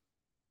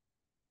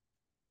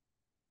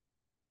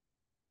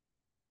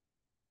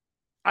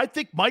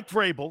think Mike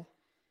Vrabel,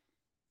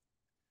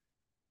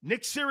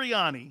 Nick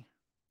Sirianni,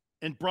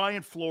 and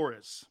Brian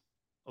Flores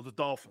of the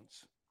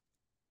Dolphins.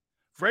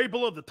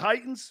 Vrabel of the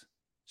Titans,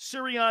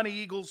 Sirianni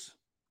Eagles,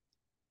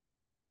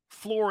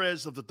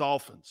 Flores of the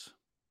Dolphins.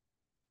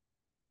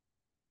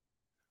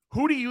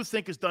 Who do you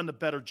think has done the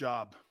better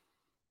job?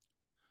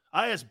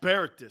 I asked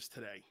Barrett this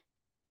today.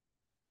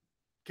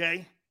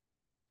 Okay?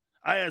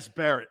 I asked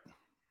Barrett.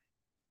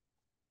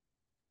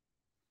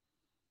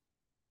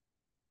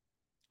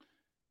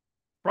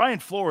 Brian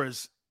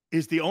Flores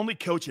is the only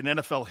coach in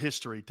NFL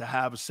history to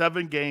have a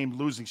 7-game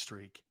losing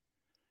streak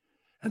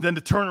and then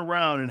to turn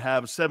around and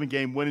have a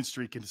 7-game winning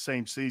streak in the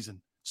same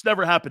season. It's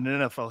never happened in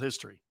NFL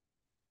history.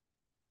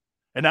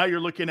 And now you're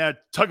looking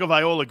at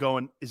Tagovailoa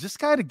going, is this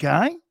guy the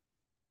guy?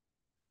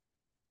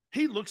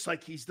 He looks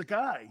like he's the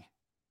guy.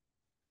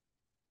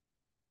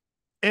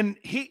 And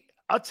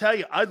I'll tell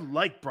you, I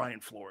like Brian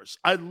Flores.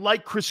 I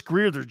like Chris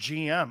Greer, their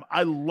GM.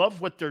 I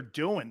love what they're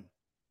doing.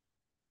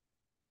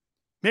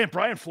 Man,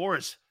 Brian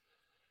Flores.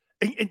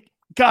 And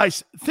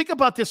guys, think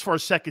about this for a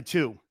second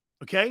too,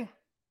 okay?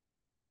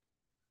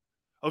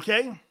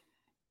 Okay?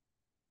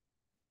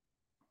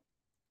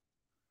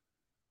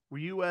 Were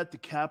you at the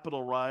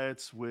Capitol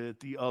riots with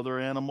the other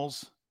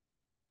animals?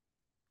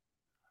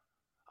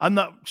 I'm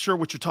not sure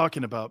what you're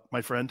talking about,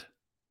 my friend.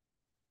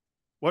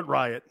 What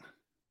riot?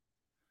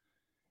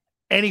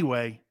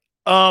 Anyway,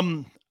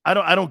 I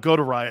don't go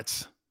to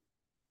riots.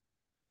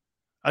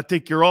 I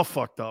think you're all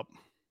fucked up.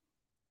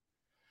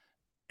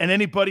 And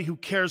anybody who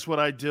cares what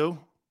I do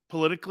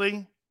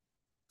politically,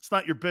 it's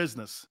not your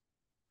business.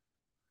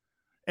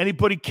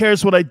 Anybody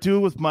cares what I do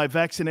with my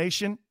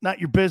vaccination, not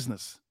your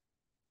business.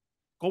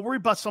 Go worry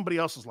about somebody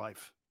else's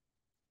life.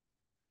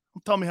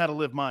 Don't tell me how to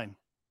live mine.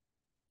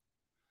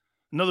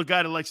 Another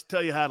guy that likes to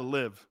tell you how to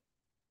live,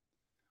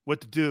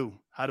 what to do,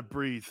 how to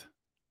breathe,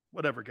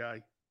 whatever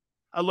guy.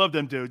 I love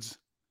them dudes.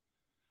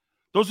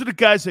 Those are the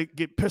guys that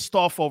get pissed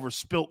off over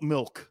spilt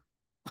milk.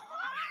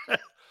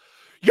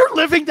 You're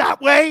living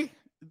that way?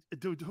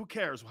 Dude, who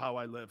cares how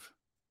I live?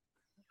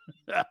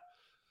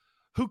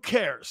 Who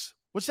cares?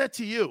 What's that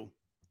to you?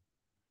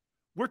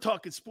 We're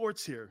talking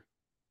sports here.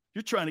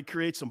 You're trying to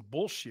create some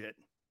bullshit.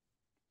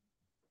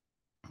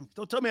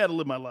 Don't tell me how to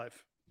live my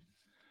life.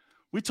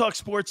 We talk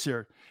sports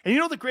here. And you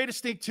know the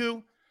greatest thing,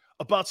 too,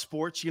 about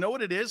sports? You know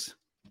what it is?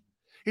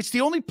 It's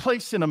the only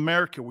place in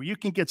America where you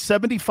can get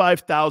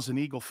 75,000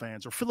 Eagle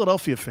fans or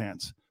Philadelphia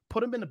fans,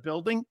 put them in a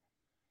building,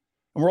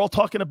 and we're all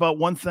talking about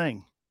one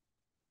thing.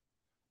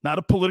 Not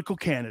a political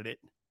candidate,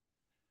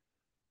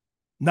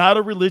 not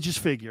a religious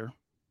figure.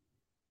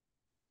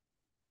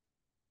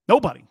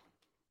 Nobody.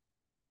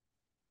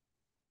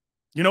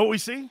 You know what we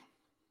see?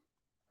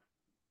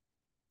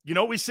 You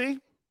know what we see?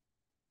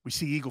 We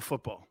see Eagle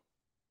football.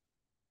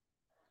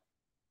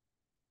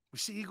 We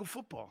see Eagle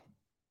football.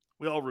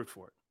 We all root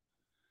for it.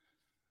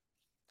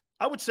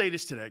 I would say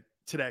this to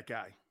that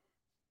guy.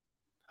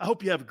 I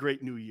hope you have a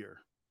great new year.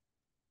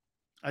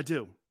 I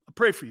do. I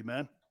pray for you,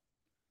 man.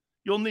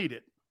 You'll need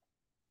it.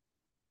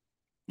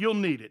 You'll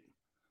need it.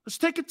 Let's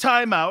take a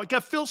time out. I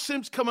got Phil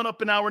Simms coming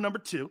up in hour number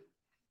 2.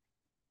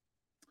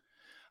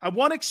 I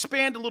want to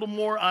expand a little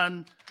more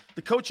on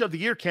the Coach of the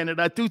Year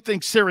candidate. I do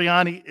think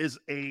Sirianni is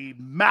a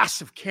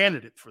massive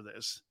candidate for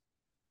this.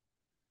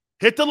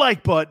 Hit the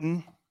like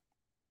button,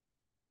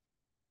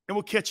 and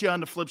we'll catch you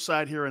on the flip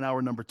side here in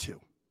hour number 2.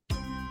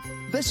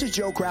 This is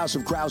Joe Krause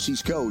of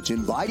Krause's Coats,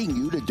 inviting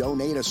you to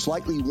donate a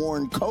slightly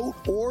worn coat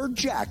or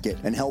jacket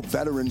and help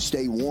veterans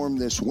stay warm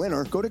this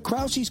winter. Go to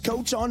Krause's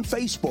Coats on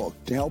Facebook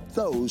to help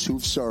those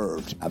who've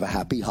served. Have a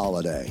happy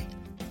holiday.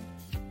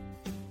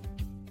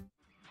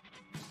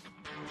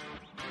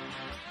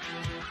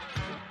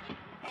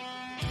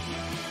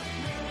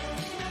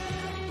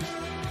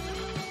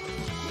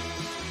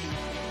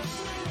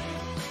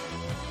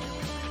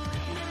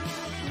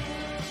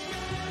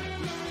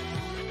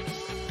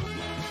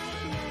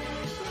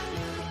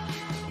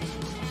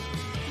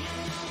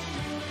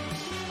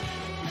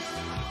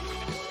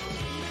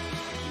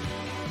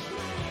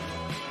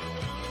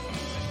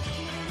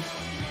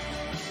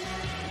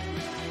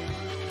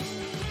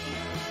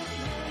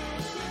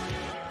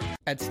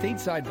 At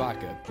Stateside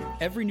Vodka,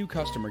 every new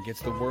customer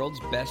gets the world's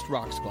best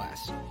rocks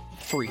glass,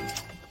 free.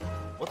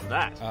 What's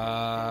that?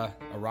 A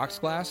rocks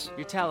glass?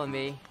 You're telling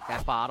me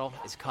that bottle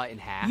is cut in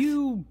half?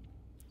 You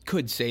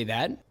could say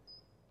that.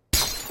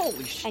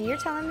 Holy shit. And you're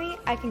telling me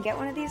I can get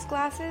one of these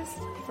glasses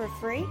for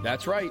free?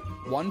 That's right.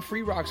 One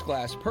free rocks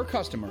glass per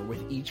customer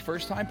with each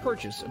first-time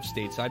purchase of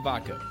Stateside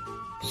Vodka.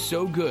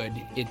 So good,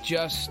 it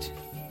just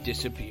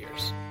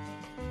disappears.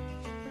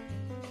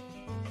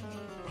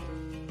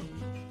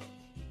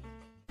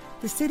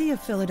 The city of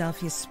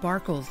Philadelphia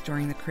sparkles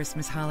during the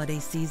Christmas holiday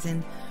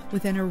season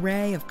with an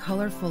array of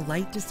colorful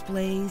light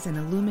displays and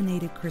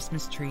illuminated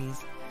Christmas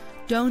trees,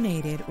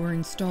 donated or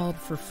installed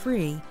for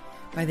free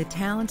by the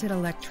talented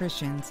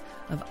electricians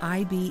of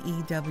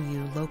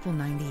IBEW Local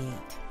 98.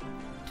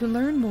 To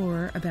learn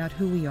more about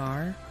who we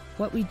are,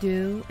 what we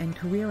do, and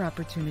career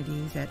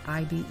opportunities at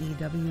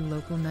IBEW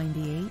Local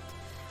 98,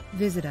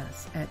 visit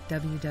us at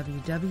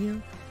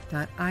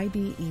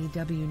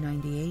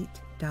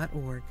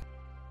www.ibew98.org.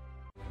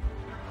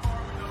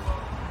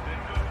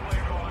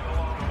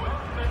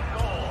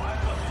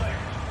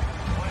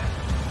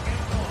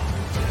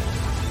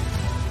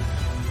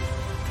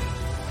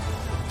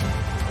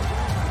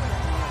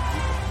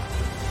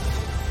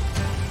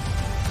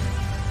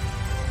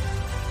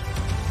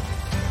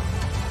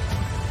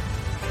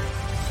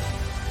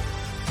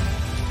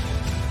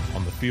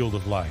 Field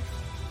of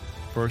life,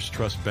 First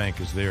Trust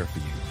Bank is there for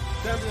you.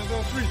 Champions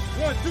on 3.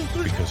 1, 2,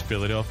 3. Because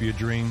Philadelphia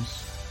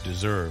dreams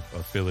deserve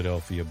a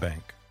Philadelphia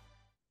bank.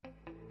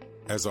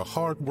 As a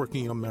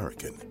hardworking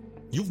American,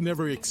 you've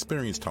never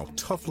experienced how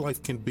tough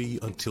life can be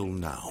until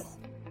now.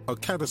 A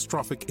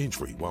catastrophic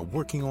injury while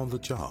working on the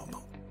job.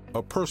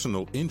 A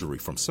personal injury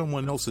from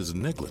someone else's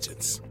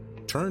negligence.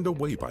 Turned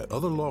away by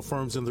other law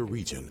firms in the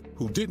region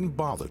who didn't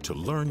bother to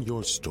learn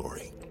your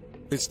story.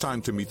 It's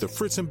time to meet the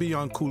Fritz &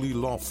 Bianculli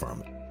Law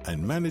Firm and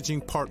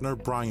managing partner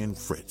Brian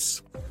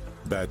Fritz.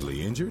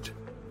 Badly injured?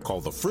 Call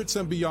the Fritz &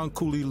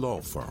 Bianculli Law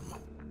Firm.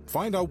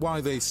 Find out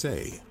why they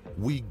say,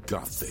 "We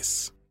got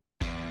this."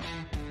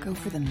 Go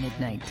for the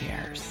midnight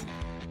dares.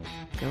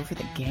 Go for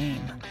the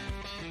game.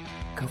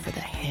 Go for the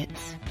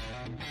hits.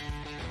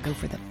 Go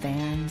for the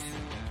fans.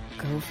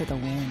 Go for the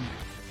win.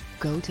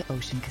 Go to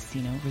Ocean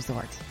Casino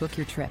Resort. Book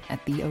your trip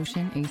at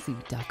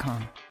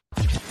theoceanac.com.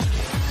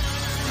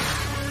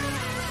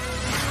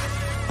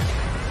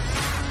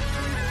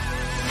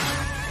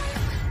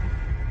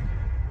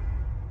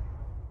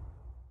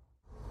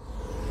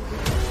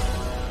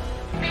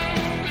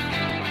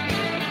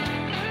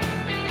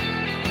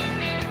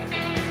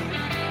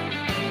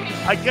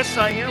 I guess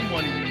I am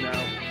one of you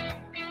now.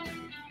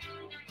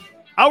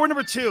 Hour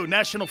number 2,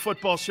 National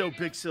Football Show,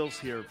 Big Sills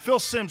here. Phil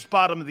Simms,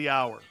 bottom of the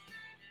hour.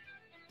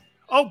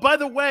 Oh, by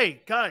the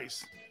way,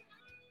 guys,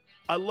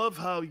 I love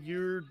how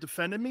you're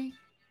defending me.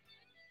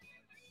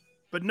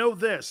 But know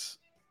this,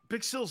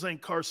 Big Sills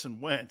ain't Carson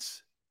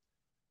Wentz.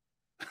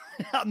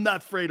 I'm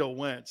not Fredo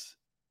Wentz.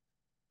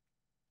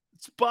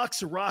 It's a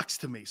box of rocks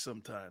to me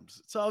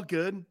sometimes. It's all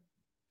good.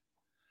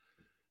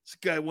 This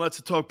guy wants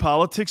to talk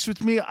politics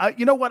with me.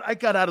 You know what? I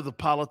got out of the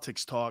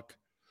politics talk.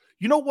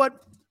 You know what?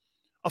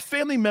 A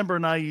family member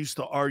and I used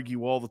to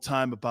argue all the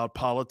time about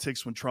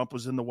politics when Trump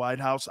was in the White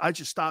House. I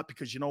just stopped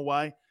because you know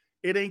why?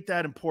 It ain't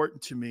that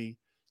important to me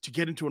to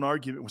get into an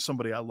argument with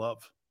somebody I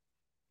love.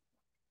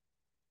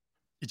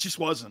 It just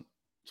wasn't.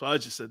 So I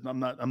just said, I'm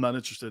not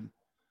interested.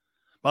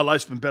 My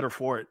life's been better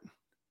for it.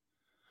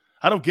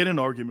 I don't get in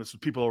arguments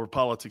with people over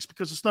politics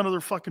because it's none of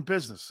their fucking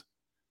business.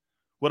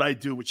 What I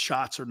do with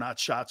shots or not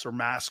shots or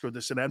masks or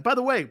this and that. And by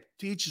the way,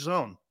 to each his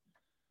own.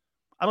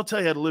 I don't tell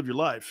you how to live your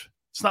life.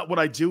 It's not what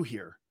I do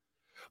here.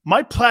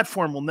 My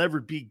platform will never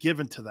be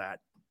given to that.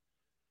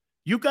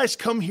 You guys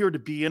come here to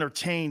be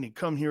entertained and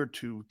come here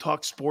to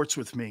talk sports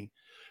with me.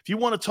 If you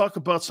want to talk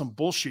about some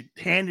bullshit,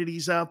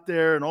 Hannity's out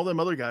there and all them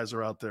other guys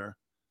are out there.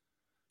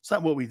 It's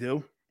not what we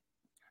do.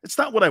 It's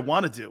not what I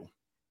want to do.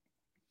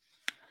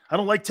 I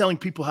don't like telling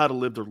people how to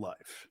live their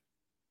life.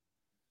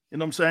 You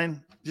know what I'm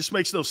saying? It just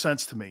makes no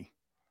sense to me.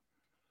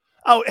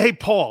 Oh, hey,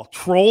 Paul,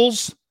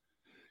 trolls?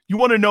 You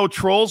want to know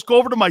trolls? Go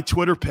over to my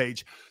Twitter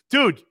page.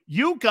 Dude,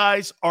 you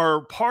guys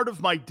are part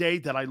of my day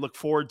that I look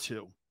forward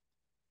to.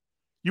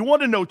 You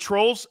want to know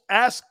trolls?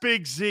 Ask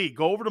Big Z.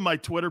 Go over to my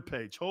Twitter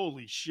page.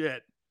 Holy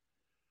shit.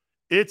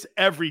 It's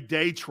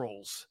everyday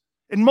trolls.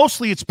 And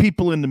mostly it's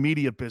people in the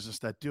media business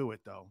that do it,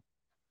 though.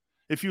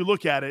 If you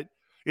look at it,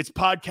 it's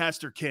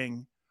Podcaster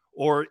King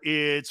or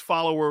it's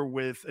follower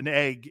with an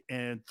egg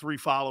and 3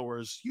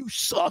 followers. You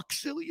suck,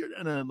 silly.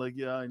 And I'm like,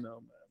 yeah, I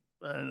know,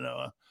 man. I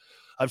know.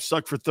 I've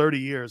sucked for 30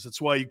 years. That's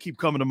why you keep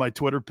coming to my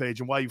Twitter page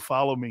and why you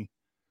follow me.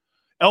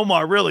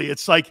 Elmar, really,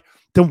 it's like,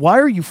 then why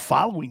are you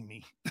following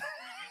me?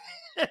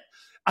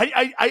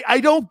 I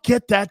don't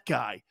get that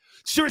guy.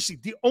 Seriously,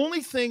 the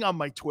only thing on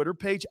my Twitter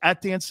page,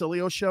 at Dan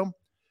Sileo Show,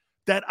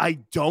 that I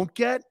don't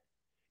get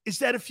is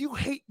that if you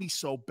hate me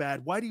so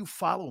bad, why do you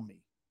follow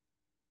me?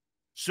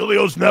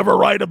 Sileo's never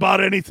right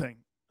about anything.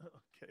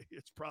 Okay,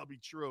 it's probably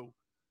true.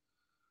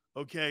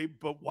 Okay,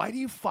 but why do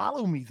you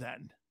follow me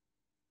then?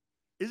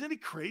 Isn't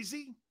it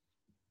crazy?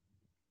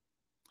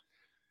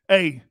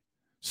 Hey,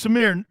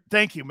 Samir,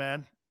 thank you,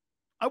 man.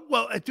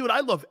 Dude, I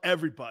love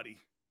everybody.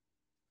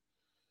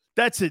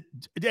 That's it.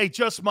 Hey,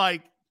 just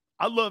Mike.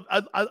 I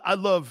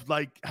love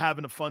like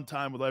having a fun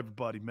time with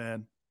everybody,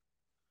 man.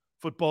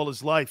 Football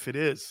is life. It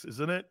is,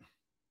 isn't it?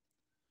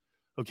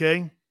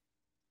 Okay.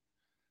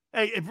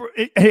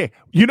 Hey,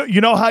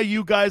 you know how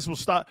you guys will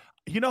stop.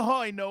 You know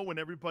how I know when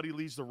everybody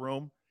leaves the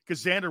room?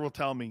 Because Xander will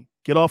tell me,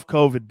 get off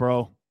COVID,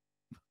 bro.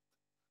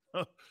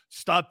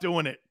 Stop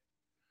doing it.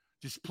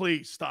 Just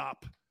please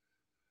stop.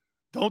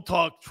 Don't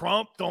talk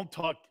Trump. Don't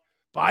talk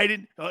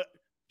Biden.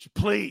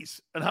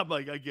 Please. And I'm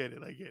like, I get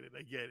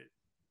it.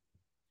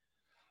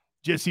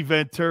 Jesse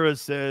Ventura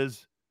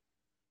says,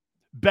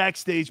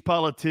 backstage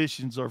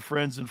politicians are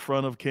friends in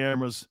front of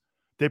cameras.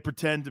 They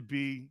pretend to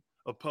be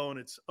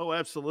opponents. Oh,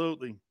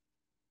 absolutely.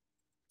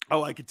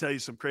 Oh, I can tell you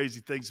some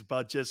crazy things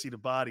about Jesse the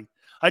Body.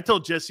 I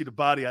told Jesse the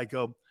Body, I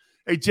go,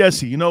 hey,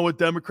 Jesse, you know what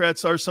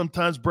Democrats are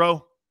sometimes,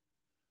 bro?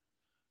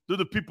 They're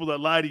the people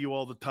that lie to you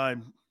all the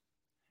time.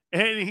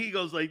 And he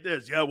goes like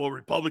this. Yeah, well,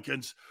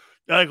 Republicans.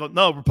 And I go,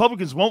 no,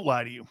 Republicans won't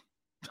lie to you.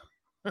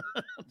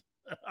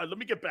 Let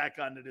me get back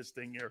onto this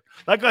thing here.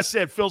 Like I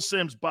said, Phil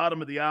Simms,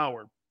 bottom of the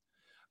hour.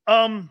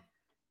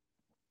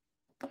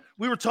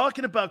 We were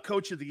talking about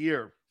Coach of the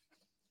Year.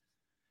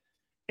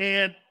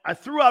 And I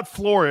threw out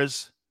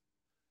Flores.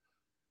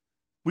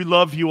 We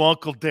love you,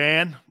 Uncle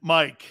Dan.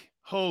 Mike,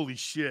 holy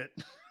shit.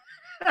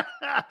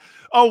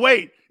 Oh,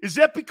 wait. Is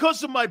that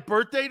because of my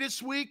birthday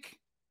this week?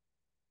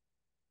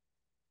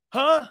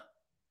 Huh?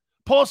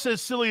 Paul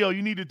says, Sileo,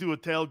 you need to do a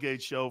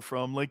tailgate show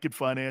from Lincoln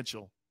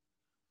Financial.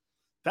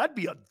 That'd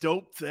be a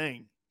dope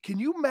thing. Can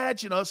you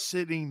imagine us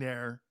sitting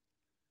there?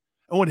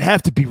 It would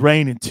have to be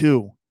raining,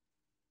 too.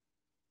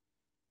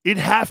 It'd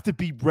have to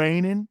be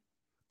raining,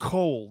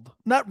 cold.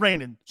 Not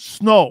raining,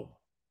 snow.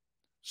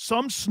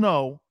 Some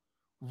snow,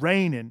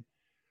 raining,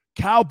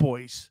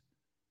 Cowboys.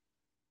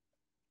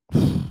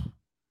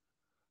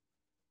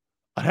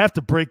 I'd have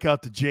to break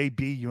out the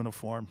JB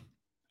uniform.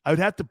 I would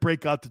have to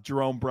break out the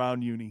Jerome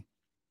Brown uni.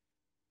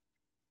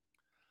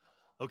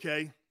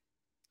 Okay?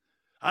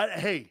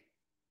 Hey,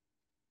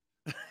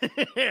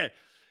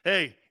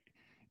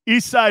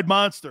 East Side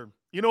Monster.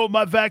 You know what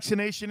my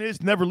vaccination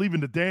is? Never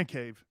leaving the Dan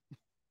Cave.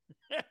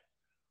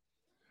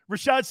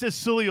 Rashad says,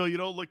 Sileo, you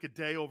don't look a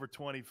day over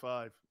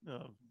 25.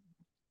 Oh.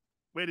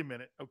 Wait a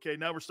minute. Okay,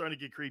 now we're starting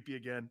to get creepy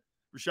again.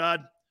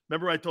 Rashad,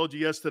 remember I told you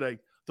yesterday,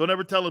 don't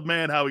ever tell a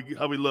man how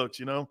he looks,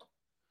 you know?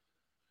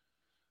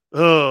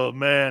 Oh,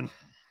 man.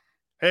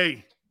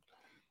 Hey,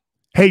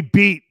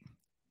 Beat,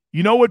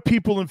 you know what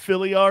people in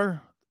Philly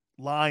are?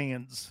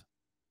 Lions.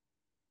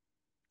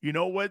 You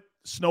know what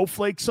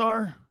snowflakes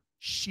are?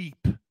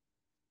 Sheep.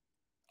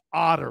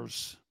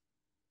 Otters.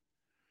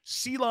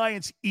 Sea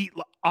lions eat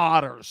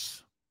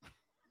otters.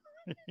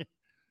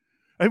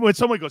 And when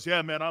someone goes,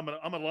 yeah, man, I'm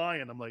a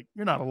lion. I'm like,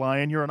 you're not a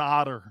lion. You're an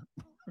otter.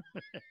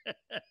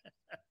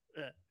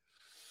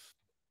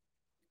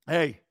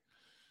 Hey,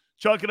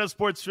 Chalking Up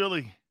Sports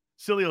Philly.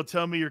 Sileo,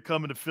 tell me you're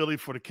coming to Philly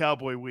for the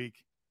Cowboy Week.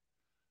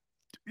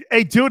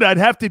 Hey, dude, I'd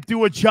have to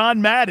do a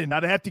John Madden.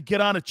 I'd have to get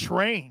on a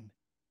train.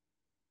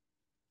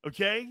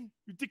 Okay?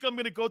 You think I'm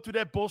going to go through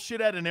that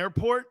bullshit at an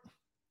airport?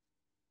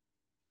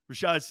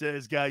 Rashad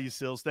says, "Guy, you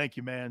sills. Thank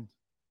you, man."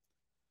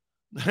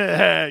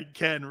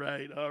 Ken,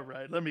 right? All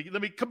right. Let me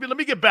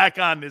get back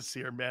on this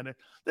here, man.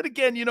 Then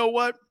again, you know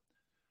what?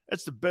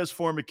 That's the best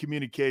form of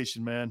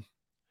communication, man.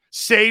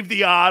 Save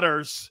the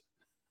otters.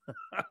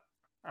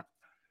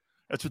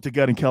 That's what they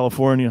got in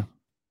California.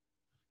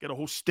 Got a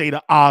whole state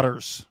of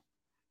otters.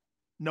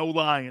 No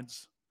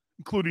lions,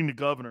 including the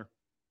governor.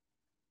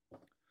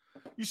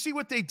 You see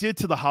what they did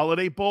to the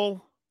Holiday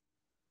Bowl?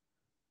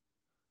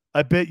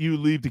 I bet you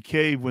leave the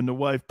cave when the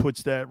wife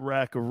puts that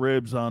rack of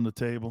ribs on the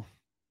table.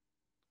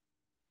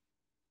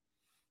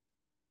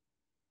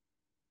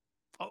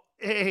 Oh,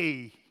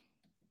 hey.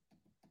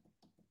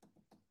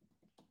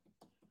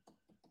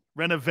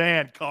 Rent a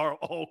van, Carl.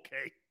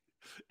 Okay.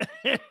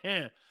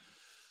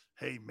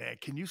 Hey, man,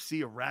 can you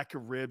see a rack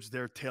of ribs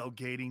there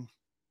tailgating?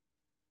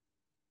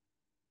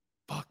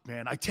 Fuck,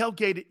 man. I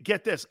tailgated.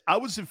 Get this. I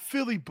was in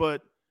Philly,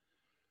 but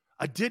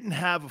I didn't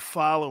have a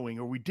following,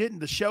 or we didn't.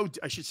 The show,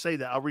 I should say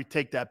that. I'll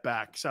retake that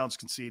back. Sounds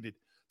conceited.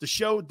 The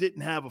show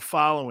didn't have a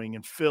following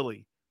in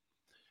Philly.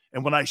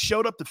 And when I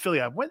showed up to Philly,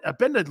 I've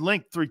been to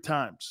Link 3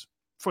 times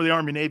for the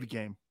Army-Navy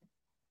game.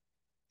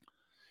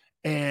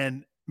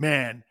 And,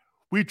 man,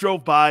 we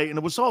drove by, and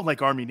it was all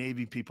like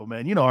Army-Navy people,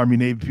 man. You know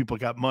Army-Navy people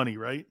got money,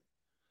 right?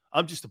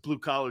 I'm just a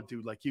blue-collar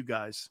dude like you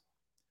guys.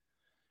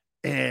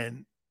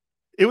 And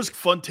it was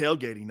fun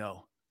tailgating,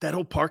 though. That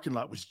whole parking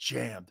lot was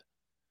jammed.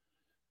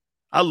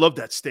 I love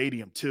that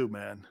stadium, too,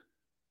 man.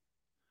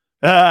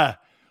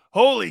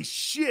 Holy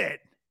shit.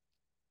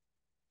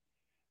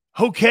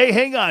 Okay,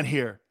 hang on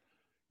here.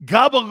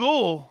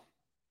 Gabagool.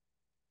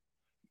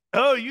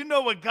 Oh, you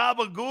know what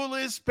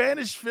gabagool is,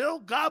 Spanish,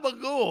 Phil?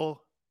 Gabagool.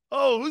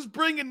 Oh, who's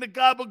bringing the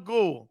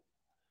gabagool?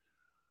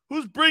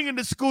 Who's bringing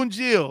the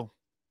scungil?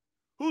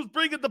 Who's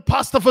bringing the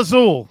pasta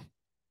fazool?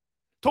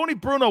 Tony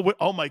Bruno.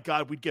 Oh, my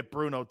God, we'd get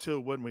Bruno, too,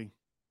 wouldn't we?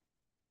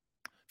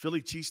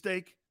 Philly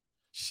cheesesteak?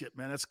 Shit,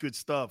 man, that's good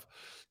stuff.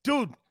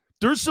 Dude,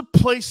 there's a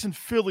place in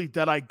Philly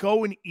that I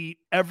go and eat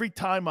every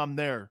time I'm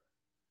there.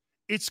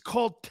 It's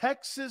called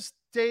Texas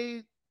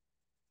Day.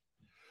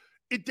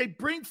 They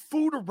bring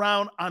food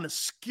around on a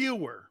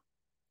skewer.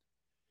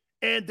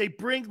 And they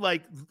bring, they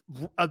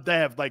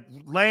have,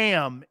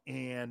 lamb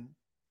and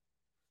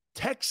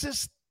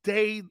Texas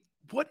Day.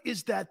 What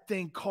is that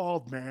thing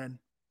called, man?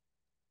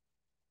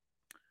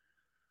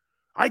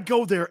 I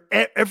go there.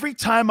 Every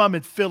time I'm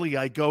in Philly,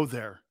 I go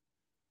there.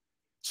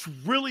 It's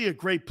really a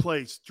great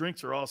place.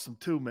 Drinks are awesome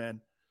too,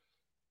 man.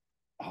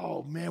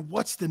 Oh, man,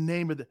 what's the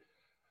name of the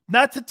 –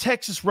 not the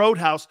Texas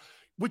Roadhouse.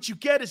 What you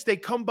get is they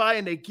come by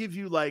and they give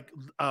you,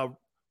 a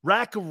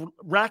rack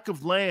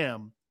of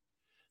lamb.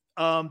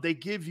 They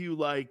give you,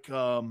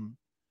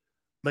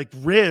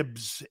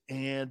 ribs,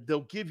 and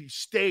they'll give you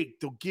steak.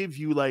 They'll give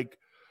you,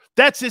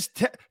 that's his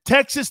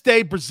Texas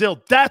Day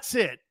Brazil. That's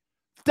it.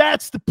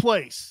 That's the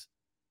place.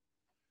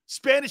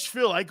 Spanish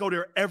Phil, I go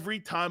there every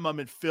time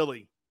I'm in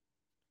Philly.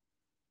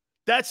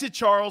 That's it,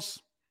 Charles.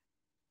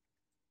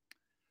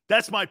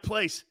 That's my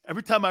place.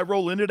 Every time I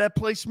roll into that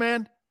place,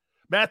 man,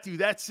 Matthew,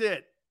 that's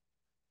it.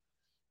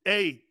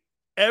 Hey,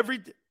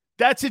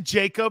 that's it,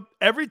 Jacob.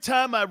 Every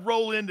time I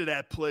roll into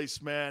that place,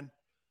 man,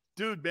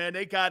 dude, man,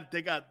 they got,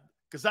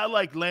 because I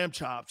like lamb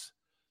chops.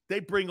 They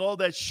bring all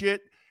that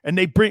shit, and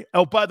they bring,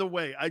 oh, by the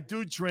way, I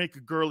do drink a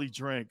girly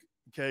drink,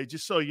 okay,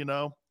 just so you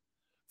know.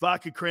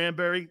 Vodka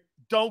cranberry.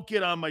 Don't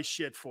get on my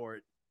shit for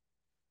it.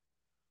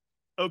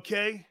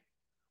 Okay?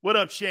 What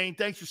up, Shane?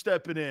 Thanks for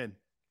stepping in.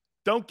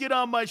 Don't get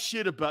on my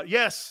shit about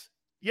yes,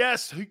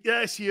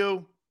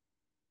 you.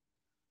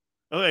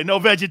 Okay, no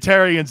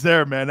vegetarians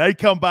there, man. They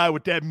come by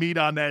with that meat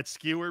on that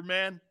skewer,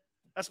 man.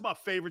 That's my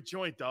favorite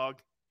joint,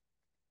 dog.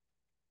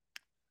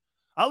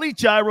 I'll eat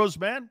gyros,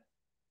 man.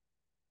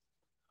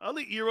 I'll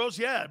eat gyros,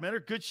 yeah, man. They're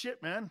good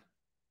shit, man.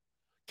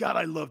 God,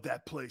 I love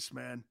that place,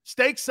 man.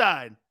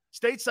 Stateside,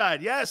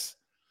 yes.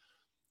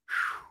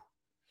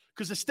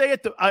 Because I stay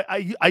at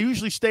I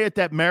usually stay at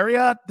that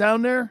Marriott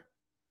down there.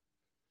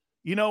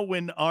 You know,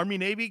 when Army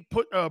Navy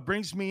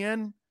brings me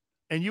in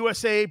and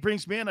USAA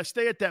brings me in, I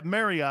stay at that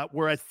Marriott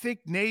where I think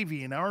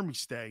Navy and Army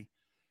stay.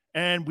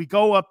 And we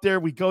go up there,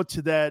 we go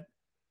to that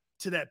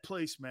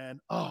place,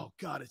 man. Oh,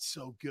 God, it's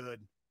so good.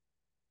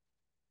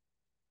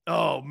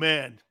 Oh,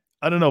 man.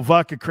 I don't know,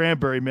 vodka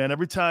cranberry, man.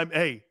 Every time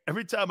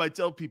I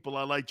tell people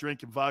I like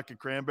drinking vodka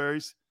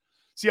cranberries.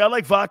 See, I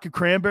like vodka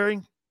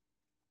cranberry.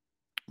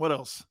 What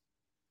else?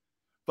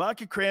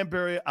 Vodka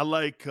cranberry. I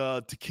like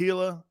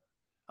tequila.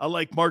 I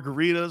like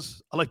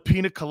margaritas. I like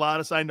pina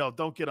coladas. I know.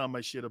 Don't get on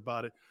my shit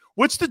about it.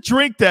 What's the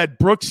drink that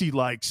Brooksy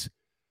likes?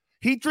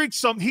 He drinks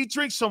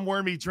some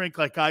wormy drink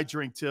like I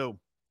drink too.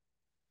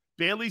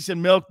 Bailey's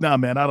and milk. Nah,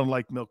 man, I don't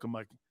like milk in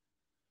my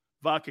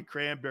vodka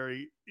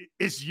cranberry.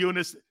 It's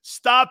unison.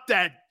 Stop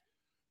that.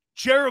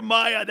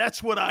 Jeremiah,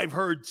 that's what I've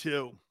heard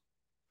too.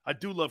 I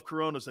do love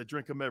Coronas. I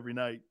drink them every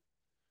night.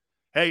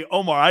 Hey,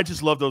 Omar, I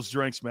just love those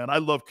drinks, man. I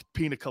love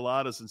pina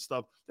coladas and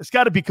stuff. It's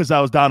got to be because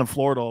I was down in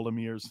Florida all them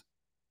years.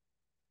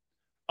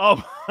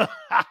 Oh.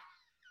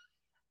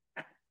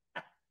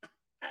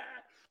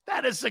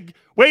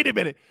 Wait a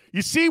minute.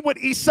 You see what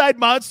East Side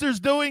Monster's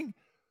doing?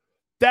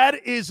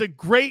 That is a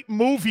great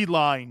movie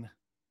line.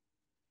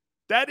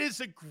 That is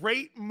a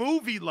great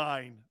movie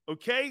line,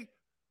 okay?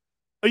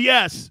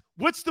 Yes.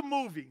 What's the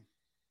movie?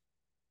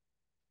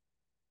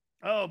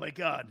 Oh, my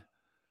God.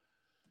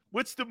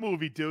 What's the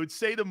movie, dude?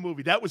 Say the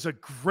movie. That was a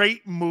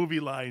great movie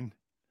line.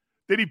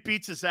 Then he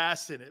beats his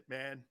ass in it,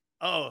 man.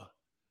 Oh,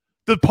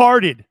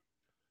 Departed.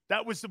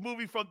 That was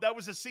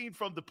a scene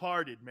from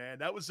Departed, man.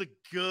 That was a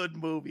good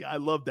movie. I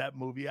love that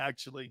movie,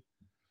 actually.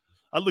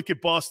 I look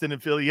at Boston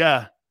and Philly,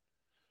 yeah.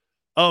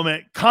 Oh,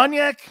 man.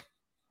 Cognac?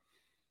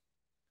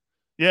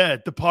 Yeah,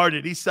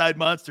 Departed, East Side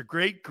Monster.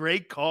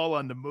 Great call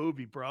on the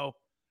movie, bro.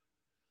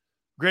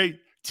 Great.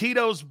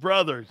 Tito's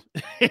brother.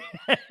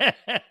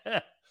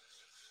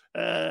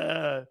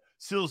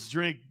 Sil's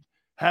drink,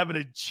 having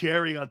a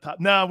cherry on top.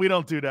 No, we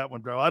don't do that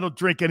one, bro. I don't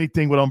drink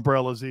anything with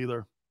umbrellas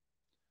either.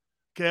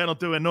 Okay, I don't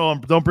do it. No,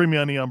 don't bring me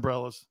any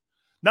umbrellas.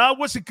 No, it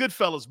wasn't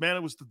Goodfellas, man.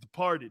 It was The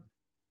Departed.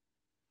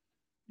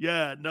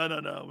 Yeah, no,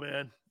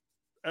 man.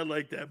 I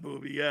like that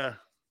movie, yeah.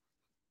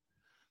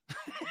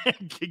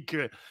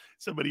 Good.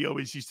 Somebody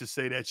always used to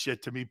say that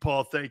shit to me.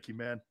 Paul, thank you,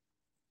 man.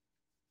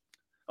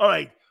 All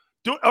right.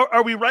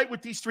 Are we right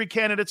with these three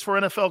candidates for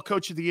NFL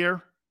Coach of the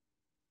Year?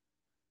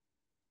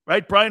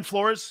 Right? Brian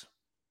Flores,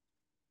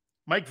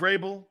 Mike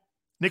Vrabel,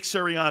 Nick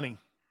Sirianni.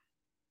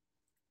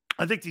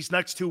 I think these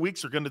next 2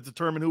 weeks are going to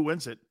determine who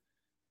wins it.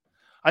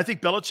 I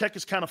think Belichick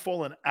is kind of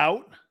fallen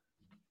out.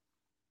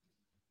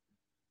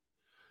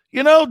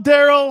 You know,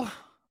 Daryl,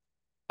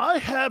 I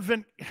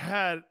haven't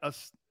had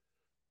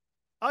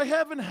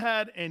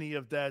any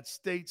of that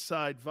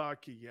stateside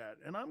vodka yet,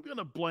 and I'm going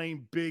to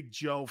blame Big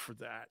Joe for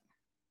that.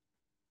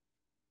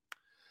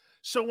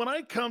 So when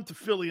I come to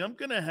Philly, I'm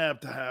going to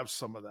have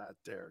some of that,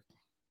 Derek.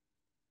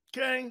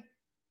 Okay?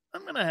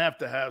 I'm going to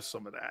have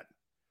some of that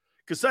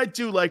because I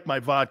do like my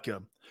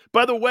vodka.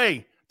 By the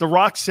way, The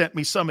Rock sent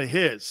me some of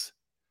his.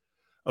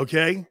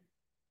 Okay?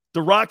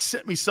 The Rock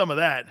sent me some of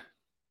that.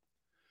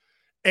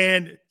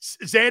 And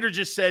Xander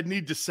just said,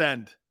 need to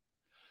send.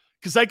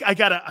 Because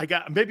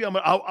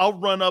I'll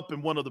run up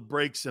in one of the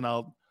breaks and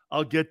I'll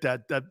get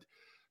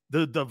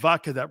the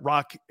vodka that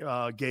Rock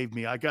gave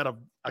me. I got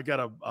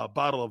a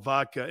bottle of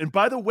vodka. And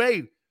by the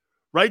way,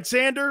 right,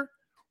 Xander,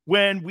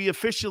 when we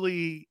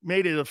officially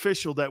made it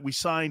official that we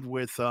signed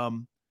with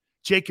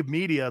Jacob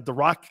Media, The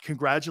Rock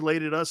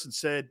congratulated us and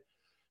said,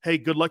 hey,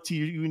 good luck to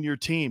you and your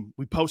team.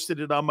 We posted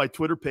it on my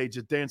Twitter page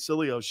at Dan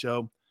Sileo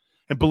Show.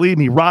 And believe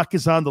me, Rock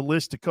is on the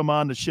list to come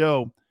on the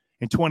show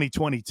in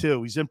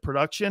 2022. He's in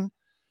production.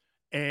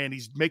 And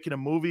he's making a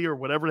movie or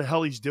whatever the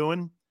hell he's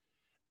doing.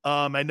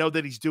 I know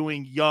that he's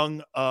doing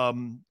Young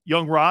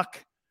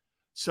Rock.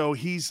 So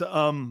he's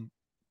going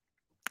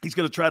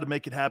to try to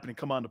make it happen and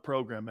come on the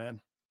program, man.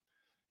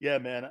 Yeah,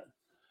 man.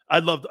 I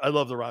love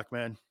The Rock,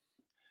 man.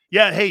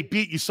 Yeah, hey,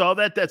 Pete, you saw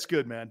that? That's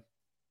good, man.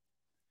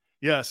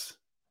 Yes.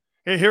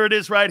 Hey, here it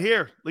is right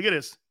here. Look at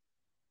this.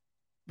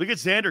 Look at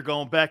Xander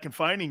going back and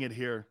finding it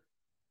here.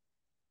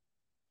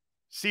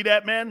 See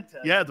that, man?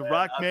 Yeah, The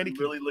Rock, man. I'm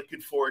really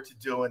looking forward to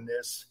doing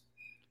this.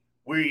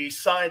 We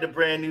signed a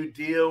brand new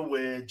deal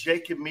with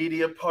Jacob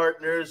Media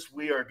Partners.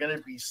 We are going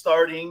to be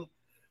starting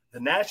the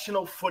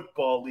National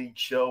Football League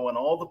show on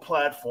all the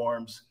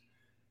platforms,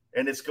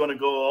 and it's going to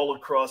go all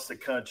across the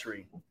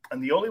country.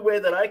 And the only way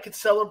that I could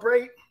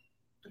celebrate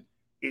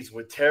is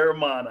with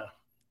Terramana.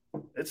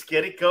 Let's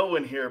get it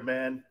going here,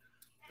 man.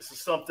 This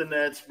is something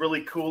that's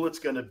really cool. It's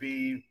going to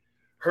be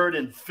heard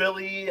in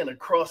Philly and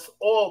across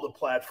all the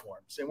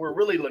platforms, and we're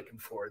really looking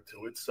forward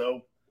to it.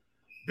 So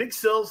Big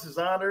Sills is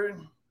honored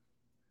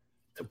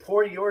to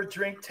pour your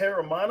drink,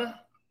 Terramana,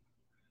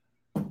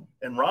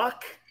 and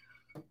Rock.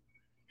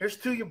 Here's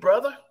to you,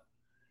 brother.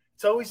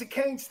 It's always a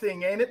Canes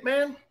thing, ain't it,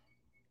 man?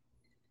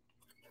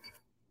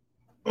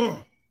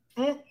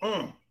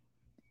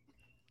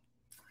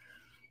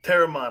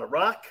 Terramana,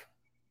 Rock.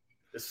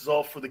 This is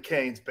all for the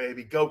Canes,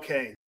 baby. Go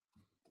Canes.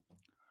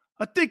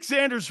 I think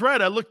Xander's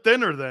right. I look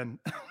thinner then.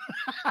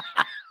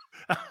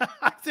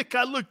 I think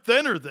I look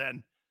thinner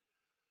then.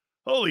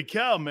 Holy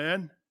cow,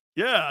 man.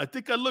 Yeah, I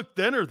think I look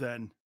thinner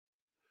then.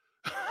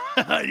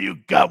 You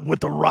got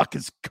what The Rock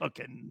is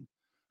cooking.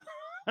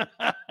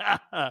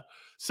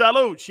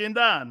 Salud,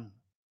 Shindan.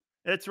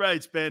 That's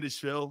right, Spanish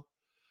Phil.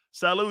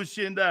 Salud,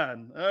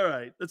 Shindan. All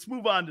right, let's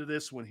move on to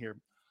this one here.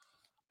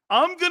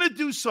 I'm going to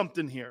do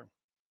something here.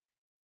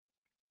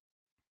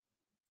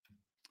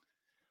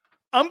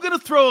 I'm going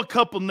to throw a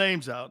couple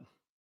names out.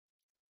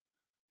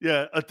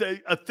 Yeah,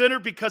 a thinner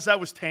because I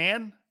was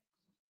tan.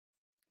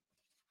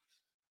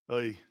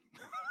 Oy.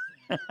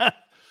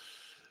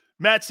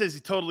 Matt says he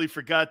totally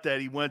forgot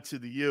that he went to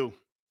the U.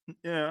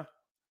 Yeah.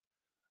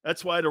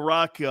 That's why The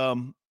Rock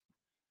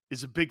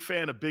is a big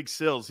fan of Big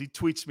Sills. He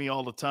tweets me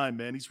all the time,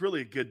 man. He's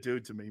really a good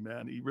dude to me,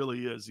 man. He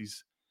really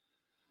is.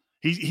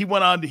 He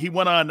went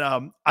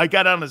on, I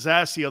got on his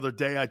ass the other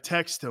day. I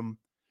texted him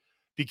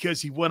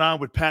because he went on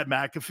with Pat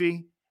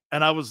McAfee.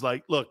 And I was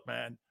like, look,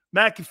 man,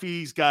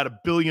 McAfee's got 1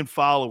 billion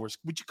followers.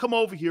 Would you come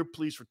over here,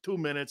 please, for 2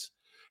 minutes?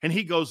 And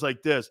he goes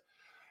like this.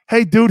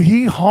 Hey, dude,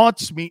 he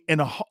haunts me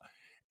and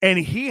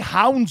he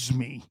hounds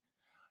me.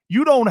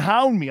 You don't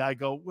hound me. I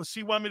go, what's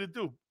he want me to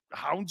do?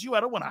 Hound you? I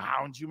don't want to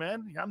hound you,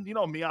 man. You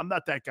know me. I'm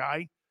not that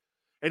guy.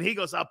 And he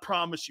goes, I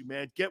promise you,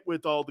 man, get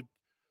with all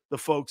the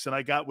folks. And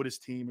I got with his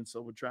team. And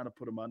so we're trying to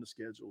put him on the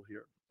schedule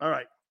here. All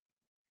right.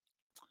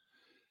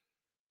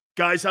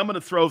 Guys, I'm going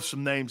to throw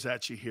some names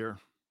at you here.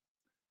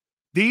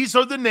 These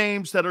are the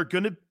names that are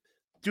going to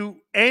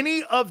do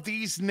any of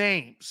these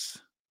names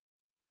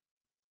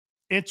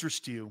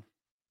interest you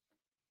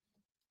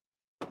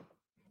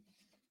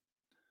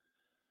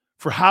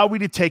for Howie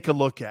to take a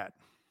look at.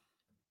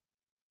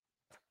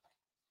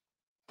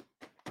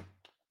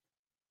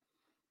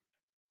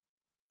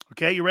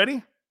 Okay, you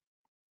ready?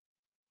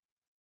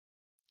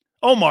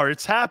 Omar,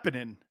 it's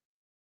happening.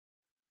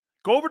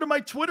 Go over to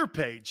my Twitter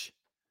page.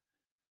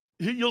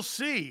 You'll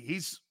see.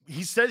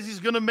 He says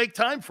he's going to make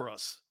time for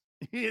us.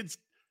 He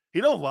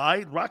don't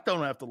lie. Rock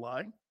don't have to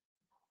lie.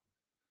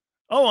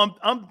 Oh,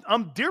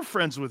 I'm dear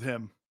friends with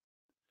him.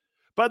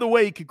 By the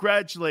way, he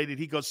congratulated.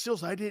 He goes,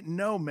 Sills, I didn't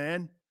know,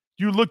 man.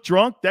 You look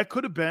drunk? That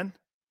could have been.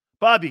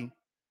 Bobby,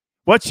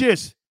 what's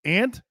this?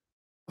 And?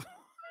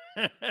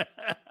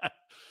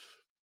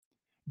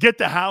 Get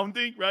the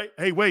hounding, right?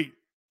 Hey, wait.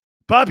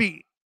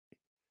 Bobby,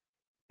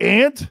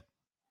 and?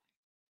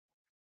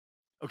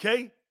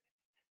 Okay?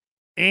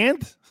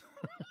 And?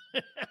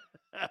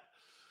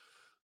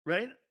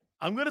 Right?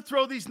 I'm going to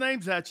throw these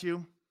names at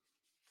you.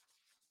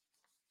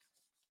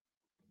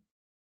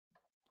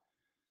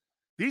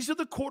 These are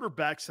the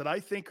quarterbacks that I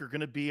think are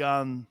going to be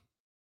on,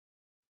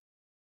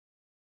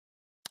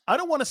 I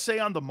don't want to say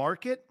on the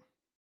market,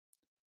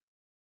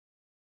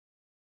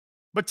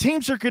 but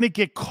teams are going to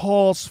get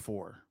calls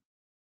for.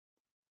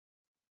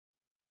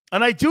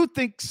 And I do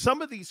think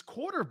some of these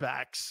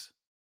quarterbacks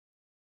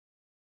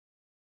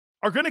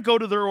are going to go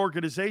to their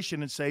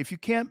organization and say, if you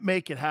can't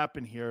make it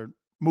happen here,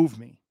 move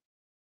me.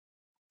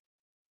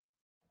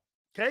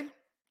 Okay?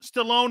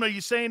 Stallone, are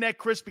you saying that,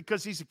 Chris,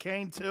 because he's a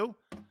Cane too?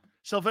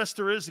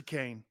 Sylvester is a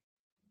Cane.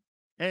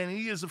 And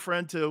he is a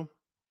friend too.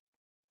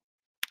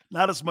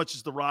 Not as much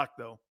as The Rock,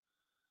 though.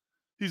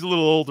 He's a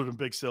little older than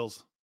Big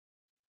Sills.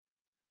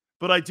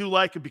 But I do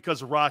like him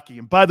because of Rocky.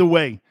 And by the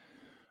way,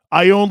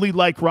 I only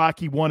like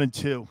Rocky 1 and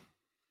 2.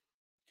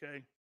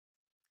 Okay?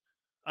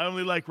 I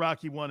only like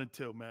Rocky 1 and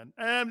 2, man.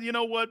 And you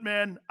know what,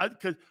 man?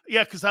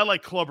 Because I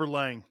like Clubber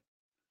Lang.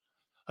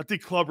 I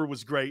think Clubber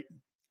was great.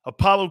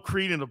 Apollo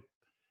Creed and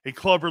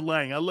Clubber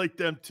Lang. I like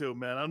them too,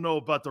 man. I don't know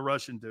about the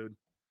Russian dude.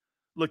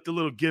 Looked a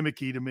little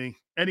gimmicky to me.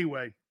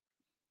 Anyway,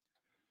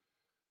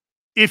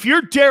 if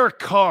you're Derek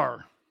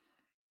Carr,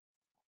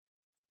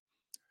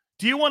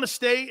 do you want to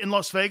stay in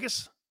Las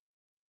Vegas?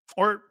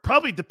 Or it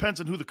probably depends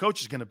on who the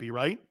coach is going to be,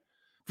 right?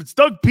 If it's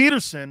Doug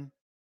Peterson,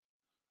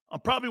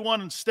 I'm probably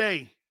wanting to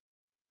stay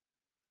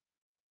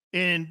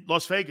in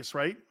Las Vegas,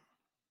 right?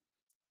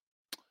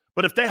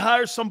 But if they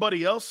hire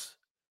somebody else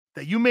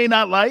that you may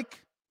not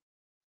like,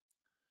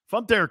 if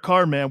I'm Derek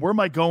Carr, man, where am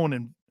I going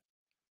in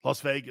Las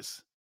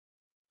Vegas?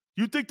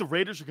 You think the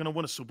Raiders are going to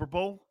win a Super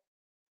Bowl?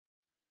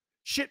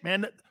 Shit,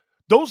 man.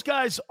 Those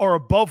guys are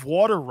above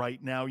water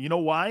right now. You know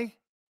why?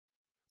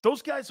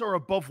 Those guys are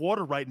above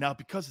water right now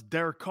because of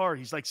Derek Carr.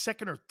 He's like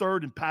second or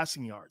third in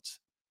passing yards.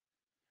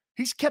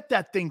 He's kept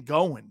that thing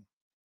going.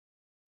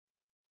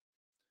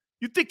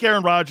 You think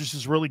Aaron Rodgers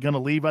is really going to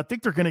leave? I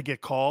think they're going to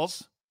get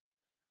calls.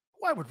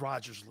 Why would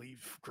Rodgers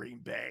leave Green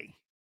Bay?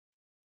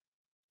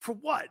 For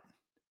what?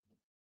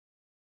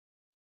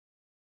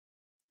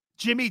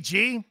 Jimmy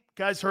G?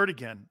 Guy's hurt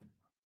again.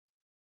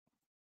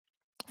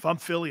 If I'm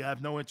Philly, I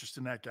have no interest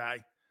in that guy.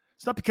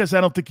 It's not because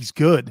I don't think he's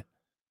good.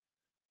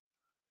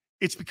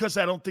 It's because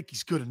I don't think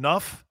he's good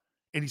enough,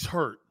 and he's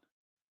hurt.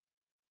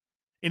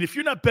 And if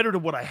you're not better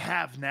than what I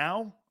have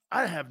now,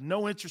 I have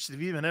no interest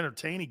in even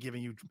entertaining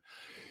giving you.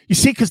 You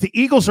see, because the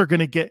Eagles are going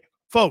to get,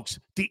 folks,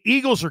 the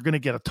Eagles are going to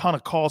get a ton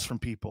of calls from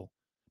people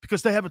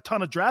because they have a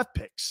ton of draft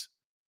picks.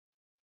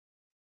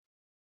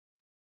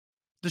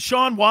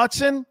 Deshaun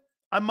Watson,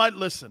 I might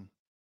listen.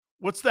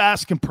 What's the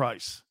asking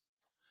price?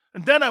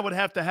 And then I would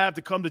have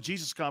the come to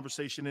Jesus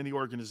conversation in the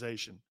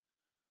organization.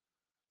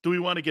 Do we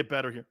want to get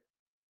better here?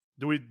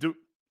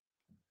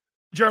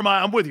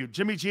 Jeremiah, I'm with you.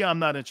 Jimmy G, I'm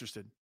not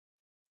interested.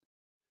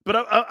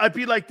 But I'd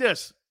be like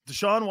this.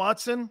 Deshaun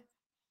Watson,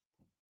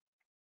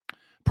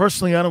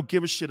 personally, I don't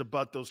give a shit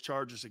about those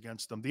charges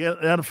against him. The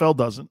NFL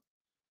doesn't.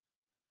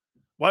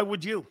 Why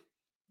would you?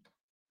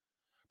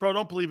 Bro,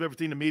 don't believe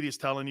everything the media is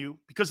telling you.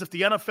 Because if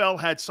the NFL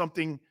had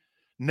something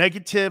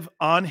negative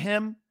on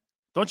him,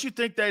 don't you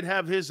think they'd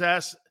have his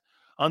ass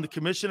on the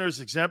commissioner's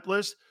exempt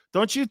list?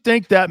 Don't you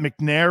think that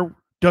McNair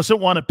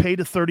doesn't want to pay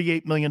the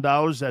 $38 million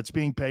that's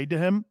being paid to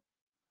him?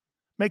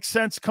 Makes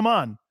sense. Come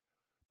on.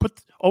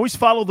 Always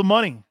follow the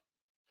money.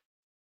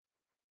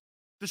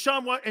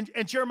 Deshaun,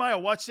 and Jeremiah,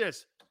 watch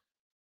this.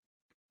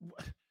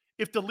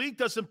 If the league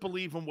doesn't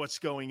believe in what's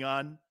going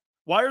on,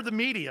 why are the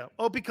media?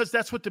 Oh, because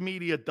that's what the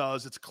media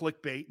does. It's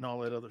clickbait and all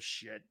that other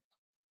shit.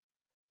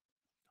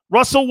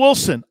 Russell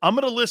Wilson, I'm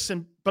going to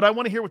listen, but I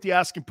want to hear what the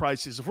asking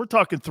price is. If we're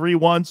talking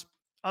 3-1s,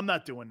 I'm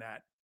not doing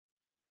that.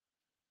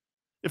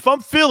 If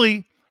I'm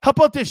Philly, how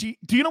about this?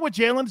 Do you know what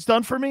Jalen's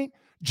done for me?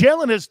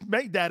 Jalen has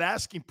made that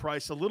asking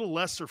price a little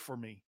lesser for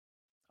me.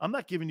 I'm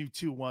not giving you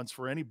 2 ones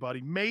for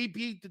anybody.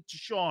 Maybe to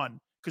Deshaun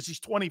because he's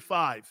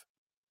 25.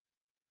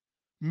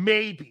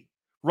 Maybe.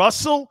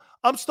 Russell,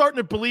 I'm starting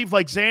to believe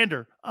like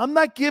Xander. I'm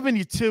not giving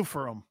you 2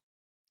 for him.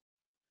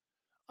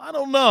 I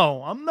don't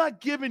know. I'm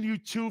not giving you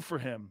 2 for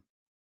him.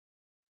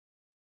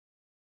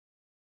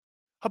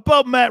 How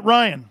about Matt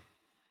Ryan?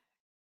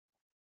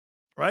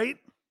 Right?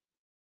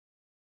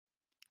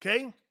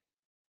 Okay.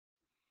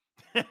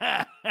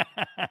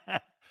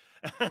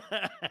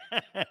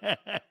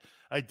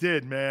 I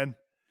did, man.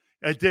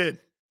 I did.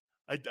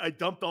 I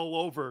dumped all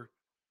over.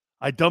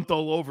 I dumped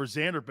all over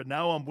Xander, but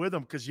now I'm with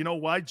him because you know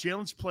why?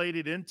 Jalen's played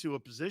it into a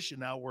position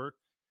now where,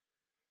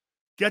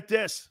 get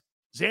this,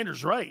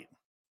 Xander's right.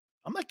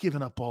 I'm not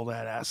giving up all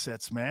that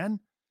assets, man.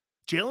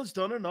 Jalen's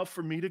done enough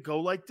for me to go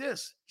like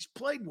this. He's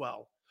played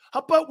well. How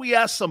about we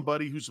ask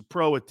somebody who's a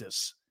pro at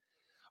this?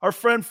 Our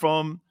friend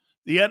from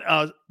the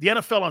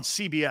NFL on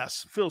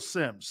CBS, Phil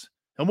Simms.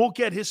 And we'll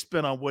get his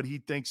spin on what he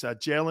thinks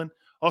at Jalen.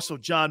 Also,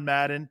 John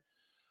Madden.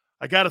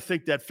 I got to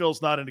think that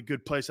Phil's not in a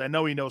good place. I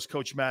know he knows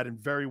Coach Madden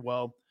very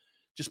well.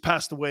 Just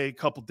passed away a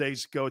couple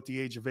days ago at the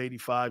age of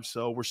 85.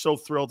 So we're so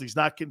thrilled. He's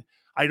not going.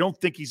 I don't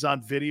think he's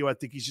on video. I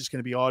think he's just going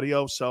to be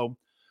audio. So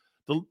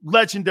the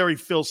legendary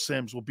Phil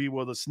Simms will be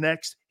with us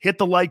next. Hit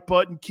the like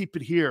button. Keep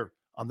it here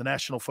on the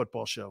National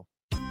Football Show.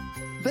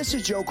 This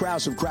is Joe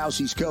Krause of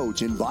Krause's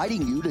Coats,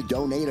 inviting you to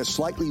donate a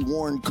slightly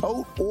worn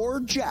coat or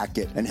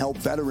jacket and help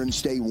veterans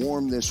stay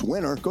warm this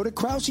winter. Go to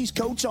Krause's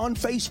Coats on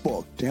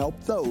Facebook to help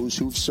those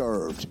who've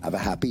served. Have a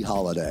happy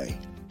holiday.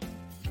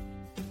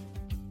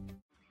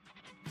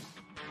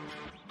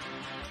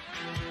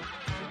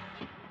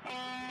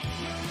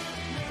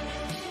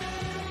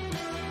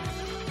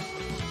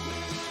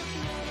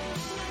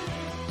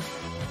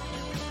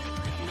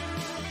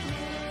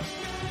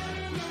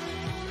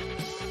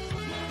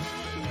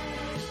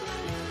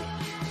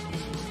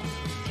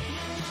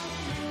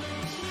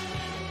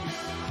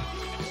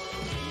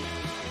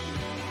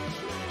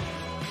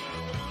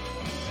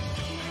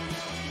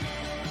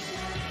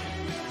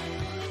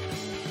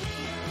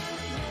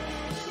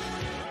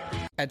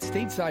 At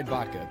Stateside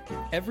Vodka,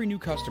 every new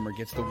customer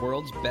gets the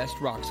world's best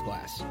rocks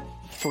glass,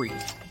 free.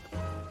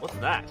 What's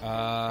that?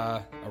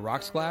 A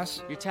rocks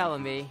glass? You're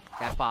telling me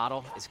that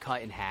bottle is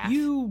cut in half?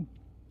 You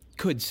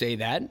could say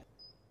that.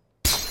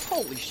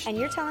 Holy shit. And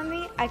you're telling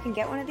me I can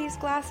get one of these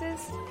glasses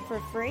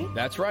for free?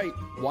 That's right.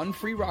 1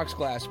 free rocks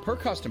glass per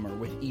customer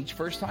with each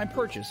first-time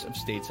purchase of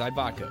Stateside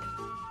Vodka.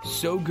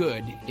 So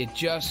good, it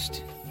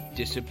just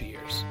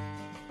disappears.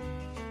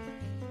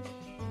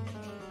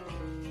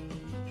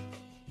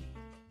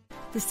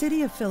 The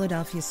city of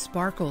Philadelphia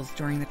sparkles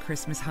during the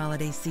Christmas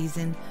holiday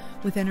season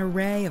with an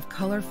array of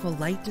colorful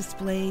light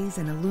displays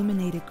and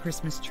illuminated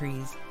Christmas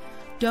trees,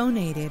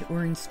 donated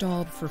or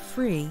installed for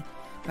free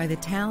by the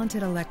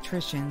talented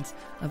electricians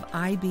of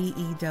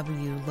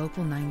IBEW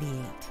Local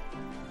 98.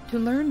 To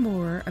learn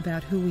more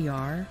about who we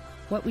are,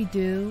 what we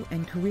do,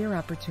 and career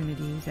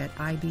opportunities at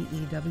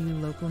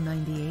IBEW Local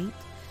 98,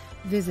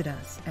 visit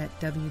us at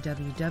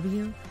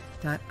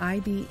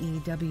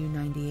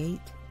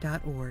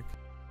www.ibew98.org.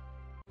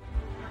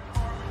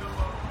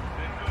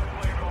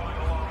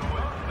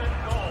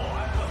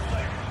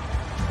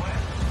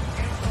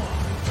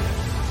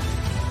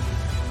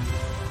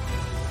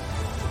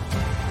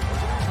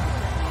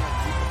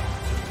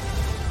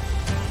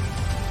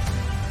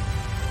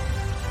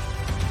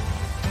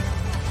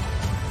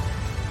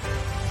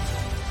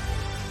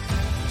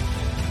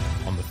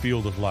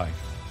 Field of life,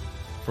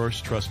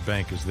 First Trust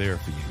Bank is there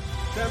for you.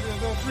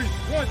 Champions on 3.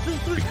 1, 2,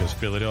 3. Because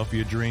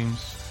Philadelphia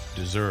dreams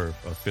deserve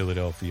a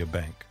Philadelphia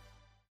bank.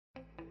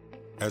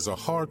 As a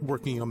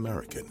hard-working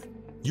American,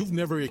 you've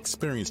never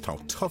experienced how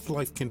tough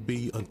life can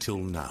be until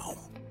now.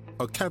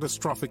 A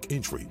catastrophic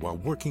injury while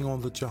working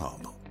on the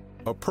job.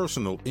 A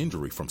personal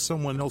injury from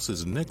someone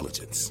else's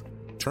negligence.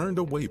 Turned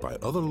away by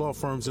other law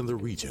firms in the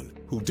region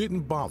who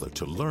didn't bother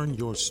to learn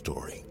your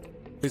story.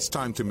 It's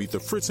time to meet the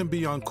Fritz &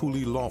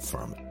 Bianculli Law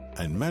Firm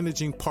and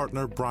managing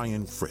partner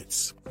Brian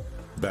Fritz.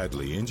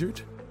 Badly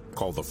injured?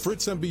 Call the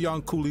Fritz &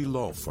 Bianculli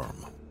Law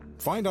Firm.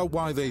 Find out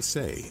why they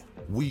say,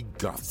 we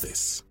got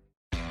this.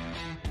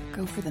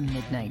 Go for the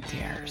midnight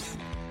dares.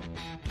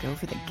 Go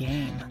for the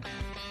game.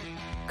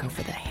 Go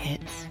for the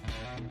hits.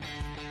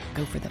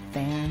 Go for the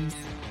fans.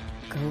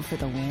 Go for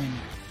the win.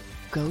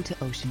 Go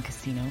to Ocean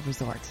Casino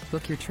Resort.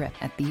 Book your trip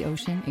at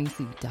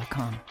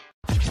theoceanac.com.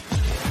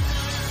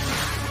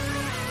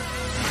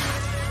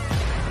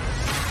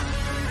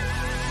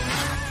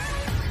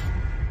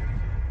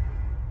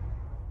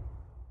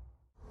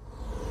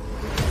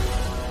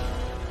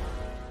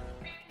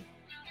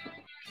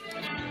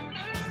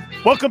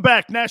 Welcome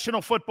back, National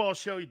Football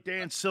Show.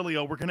 Dan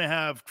Sileo. We're going to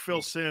have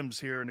Phil Simms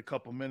here in a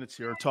couple minutes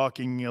here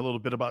talking a little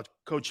bit about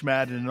Coach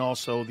Madden and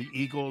also the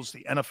Eagles,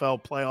 the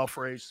NFL playoff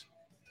race.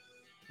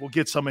 We'll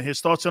get some of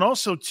his thoughts. And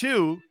also,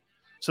 too,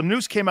 some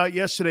news came out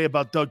yesterday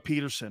about Doug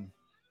Peterson.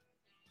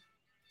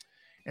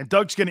 And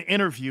Doug's going to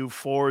interview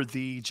for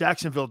the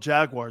Jacksonville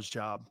Jaguars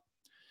job.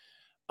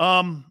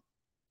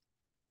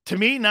 To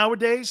me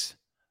nowadays,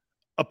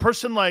 a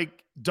person like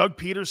Doug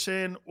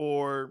Peterson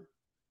or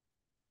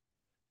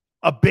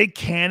a big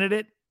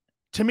candidate,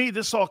 to me,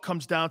 this all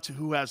comes down to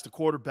who has the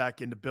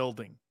quarterback in the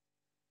building.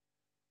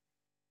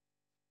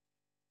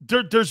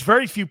 There's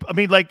very few. I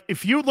mean, like,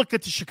 if you look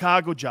at the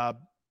Chicago job,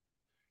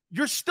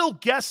 you're still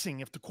guessing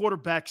if the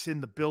quarterback's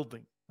in the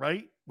building,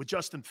 right? With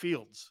Justin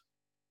Fields.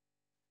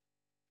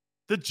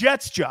 The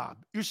Jets job,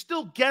 you're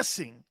still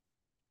guessing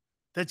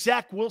that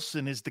Zach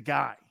Wilson is the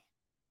guy.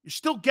 You're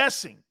still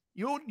guessing.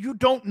 You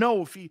don't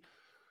know if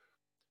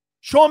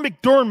Sean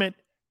McDermott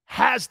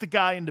has the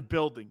guy in the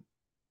building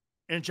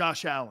and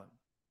Josh Allen.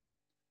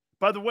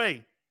 By the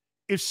way,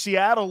 if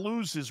Seattle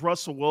loses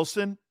Russell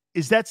Wilson,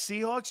 is that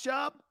Seahawks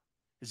job?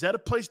 Is that a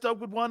place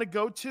Doug would want to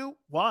go to?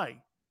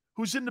 Why?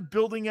 Who's in the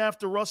building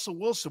after Russell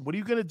Wilson? What are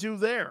you going to do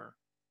there?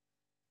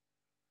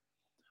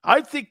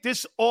 I think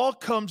this all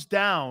comes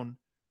down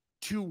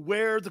to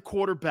where the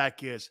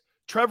quarterback is.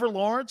 Trevor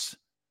Lawrence,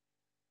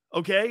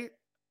 okay,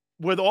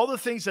 with all the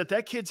things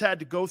that kid's had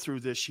to go through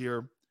this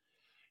year,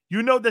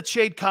 you know that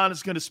Shade Khan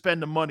is going to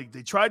spend the money.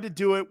 They tried to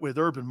do it with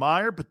Urban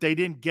Meyer, but they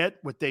didn't get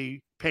what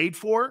they paid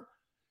for.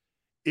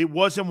 It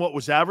wasn't what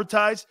was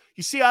advertised.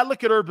 You see, I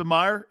look at Urban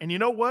Meyer, and you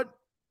know what?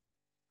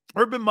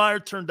 Urban Meyer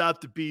turned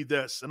out to be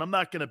this, and I'm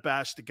not going to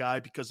bash the guy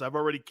because I've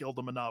already killed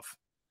him enough.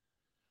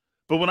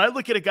 But when I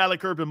look at a guy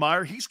like Urban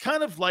Meyer, he's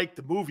kind of like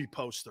the movie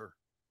poster.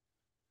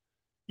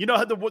 You know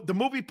how the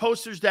movie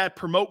posters that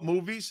promote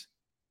movies?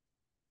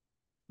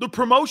 The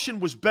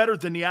promotion was better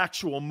than the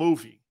actual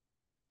movie.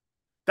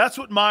 That's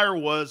what Meyer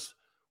was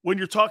when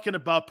you're talking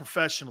about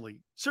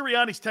professionally.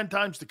 Sirianni's 10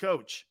 times the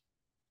coach.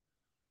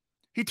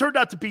 He turned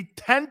out to be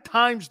 10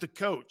 times the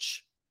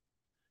coach.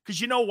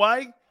 Because you know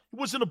why? He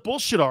wasn't a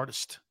bullshit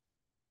artist.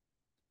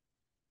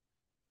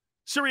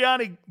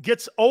 Sirianni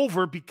gets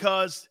over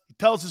because he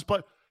tells his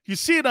player. You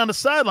see it on the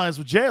sidelines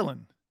with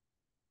Jalen.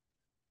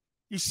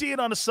 You see it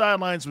on the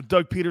sidelines when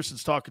Doug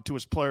Peterson's talking to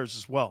his players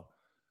as well.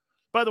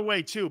 By the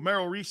way, too,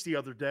 Merrill Reese the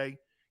other day,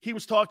 he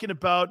was talking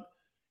about,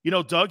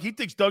 Doug, he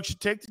thinks Doug should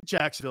take the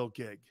Jacksonville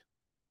gig.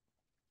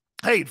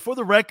 Hey, for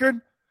the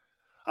record,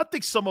 I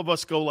think some of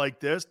us go like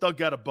this. Doug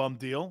got a bum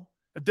deal.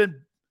 And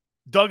then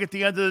Doug, at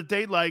the end of the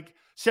day, like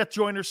Seth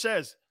Joyner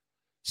says,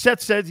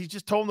 Seth said he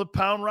just told him to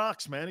pound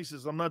rocks, man. He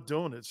says, I'm not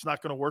doing it. It's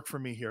not going to work for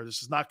me here.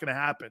 This is not going to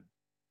happen.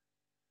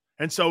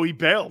 And so he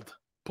bailed,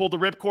 pulled the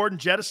ripcord and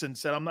jettisoned,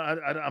 said, I'm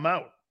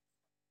out.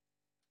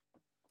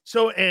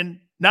 So, and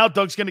now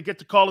Doug's going to get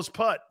to call his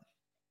putt.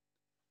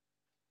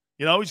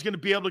 He's going to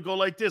be able to go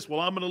like this. Well,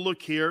 I'm going to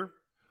look here.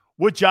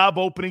 What job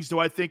openings do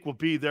I think will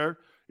be there?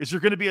 Is there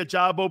going to be a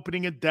job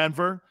opening in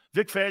Denver?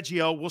 Vic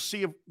Fangio, we'll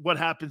see what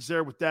happens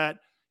there with that.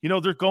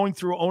 They're going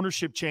through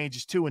ownership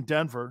changes too in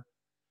Denver.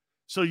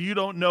 So you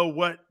don't know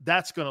what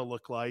that's going to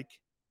look like.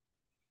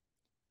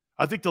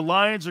 I think the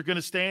Lions are going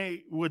to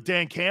stay with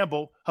Dan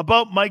Campbell. How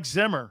about Mike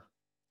Zimmer?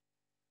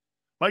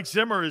 Mike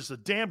Zimmer is a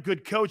damn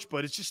good coach,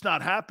 but it's just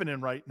not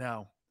happening right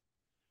now.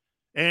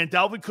 And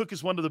Dalvin Cook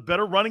is one of the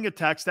better running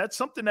attacks. That's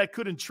something that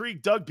could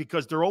intrigue Doug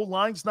because their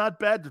O-line's not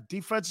bad. Their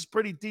defense is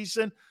pretty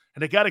decent.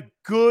 And they got a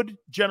good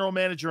general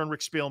manager in Rick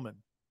Spielman.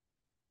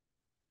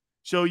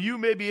 So you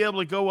may be able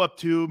to go up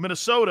to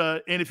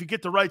Minnesota, and if you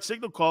get the right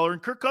signal caller,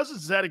 and Kirk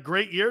Cousins has had a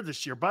great year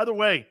this year. By the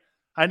way,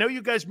 I know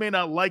you guys may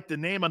not like the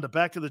name on the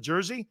back of the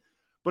jersey,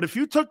 but if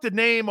you took the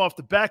name off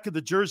the back of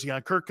the jersey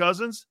on Kirk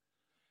Cousins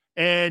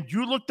and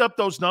you looked up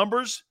those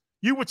numbers,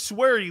 you would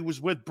swear he was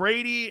with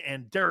Brady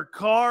and Derek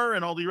Carr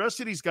and all the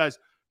rest of these guys.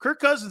 Kirk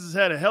Cousins has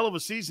had a hell of a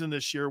season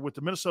this year with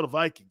the Minnesota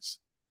Vikings.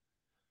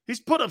 He's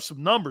put up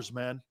some numbers,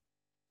 man.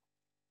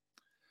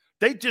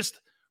 They just,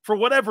 for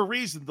whatever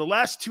reason, the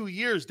last 2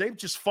 years, they've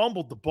just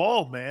fumbled the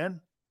ball, man.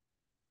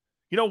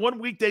 1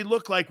 week they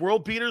look like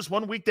world beaters.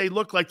 1 week they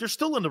look like they're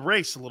still in the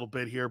race a little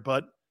bit here,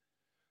 but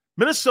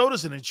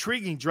Minnesota's an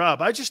intriguing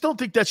job. I just don't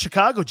think that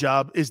Chicago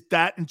job is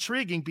that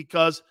intriguing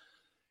because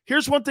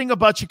here's one thing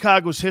about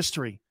Chicago's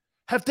history.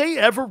 Have they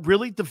ever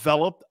really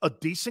developed a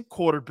decent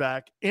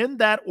quarterback in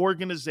that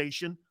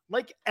organization,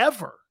 like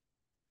ever?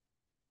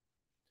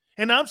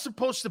 And I'm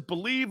supposed to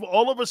believe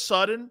all of a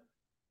sudden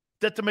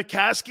that the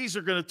McCaskies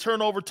are going to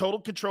turn over total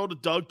control to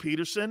Doug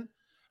Peterson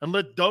and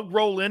let Doug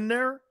roll in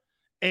there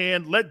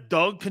and let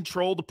Doug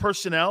control the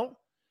personnel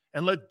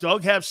and let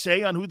Doug have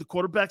say on who the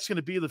quarterback's going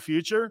to be in the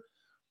future?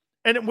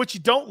 And what you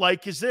don't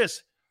like is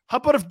this. How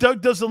about if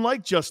Doug doesn't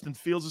like Justin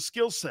Fields'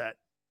 skill set?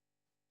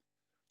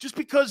 Just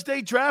because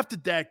they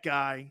drafted that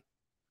guy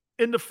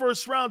in the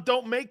first round,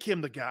 don't make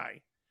him the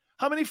guy.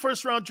 How many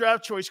first-round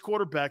draft choice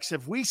quarterbacks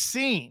have we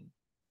seen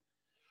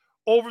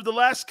over the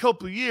last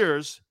couple of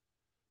years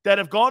that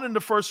have gone in the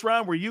first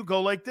round where you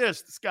go like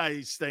this? This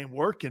guy ain't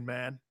working,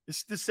 man.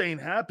 This ain't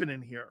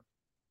happening here.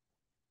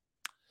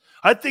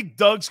 I think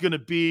Doug's going to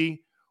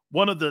be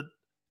one of the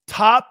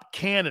top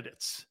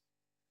candidates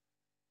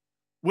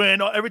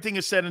when everything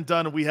is said and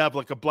done and we have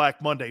like a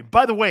Black Monday.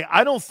 By the way,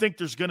 I don't think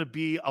there's going to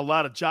be a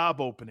lot of job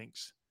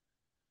openings.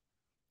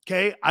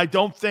 Okay? I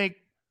don't think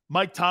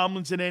Mike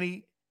Tomlin's in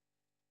any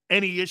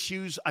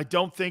issues. I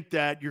don't think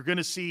that you're going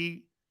to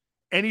see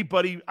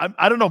anybody.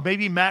 I don't know,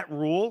 maybe Matt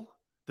Rule.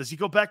 Does he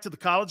go back to the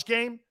college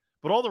game?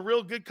 But all the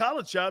real good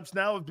college jobs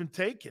now have been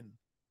taken.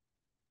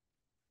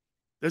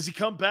 Does he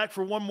come back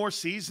for one more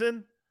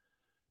season?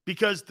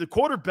 Because the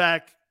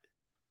quarterback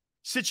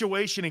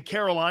situation in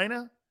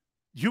Carolina,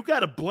 you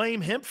got to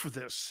blame him for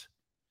this.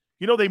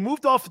 You know, they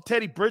moved off of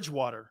Teddy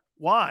Bridgewater.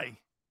 Why?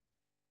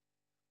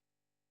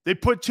 They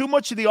put too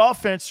much of the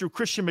offense through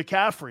Christian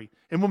McCaffrey.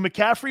 And when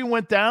McCaffrey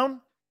went down,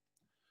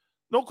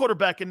 no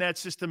quarterback in that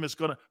system is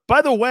going to.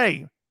 By the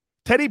way,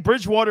 Teddy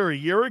Bridgewater a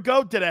year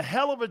ago did a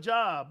hell of a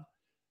job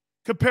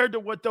compared to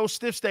what those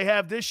stiffs they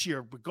have this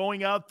year. But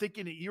going out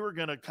thinking that you were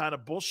going to kind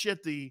of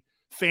bullshit the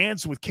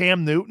fans with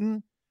Cam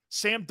Newton.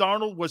 Sam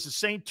Darnold was the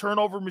same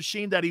turnover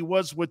machine that he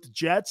was with the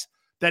Jets,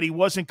 that he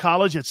was in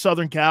college at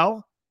Southern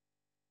Cal.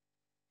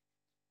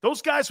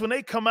 Those guys, when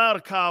they come out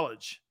of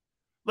college,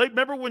 like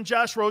remember when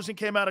Josh Rosen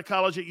came out of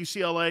college at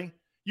UCLA?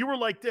 You were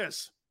like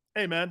this.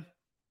 Hey, man,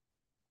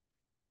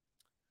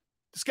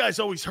 this guy's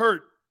always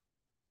hurt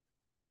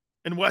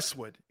in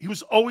Westwood. He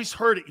was always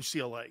hurt at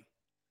UCLA.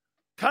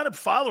 Kind of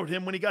followed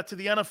him when he got to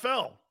the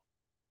NFL.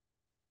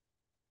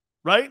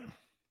 Right?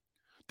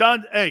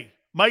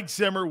 Mike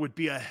Zimmer would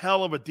be a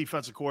hell of a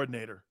defensive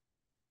coordinator.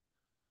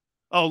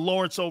 Oh,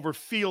 Lawrence over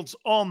Fields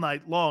all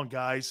night long,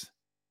 guys.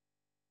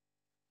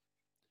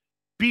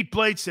 Beat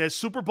Blade says,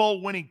 Super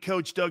Bowl winning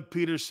coach Doug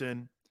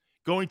Peterson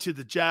going to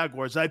the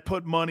Jaguars. I'd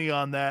put money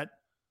on that.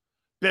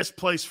 Best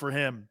place for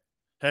him.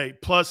 Hey,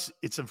 plus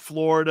it's in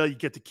Florida. You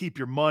get to keep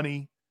your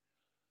money.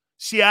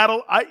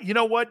 Seattle, you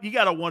know what? You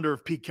got to wonder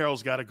if Pete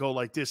Carroll's got to go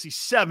like this. He's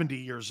 70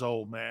 years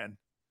old, man.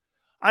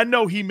 I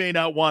know he may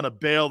not want to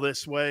bail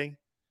this way,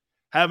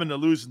 having a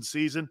losing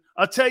season.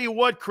 I'll tell you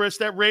what, Chris,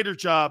 that Raider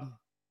job,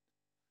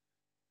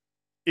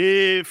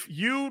 if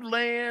you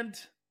land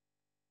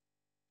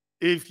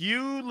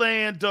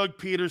Doug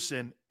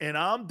Peterson and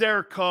I'm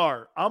Derek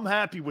Carr, I'm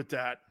happy with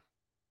that.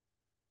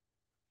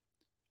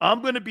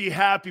 I'm going to be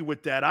happy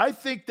with that. I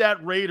think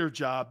that Raider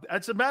job,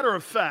 as a matter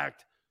of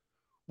fact,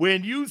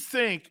 when you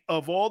think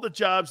of all the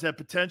jobs that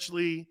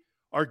potentially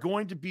are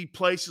going to be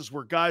places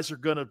where guys are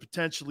going to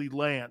potentially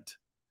land,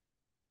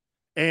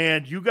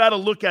 and you got to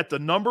look at the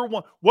number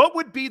one, what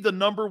would be the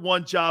number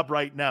one job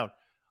right now?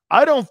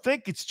 I don't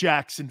think it's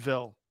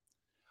Jacksonville.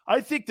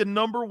 I think the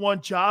number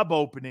one job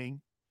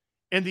opening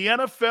in the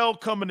NFL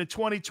coming in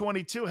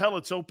 2022, hell,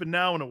 it's open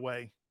now in a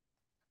way.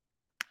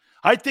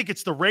 I think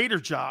it's the Raider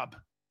job.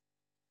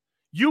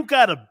 You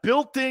got a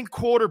built-in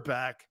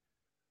quarterback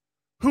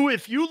who,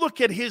 if you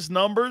look at his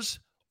numbers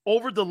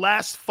over the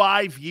last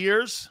 5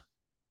 years,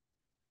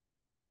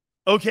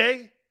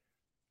 okay,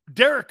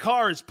 Derek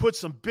Carr has put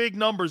some big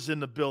numbers in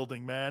the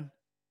building, man.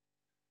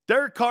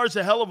 Derek Carr's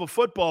a hell of a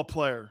football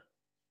player.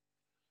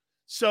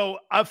 So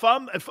if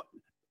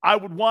I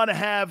would want to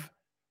have,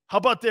 how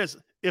about this?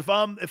 If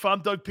I'm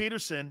Doug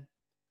Peterson,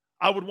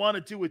 I would want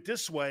to do it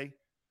this way.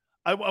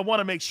 I want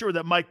to make sure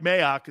that Mike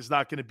Mayock is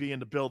not going to be in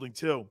the building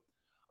too.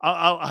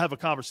 I'll have a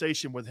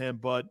conversation with him,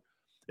 but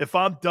if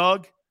I'm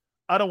Doug,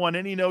 I don't want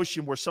any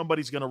notion where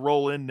somebody's going to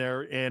roll in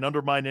there and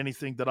undermine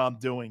anything that I'm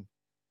doing.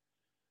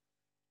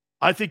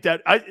 I think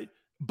that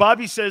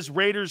Bobby says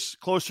Raiders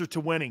closer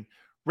to winning.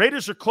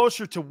 Raiders are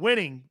closer to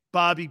winning,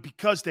 Bobby,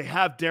 because they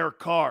have Derek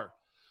Carr.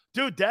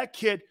 Dude, that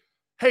kid,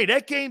 hey,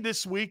 that game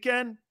this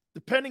weekend,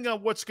 depending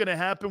on what's going to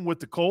happen with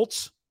the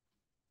Colts,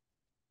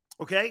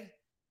 okay?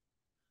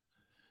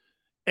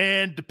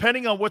 And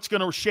depending on what's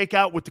going to shake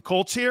out with the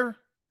Colts here,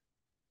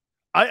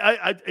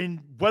 and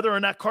whether or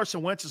not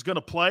Carson Wentz is going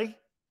to play,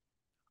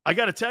 I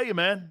got to tell you,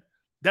 man,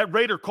 that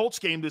Raider-Colts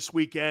game this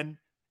weekend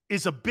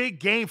is a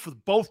big game for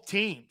both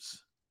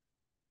teams.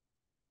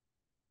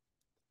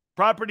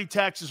 Property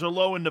taxes are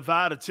low in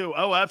Nevada, too.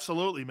 Oh,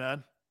 absolutely,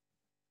 man.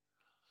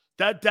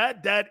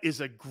 That is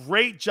a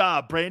great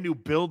job. Brand new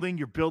building.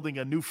 You're building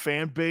a new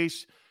fan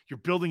base. You're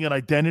building an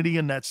identity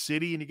in that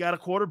city, and you got a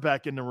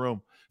quarterback in the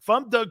room. If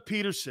I'm Doug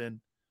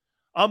Peterson,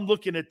 I'm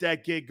looking at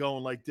that gig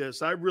going like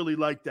this. I really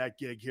like that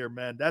gig here,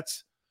 man.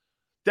 That's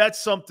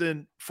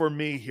something for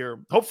me here.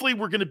 Hopefully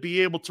we're going to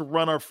be able to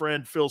run our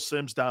friend Phil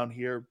Simms down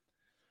here.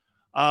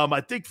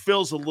 I think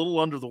Phil's a little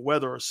under the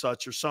weather or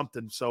such or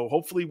something. So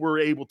hopefully we're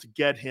able to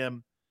get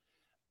him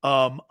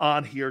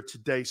on here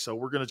today. So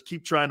we're going to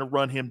keep trying to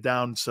run him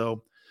down.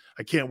 So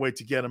I can't wait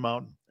to get him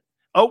out.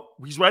 Oh,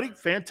 he's ready?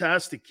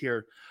 Fantastic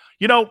here.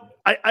 You know,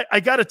 I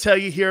got to tell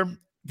you here,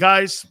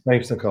 guys.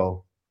 Thanks,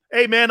 Nicole.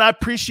 Hey, man, I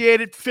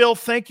appreciate it. Phil,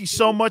 thank you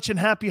so much, and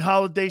happy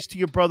holidays to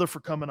your brother for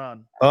coming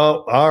on.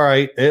 Oh, all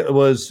right. It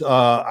was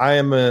I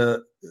am a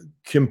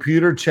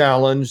computer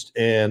challenged,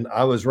 and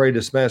I was ready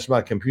to smash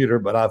my computer,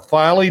 but I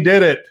finally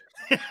did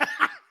it.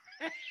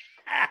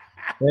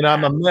 And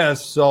I'm a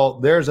mess. So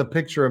there's a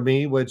picture of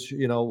me, which,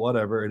 you know,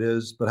 whatever it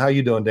is. But how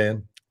you doing,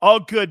 Dan? All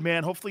good,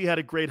 man. Hopefully you had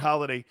a great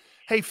holiday.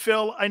 Hey,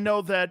 Phil, I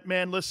know that,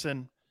 man,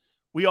 listen,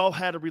 we all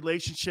had a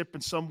relationship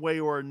in some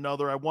way or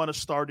another. I want to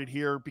start it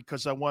here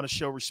because I want to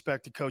show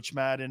respect to Coach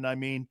Madden. I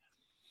mean,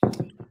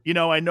 you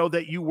know, I know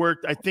that you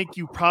worked, I think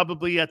you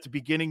probably at the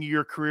beginning of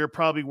your career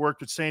probably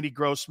worked with Sandy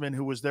Grossman,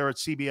 who was there at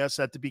CBS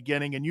at the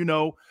beginning. And you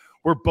know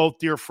we're both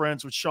dear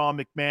friends with Sean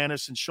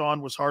McManus, and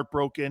Sean was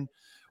heartbroken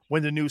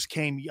when the news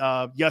came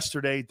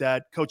yesterday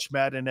that Coach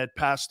Madden had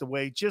passed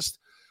away. Just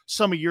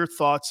some of your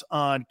thoughts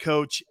on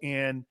Coach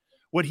and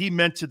what he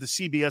meant to the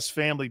CBS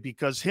family,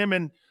 because him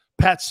and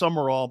Pat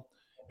Summerall,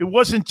 it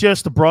wasn't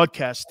just a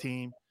broadcast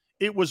team.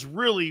 It was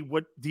really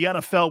what the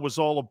NFL was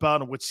all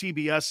about and what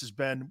CBS has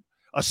been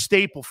a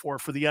staple for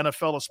the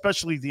NFL,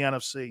 especially the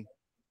NFC.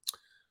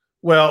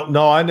 Well,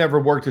 no, I never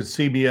worked at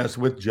CBS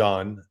with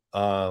John.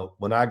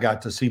 When I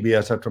got to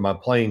CBS after my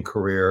playing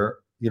career,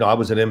 I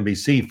was at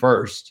NBC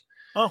first.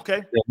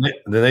 Okay. Then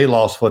they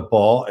lost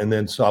football, and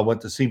then so I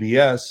went to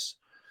CBS.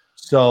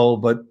 So,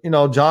 but,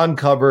 John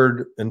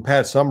covered and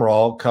Pat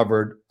Summerall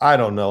covered, I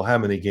don't know how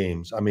many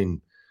games. I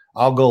mean,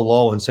 I'll go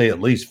low and say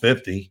at least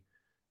 50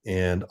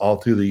 and all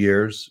through the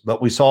years.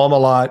 But we saw him a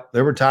lot.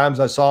 There were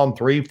times I saw him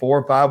 3,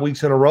 4, 5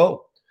 weeks in a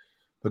row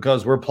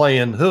because we're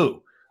playing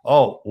who?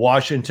 Oh,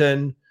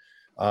 Washington,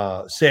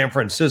 San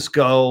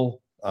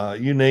Francisco,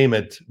 you name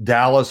it,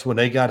 Dallas when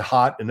they got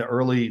hot in the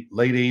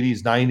late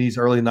 80s, 90s,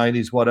 early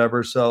 90s,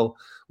 whatever. So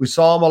we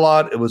saw him a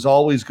lot. It was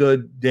always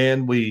good.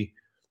 Dan,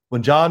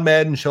 when John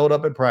Madden showed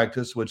up at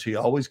practice, which he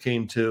always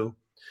came to,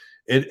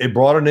 it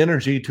brought an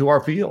energy to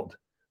our field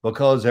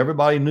because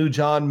everybody knew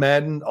John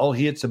Madden. Oh,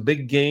 he hits a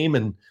big game.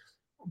 And,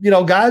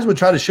 guys would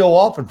try to show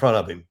off in front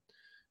of him.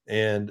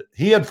 And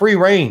he had free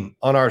reign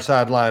on our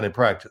sideline at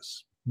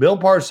practice. Bill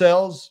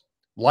Parcells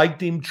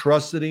liked him,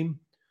 trusted him.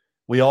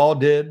 We all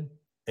did.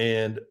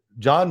 And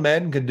John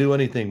Madden could do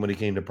anything when he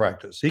came to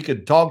practice. He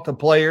could talk to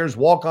players,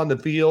 walk on the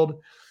field,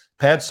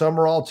 Pat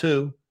Summerall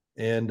too.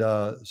 And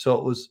so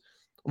it was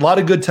a lot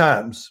of good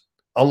times,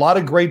 a lot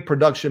of great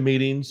production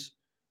meetings,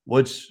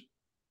 which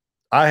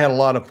I had a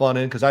lot of fun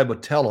in because I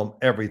would tell them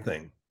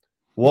everything,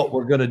 what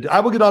we're going to do. I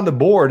would get on the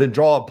board and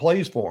draw up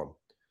plays for them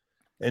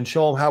and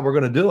show them how we're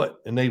going to do it.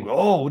 And they,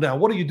 now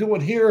what are you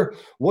doing here?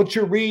 What's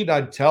your read?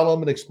 I'd tell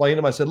them and explain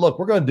them. I said, look,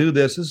 we're going to do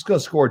this. This is going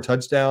to score a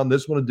touchdown.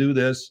 This one to do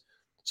this.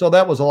 So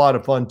that was a lot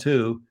of fun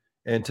too.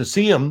 And to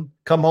see them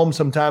come home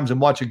sometimes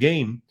and watch a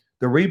game,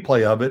 the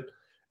replay of it,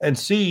 and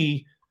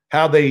see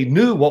how they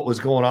knew what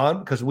was going on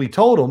because we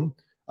told them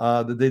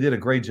that they did a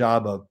great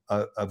job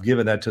of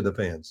giving that to the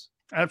fans.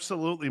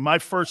 Absolutely. My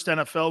first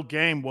NFL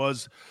game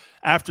was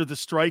after the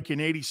strike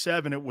in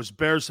 '87. It was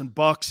Bears and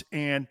Bucks,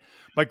 and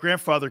my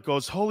grandfather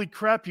goes, "Holy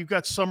crap, you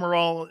got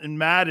Summerall and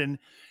Madden."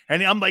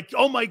 And I'm like,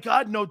 "Oh my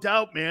God, no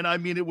doubt, man." I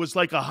mean, it was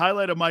like a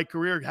highlight of my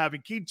career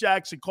having Keith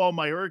Jackson call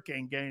my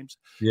Hurricane games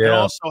and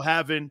also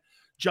having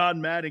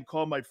John Madden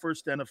call my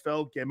first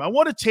NFL game. I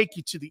want to take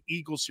you to the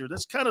Eagles here.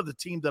 That's kind of the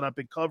team that I've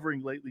been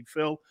covering lately,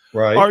 Phil.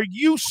 Right. Are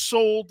you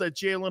sold that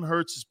Jalen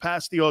Hurts has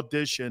passed the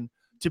audition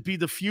to be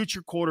the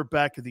future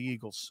quarterback of the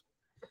Eagles?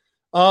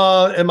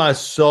 Am I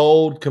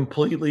sold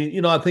completely?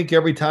 I think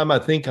every time I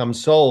think I'm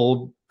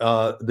sold,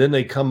 then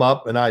they come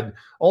up and I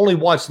only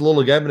watched a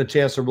little. I haven't a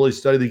chance to really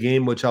study the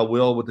game, which I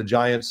will with the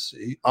Giants.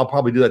 I'll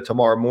probably do that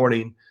tomorrow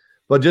morning.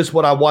 But just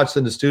what I watched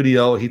in the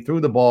studio, he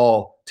threw the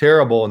ball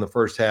terrible in the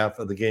first half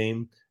of the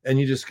game. And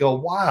you just go,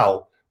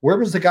 wow, where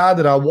was the guy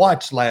that I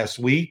watched last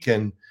week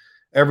and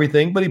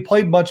everything? But he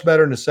played much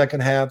better in the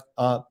second half.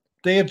 To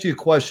answer your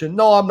question,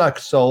 no, I'm not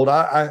sold.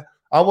 I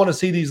want to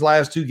see these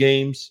last 2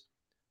 games,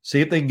 see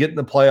if they can get in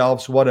the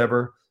playoffs,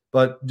 whatever.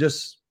 But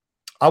just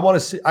I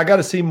got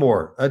to see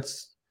more.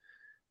 That's,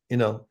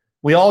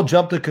 we all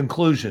jump to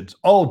conclusions.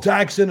 Oh,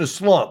 Dak's in a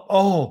slump.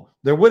 Oh,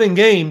 they're winning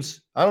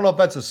games. I don't know if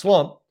that's a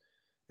slump.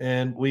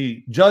 And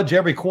we judge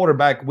every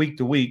quarterback week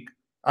to week.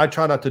 I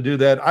try not to do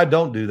that. I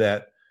don't do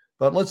that.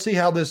 But let's see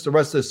how the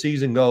rest of the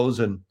season goes.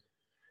 And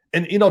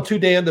too,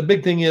 Dan, the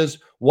big thing is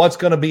what's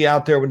going to be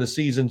out there when the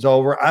season's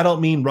over. I don't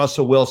mean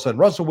Russell Wilson.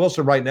 Russell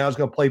Wilson right now is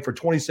going to play for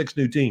 26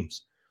 new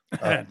teams.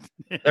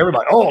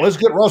 Everybody, let's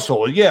get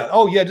Russell. Yeah.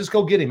 Oh, yeah, just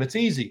go get him. It's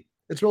easy.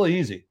 It's really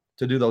easy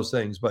to do those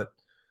things. But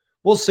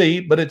we'll see.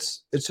 But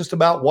it's just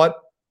about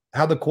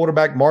how the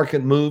quarterback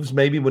market moves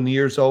maybe when the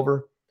year's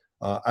over.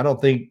 I don't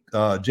think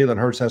Jalen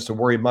Hurts has to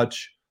worry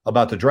much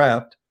about the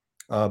draft,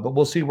 but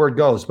we'll see where it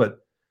goes. But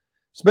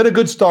it's been a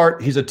good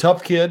start. He's a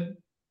tough kid.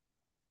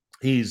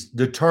 He's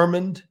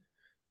determined.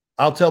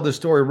 I'll tell this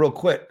story real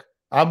quick.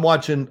 I'm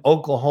watching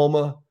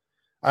Oklahoma.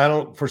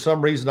 For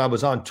some reason, I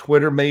was on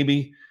Twitter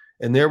maybe,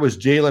 and there was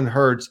Jalen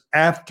Hurts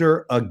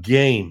after a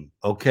game,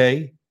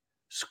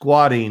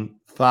 squatting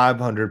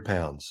 500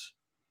 pounds.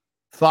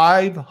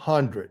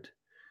 500.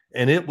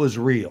 And it was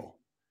real.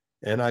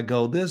 And I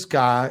go, this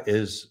guy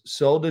is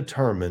so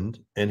determined,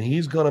 and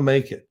he's going to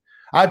make it.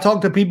 I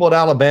talked to people at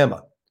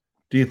Alabama.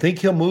 Do you think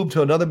he'll move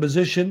to another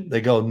position? They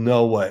go,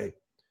 no way.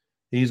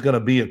 He's going to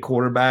be a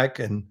quarterback,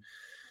 and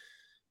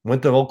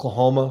went to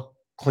Oklahoma,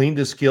 cleaned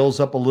his skills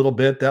up a little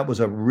bit. That was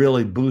a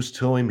really boost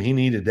to him. He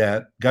needed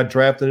that. Got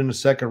drafted in the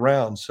second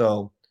round.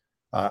 So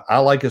I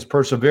like his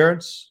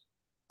perseverance.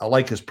 I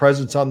like his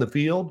presence on the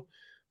field.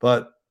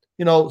 But,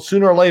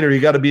 sooner or later, you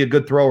got to be a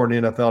good thrower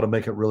in the NFL to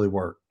make it really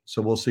work.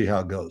 So we'll see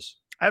how it goes.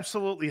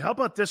 Absolutely. How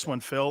about this one,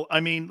 Phil?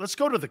 I mean, let's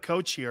go to the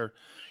coach here.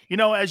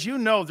 As you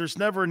know, there's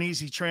never an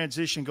easy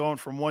transition going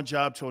from one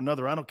job to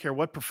another. I don't care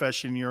what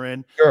profession you're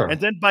in. Sure.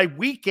 And then by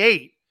week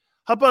 8,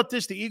 how about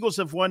this? The Eagles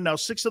have won now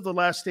 6 of the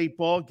last 8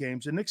 ball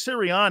games. And Nick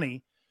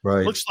Sirianni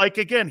looks like,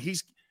 again,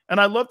 and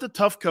I love the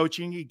tough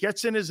coaching. He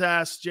gets in his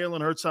ass,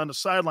 Jalen Hurts, on the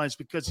sidelines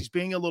because he's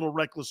being a little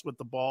reckless with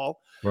the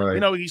ball.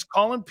 Right. He's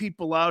calling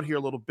people out here a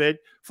little bit.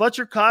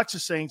 Fletcher Cox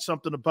is saying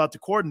something about the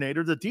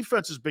coordinator. The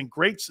defense has been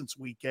great since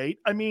week 8.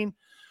 I mean,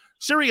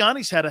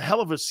 Sirianni's had a hell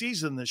of a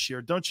season this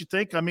year, don't you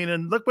think? I mean,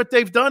 and look what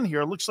they've done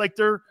here. It looks like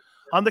they're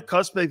on the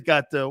cusp. They've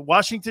got the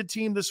Washington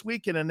team this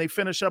weekend, and they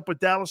finish up with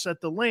Dallas at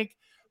the Link.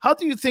 How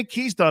do you think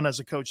he's done as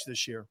a coach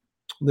this year?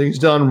 He's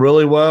done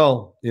really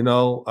well.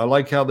 I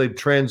like how they've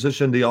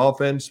transitioned the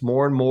offense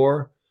more and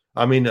more.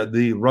 I mean,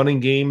 the running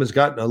game has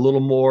gotten a little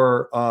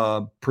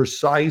more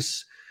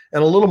precise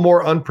and a little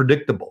more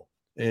unpredictable.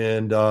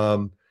 And,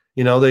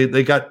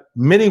 they got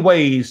many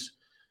ways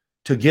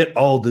to get,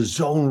 the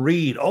zone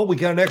read. Oh, we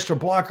got an extra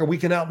blocker. We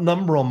can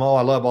outnumber them. Oh,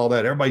 I love all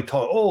that. Everybody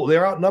talk,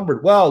 they're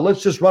outnumbered. Well,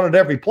 let's just run it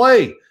every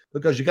play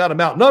because you got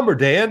them outnumbered,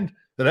 Dan.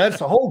 And that's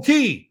the whole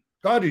key.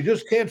 God, you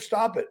just can't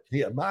stop it.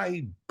 Yeah,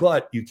 my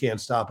butt, you can't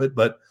stop it.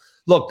 But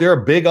look, they're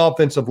a big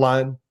offensive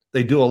line.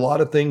 They do a lot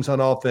of things on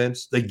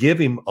offense. They give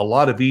him a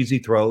lot of easy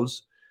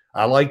throws.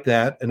 I like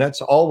that. And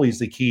that's always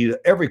the key to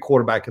every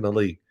quarterback in the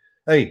league.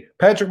 Hey,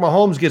 Patrick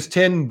Mahomes gets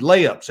 10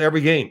 layups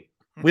every game.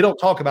 We don't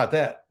talk about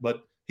that,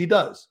 but he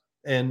does.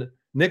 And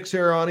Nick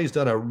Sirianni's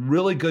done a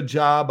really good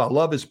job. I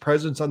love his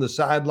presence on the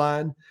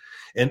sideline.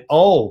 And,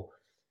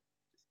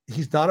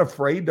 he's not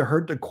afraid to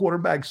hurt the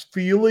quarterback's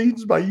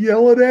feelings by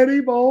yelling at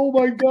him. Oh,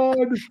 my God.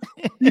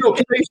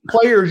 These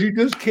players, you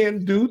just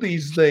can't do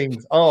these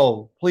things.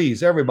 Oh,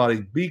 please,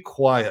 everybody, be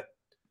quiet.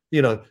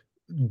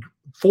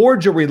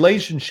 Forge a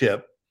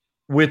relationship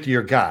with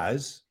your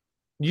guys.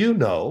 You're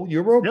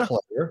a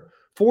player.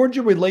 Forge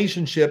a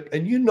relationship,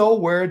 and you know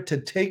where to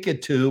take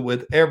it to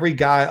with every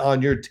guy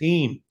on your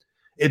team.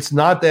 It's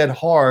not that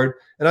hard,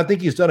 and I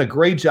think he's done a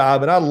great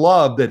job, and I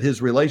love that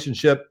his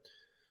relationship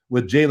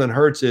with Jalen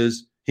Hurts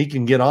is he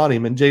can get on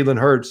him. And Jalen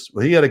Hurts,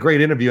 he had a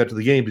great interview after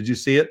the game. Did you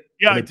see it?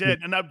 Yeah, I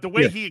did. And the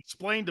way he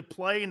explained the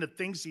play and the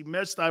things he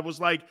missed, I was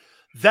like,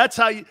 that's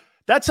how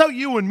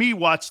you and me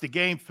watch the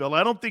game, Phil.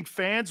 I don't think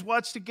fans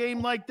watch the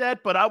game like that,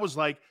 but I was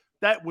like,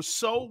 that was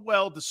so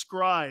well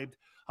described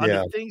on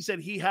the things that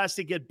he has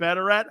to get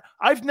better at.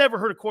 I've never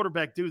heard a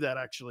quarterback do that,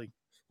 actually.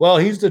 Well,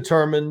 he's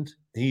determined.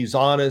 He's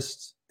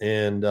honest.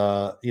 And,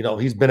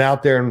 he's been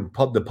out there in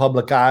the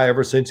public eye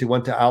ever since he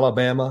went to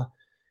Alabama.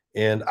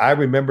 And I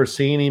remember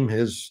seeing him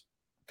his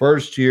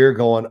first year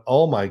going,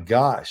 oh, my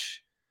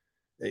gosh.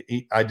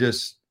 I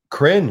just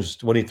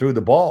cringed when he threw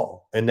the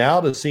ball. And now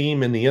to see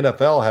him in the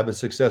NFL having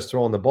success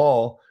throwing the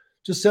ball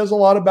just says a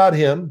lot about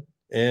him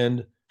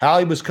and how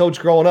he was coached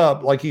growing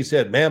up. Like he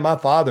said, man, my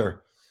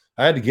father,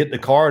 I had to get in the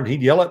car and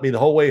he'd yell at me the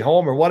whole way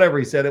home or whatever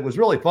he said. It was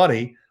really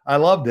funny. I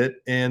loved it.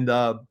 And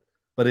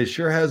but it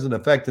sure hasn't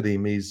affected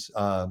him. He's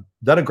done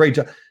a great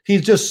job.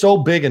 He's just so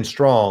big and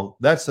strong.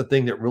 That's the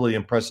thing that really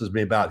impresses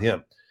me about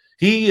him.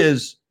 He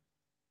is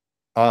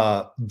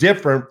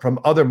different from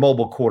other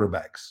mobile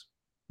quarterbacks.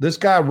 This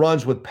guy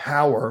runs with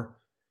power,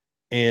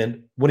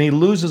 and when he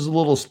loses a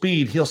little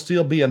speed, he'll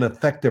still be an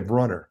effective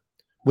runner,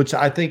 which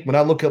I think when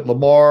I look at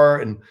Lamar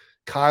and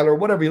Kyler,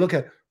 whatever you look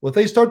at, well, if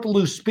they start to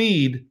lose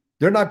speed,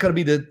 they're not going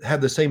to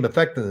have the same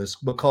effectiveness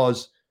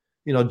because,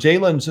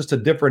 Jalen's just a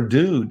different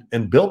dude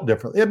and built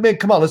differently. I mean,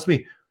 come on,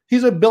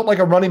 he's built like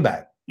a running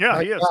back. Yeah,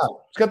 he is.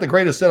 He's got the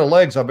greatest set of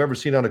legs I've ever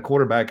seen on a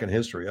quarterback in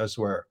history, I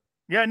swear.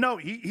 Yeah, no,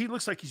 he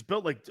looks like he's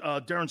built like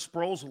Darren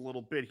Sproles a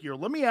little bit here.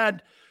 Let me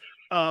add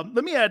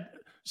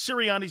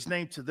Sirianni's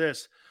name to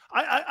this.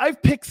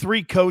 I've picked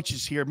 3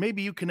 coaches here.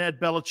 Maybe you can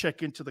add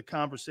Belichick into the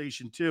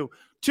conversation too.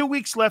 2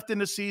 weeks left in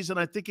the season.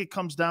 I think it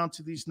comes down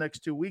to these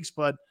next 2 weeks.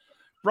 But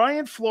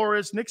Brian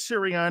Flores, Nick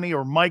Sirianni,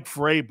 or Mike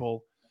Vrabel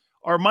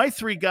are my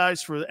 3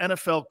 guys for the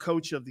NFL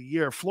Coach of the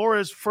Year.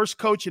 Flores, first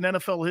coach in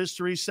NFL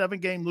history,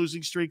 7-game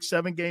losing streak,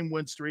 7-game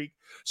win streak.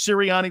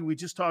 Sirianni, we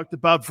just talked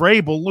about.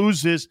 Vrabel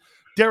loses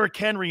Derrick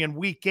Henry in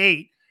week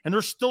 8, and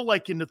they're still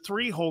like in the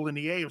 3-hole in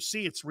the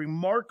AFC. It's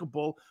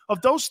remarkable.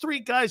 Of those 3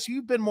 guys, who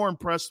you've been more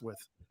impressed with?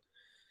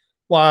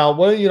 Wow.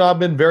 Well, I've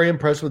been very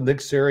impressed with Nick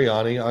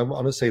Sirianni. I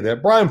want to say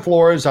that. Brian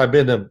Flores, I'm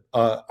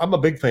a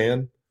big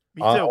fan.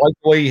 Me too. I like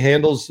the way he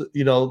handles,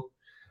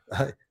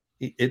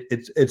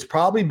 it's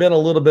probably been a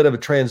little bit of a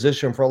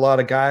transition for a lot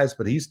of guys,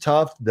 but he's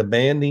tough,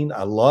 demanding.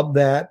 I love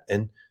that.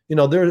 And,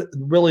 they're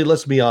really,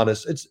 let's be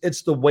honest,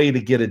 it's the way to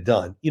get it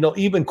done.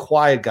 Even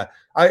quiet guy.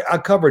 I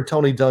covered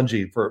Tony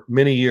Dungy for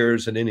many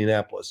years in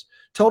Indianapolis.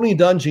 Tony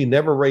Dungy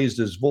never raised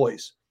his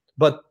voice,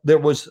 but there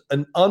was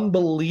an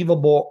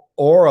unbelievable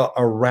aura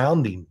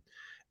around him.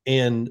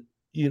 And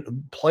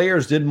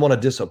players didn't want to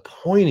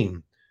disappoint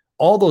him.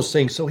 All those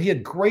things. So he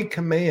had great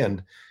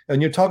command.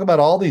 And you're talking about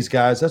all these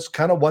guys, that's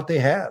kind of what they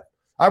have.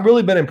 I've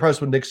really been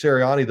impressed with Nick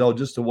Sirianni, though,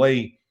 just the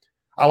way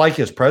I like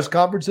his press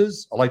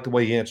conferences. I like the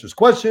way he answers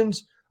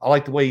questions. I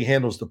like the way he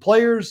handles the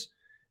players.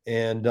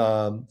 And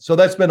so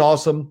that's been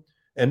awesome.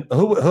 And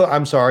who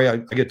I'm sorry, I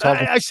get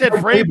talking. I said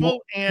Mike Vrabel,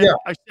 and yeah.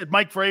 I said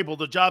Mike Vrabel.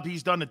 The job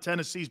he's done in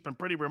Tennessee has been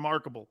pretty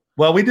remarkable.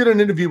 Well, we did an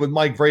interview with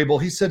Mike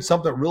Vrabel. He said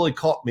something that really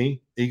caught me.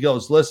 He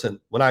goes, listen,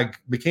 when I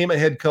became a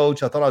head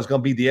coach, I thought I was going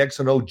to be the X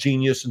and O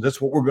genius, and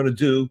that's what we're going to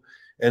do.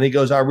 And he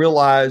goes, I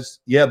realized,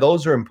 yeah,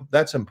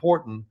 that's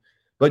important,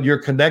 but your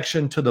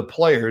connection to the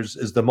players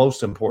is the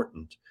most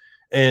important.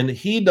 And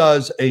he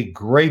does a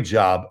great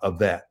job of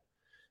that.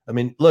 I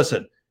mean,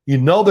 listen, they're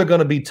going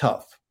to be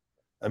tough.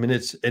 I mean,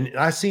 and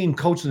I see him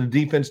coaching the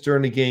defense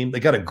during the game. They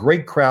got a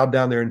great crowd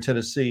down there in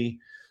Tennessee,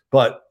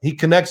 but he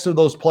connects to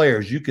those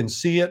players. You can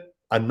see it.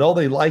 I know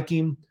they like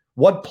him.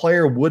 What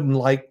player would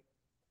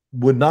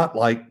not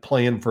like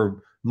playing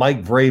for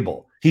Mike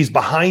Vrabel? He's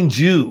behind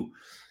you.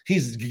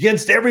 He's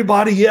against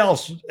everybody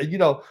else. They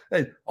were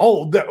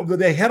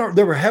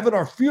having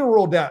our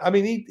funeral down. I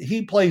mean,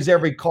 he plays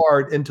every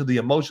card into the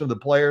emotion of the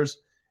players,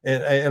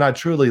 and I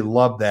truly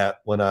love that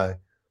when I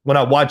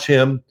watch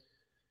him.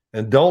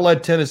 And don't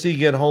let Tennessee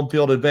get home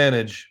field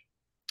advantage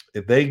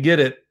if they get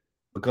it,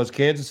 because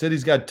Kansas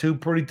City's got 2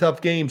 pretty tough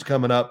games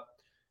coming up.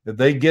 If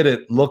they get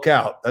it, look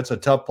out. That's a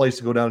tough place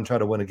to go down and try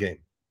to win a game.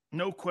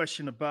 No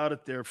question about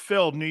it there.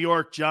 Phil, New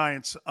York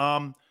Giants,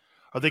 are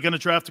they going to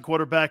draft a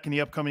quarterback in the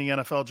upcoming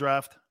NFL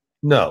draft?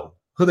 No.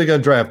 Who are they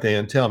going to draft,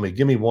 Dan? Tell me.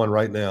 Give me one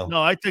right now.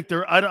 No, I think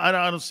I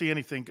don't see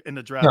anything in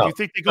the draft. No, Do you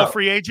think they go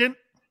free agent?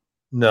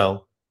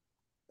 No.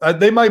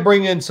 They might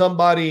bring in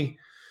somebody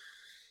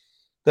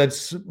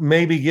that's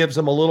maybe gives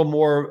them a little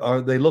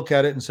more, they look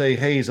at it and say,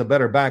 hey, he's a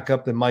better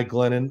backup than Mike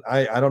Glennon.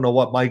 I don't know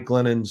what Mike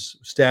Glennon's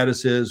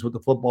status is with the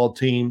football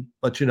team,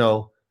 but,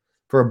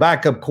 for a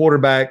backup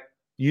quarterback,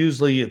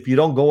 usually if you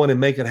don't go in and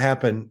make it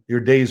happen, your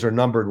days are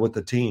numbered with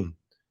the team.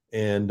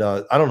 And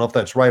I don't know if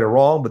that's right or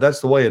wrong, but that's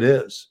the way it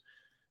is.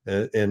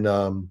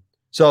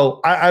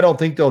 So I don't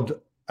think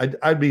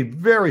I'd be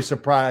very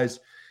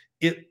surprised.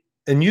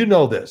 And you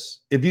know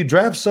this, if you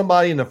draft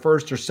somebody in the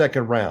first or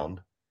second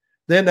round,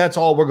 then that's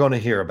all we're going to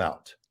hear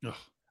about. Ugh.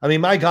 I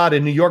mean, my God,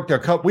 in New York,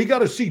 we got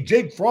to see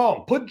Jake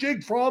Fromm. Put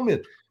Jake Fromm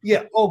in.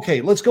 Yeah, okay,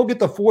 let's go get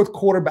the 4th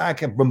quarterback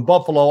from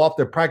Buffalo off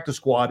their practice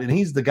squad, and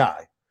he's the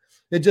guy.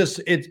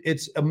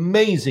 It's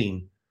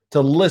amazing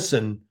to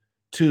listen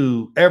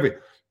to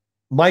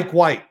Mike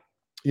White.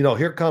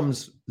 Here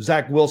comes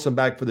Zach Wilson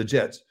back for the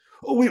Jets.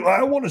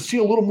 I want to see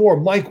a little more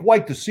of Mike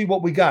White to see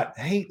what we got.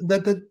 Hey,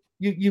 the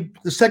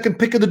second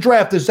pick of the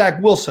draft is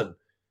Zach Wilson.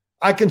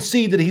 I can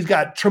see that he's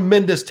got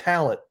tremendous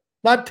talent.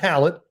 Not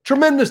talent,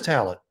 tremendous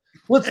talent.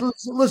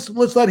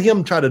 Let's let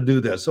him try to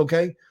do this,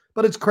 okay?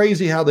 But it's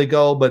crazy how they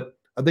go. But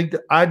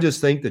I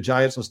just think the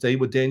Giants will stay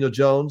with Daniel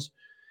Jones,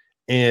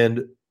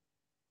 and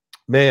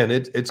man,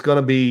 it's going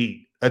to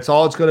be that's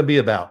all it's going to be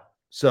about.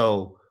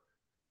 So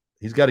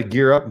he's got to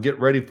gear up and get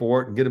ready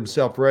for it and get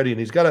himself ready, and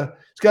he's got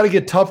to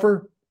get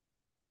tougher.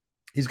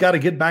 He's got to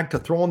get back to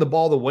throwing the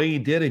ball the way he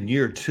did in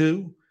year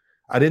 2.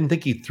 I didn't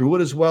think he threw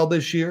it as well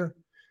this year,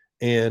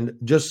 and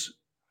just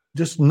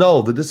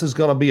know that this is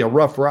going to be a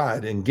rough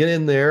ride, and get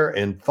in there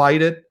and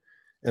fight it.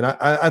 And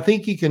I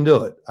think he can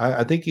do it.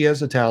 I think he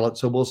has the talent,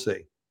 so we'll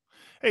see.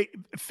 Hey,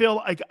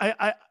 Phil,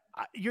 I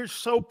you're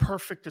so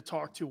perfect to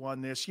talk to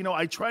on this.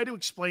 I try to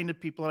explain to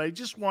people, and I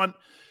just want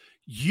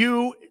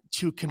you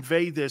to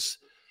convey this.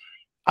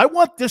 I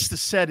want this to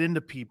set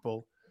into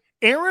people.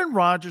 Aaron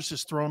Rodgers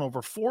has thrown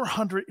over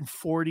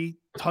 440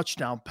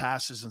 touchdown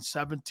passes in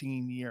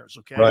 17 years,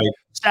 okay? Right.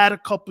 Sat a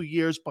couple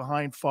years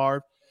behind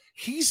Favre.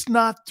 He's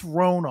not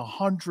thrown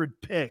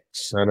 100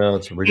 picks. I know,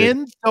 it's ridiculous.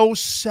 In those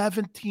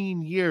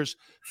 17 years.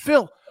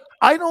 Phil,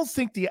 I don't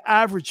think the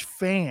average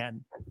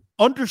fan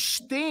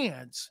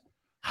understands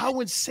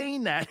how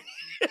insane that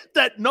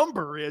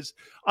number is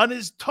on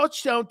his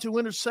touchdown to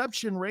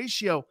interception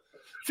ratio.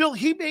 Phil,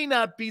 he may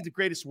not be the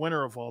greatest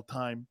winner of all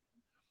time,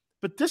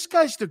 but this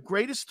guy's the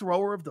greatest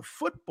thrower of the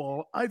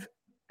football.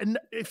 And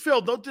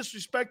Phil, no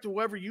disrespect to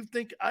whoever you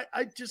think.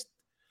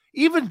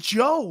 Even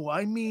Joe,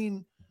 I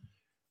mean,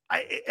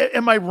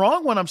 am I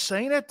wrong when I'm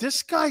saying that?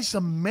 This guy's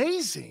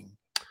amazing.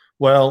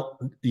 Well,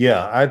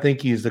 yeah, I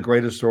think he's the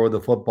greatest thrower of the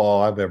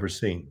football I've ever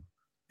seen.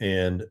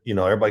 And,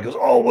 everybody goes,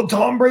 oh, well,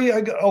 Tom Brady.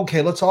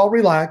 Okay, let's all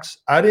relax.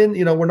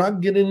 We're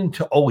not getting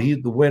into,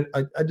 he's the win.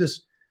 I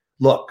just,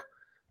 look,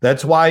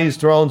 that's why he's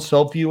thrown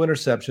so few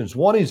interceptions.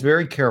 One, he's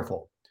very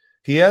careful.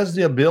 He has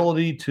the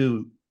ability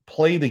to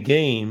play the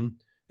game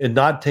and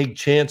not take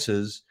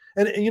chances.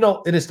 And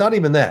it's not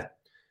even that.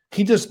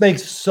 He just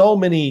makes so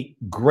many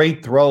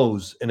great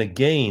throws in a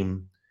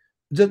game.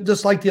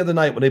 Just like the other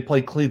night when they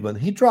played Cleveland,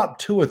 he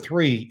dropped 2 or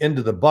 3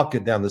 into the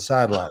bucket down the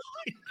sideline.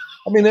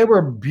 I mean, they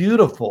were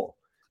beautiful.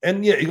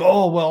 And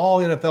all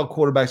NFL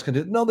quarterbacks can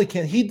do it. No, they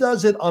can't. He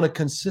does it on a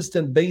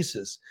consistent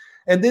basis.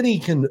 And then he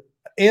can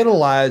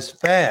analyze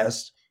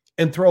fast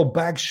and throw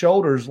back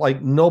shoulders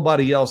like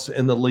nobody else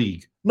in the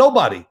league.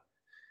 Nobody.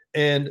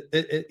 And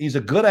he's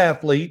a good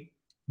athlete,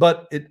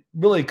 but it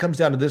really comes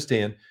down to this,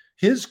 Dan.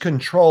 His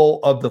control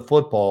of the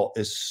football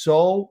is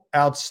so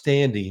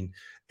outstanding.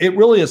 It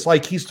really is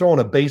like he's throwing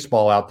a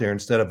baseball out there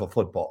instead of a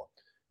football.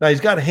 Now,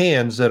 he's got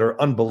hands that are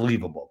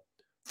unbelievable,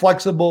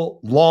 flexible,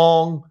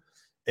 long,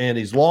 and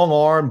he's long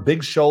armed,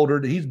 big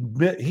shouldered.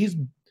 He's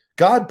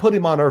God put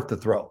him on earth to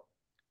throw,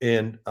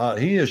 and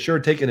he is sure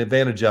taking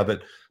advantage of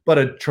it. But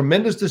a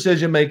tremendous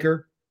decision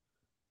maker,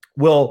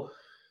 will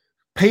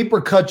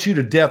paper cut you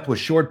to death with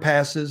short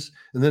passes.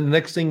 And then the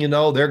next thing you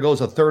know, there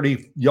goes a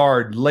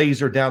 30-yard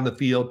laser down the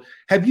field.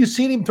 Have you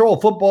seen him throw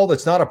a football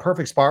that's not a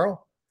perfect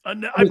spiral?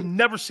 I've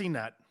never seen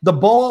that. The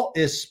ball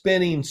is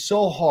spinning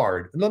so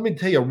hard. And let me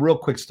tell you a real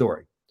quick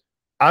story.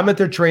 I'm at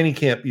their training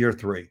camp year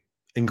 3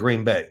 in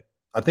Green Bay.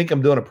 I think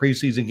I'm doing a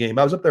preseason game.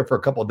 I was up there for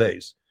a couple of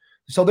days.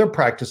 So they're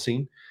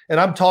practicing, and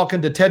I'm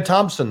talking to Ted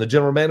Thompson, the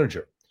general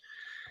manager.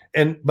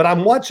 But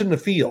I'm watching the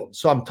field.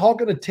 So I'm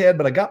talking to Ted,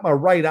 but I got my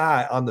right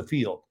eye on the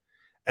field.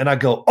 And I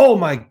go, oh,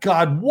 my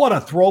God, what a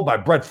throw by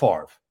Brett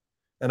Favre.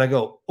 And I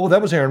go, oh,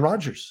 that was Aaron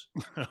Rodgers.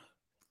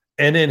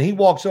 And then he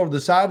walks over to the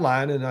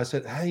sideline, and I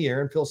said, hey,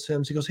 Aaron, Phil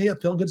Simms. He goes, hey,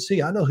 Phil, good to see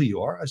you. I know who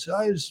you are. I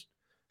said,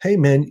 hey,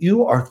 man,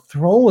 you are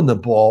throwing the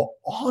ball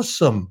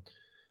awesome.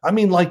 I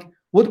mean, like,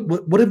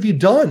 what have you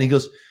done? He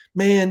goes,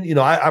 man,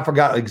 I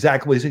forgot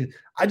exactly what he said.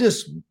 I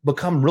just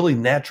become really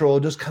natural,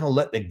 just kind of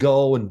letting it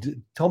go,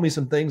 and told me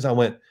some things. I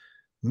went,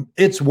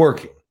 it's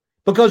working.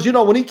 Because,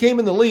 when he came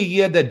in the league, he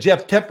had that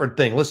Jeff Tepper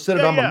thing. Let's sit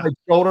it on my right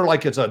shoulder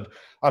like it's a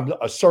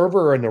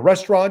server in a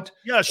restaurant.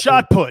 Yeah,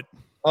 shot put.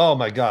 Oh,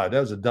 my God. That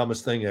was the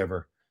dumbest thing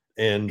ever.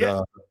 And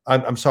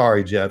I'm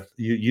sorry, Jeff.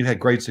 You had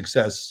great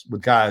success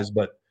with guys,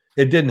 but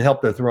it didn't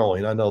help their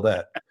throwing. I know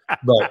that.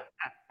 But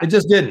it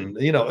just didn't.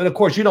 And, of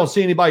course, you don't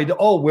see anybody,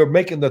 we're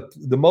making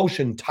the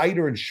motion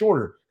tighter and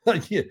shorter.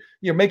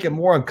 You're making it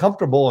more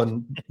uncomfortable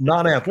and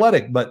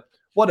non-athletic, but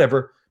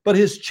whatever. But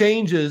his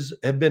changes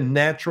have been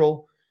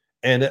natural.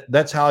 And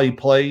that's how he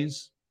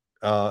plays.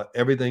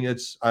 Everything.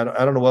 I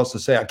don't know what else to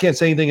say. I can't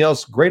say anything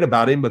else great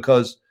about him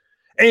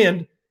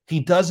and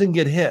he doesn't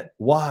get hit.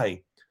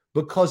 Why?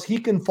 Because he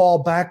can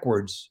fall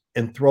backwards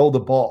and throw the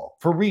ball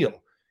for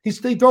real. He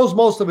throws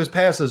most of his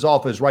passes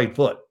off his right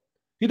foot.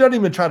 He doesn't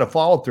even try to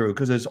follow through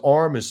because his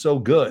arm is so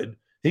good.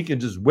 He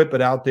can just whip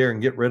it out there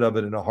and get rid of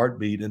it in a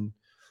heartbeat. And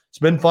it's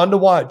been fun to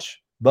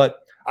watch. But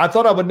I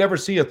thought I would never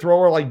see a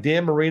thrower like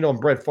Dan Marino and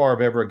Brett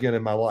Favre ever again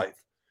in my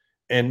life.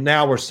 And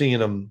now we're seeing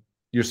them.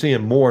 You're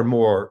seeing more and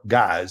more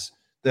guys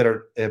that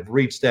have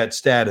reached that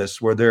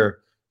status where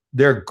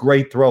they're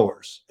great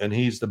throwers, and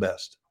he's the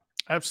best.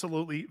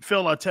 Absolutely.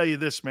 Phil, I'll tell you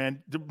this,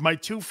 man. My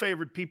two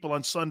favorite people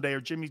on Sunday are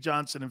Jimmy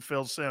Johnson and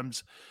Phil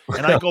Simms.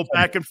 And I go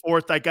back and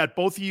forth. I got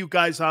both of you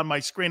guys on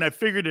my screen. I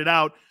figured it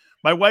out.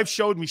 My wife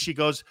showed me. She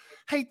goes,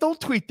 hey, don't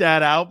tweet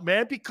that out,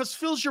 man, because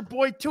Phil's your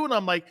boy too. And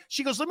I'm like,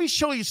 she goes, let me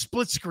show you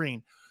split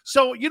screen.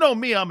 So,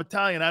 me, I'm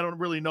Italian. I don't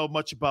really know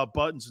much about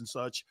buttons and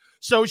such.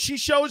 So she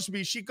shows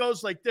me, she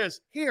goes like this,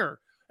 here.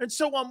 And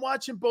so I'm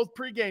watching both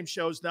pregame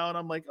shows now, and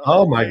I'm like,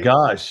 oh my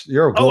gosh.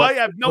 I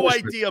have no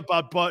idea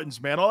about buttons,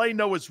 man. All I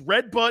know is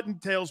red button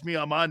tells me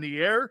I'm on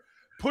the air.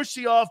 Push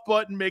the off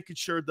button, making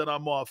sure that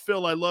I'm off.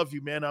 Phil, I love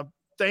you, man. I'm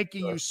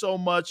thanking you so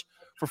much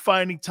for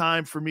finding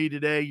time for me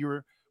today.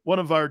 You're one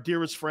of our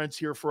dearest friends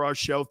here for our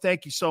show.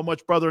 Thank you so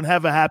much, brother, and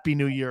have a happy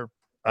new year.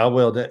 I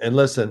will. And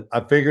listen, I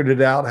figured it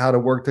out how to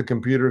work the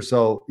computer.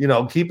 So,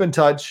 keep in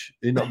touch.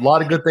 A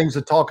lot of good things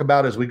to talk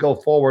about as we go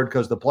forward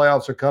because the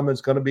playoffs are coming.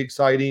 It's going to be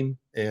exciting.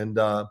 And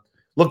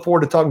look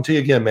forward to talking to you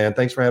again, man.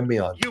 Thanks for having me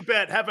on. You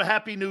bet. Have a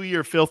happy new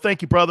year, Phil.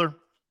 Thank you, brother.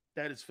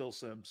 That is Phil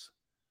Simms.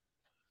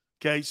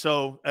 Okay,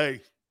 so,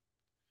 hey,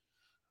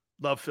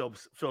 love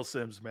Phil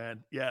Simms,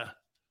 man. Yeah.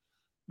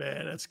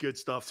 Man, that's good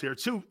stuff here,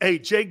 too. Hey,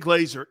 Jay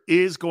Glazer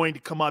is going to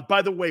come on.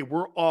 By the way,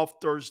 we're off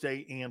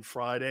Thursday and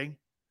Friday.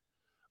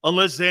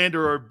 Unless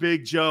Xander or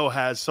Big Joe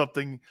has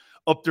something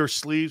up their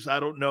sleeves. I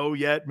don't know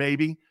yet,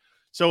 maybe.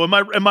 So am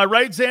I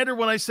right, Xander,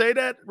 when I say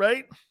that,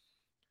 right?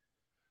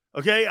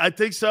 Okay, I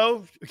think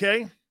so.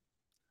 Okay.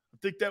 I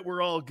think that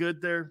we're all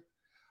good there.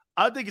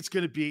 I think it's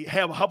going to be,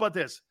 hey, how about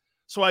this?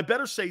 So I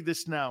better say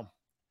this now.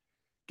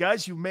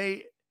 Guys,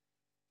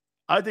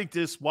 I think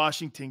this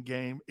Washington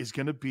game is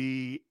going to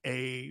be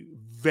a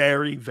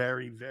very,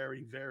 very,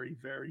 very, very,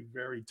 very,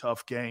 very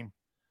tough game.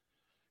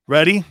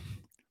 Ready?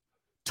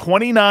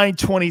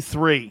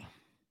 29-23,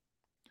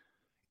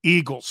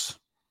 Eagles.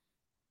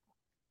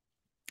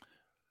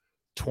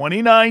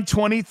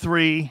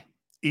 29-23,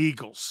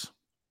 Eagles.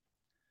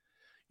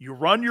 You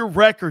run your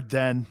record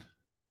then,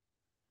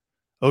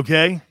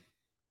 okay?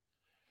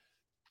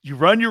 You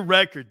run your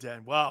record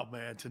then. Wow,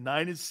 man, to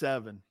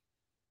 9-7.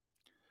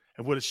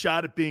 And with a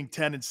shot at being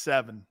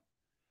 10-7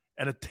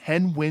 and a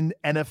 10-win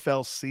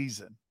NFL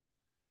season.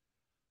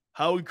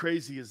 How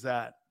crazy is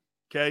that,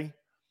 okay?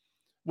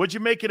 What'd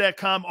you make of that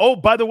Oh,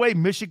 by the way,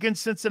 Michigan,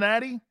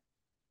 Cincinnati.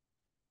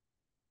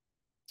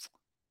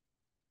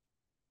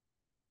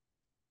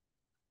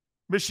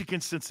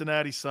 Michigan,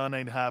 Cincinnati, son,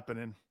 ain't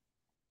happening.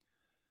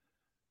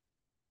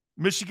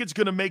 Michigan's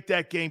going to make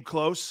that game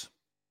close,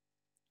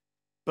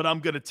 but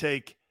I'm going to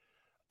take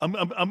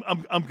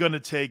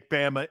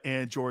Bama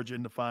and Georgia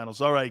in the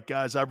finals. All right,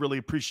 guys, I really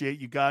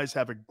appreciate you guys.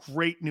 Have a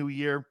great new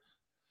year.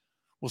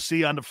 We'll see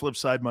you on the flip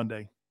side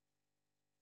Monday.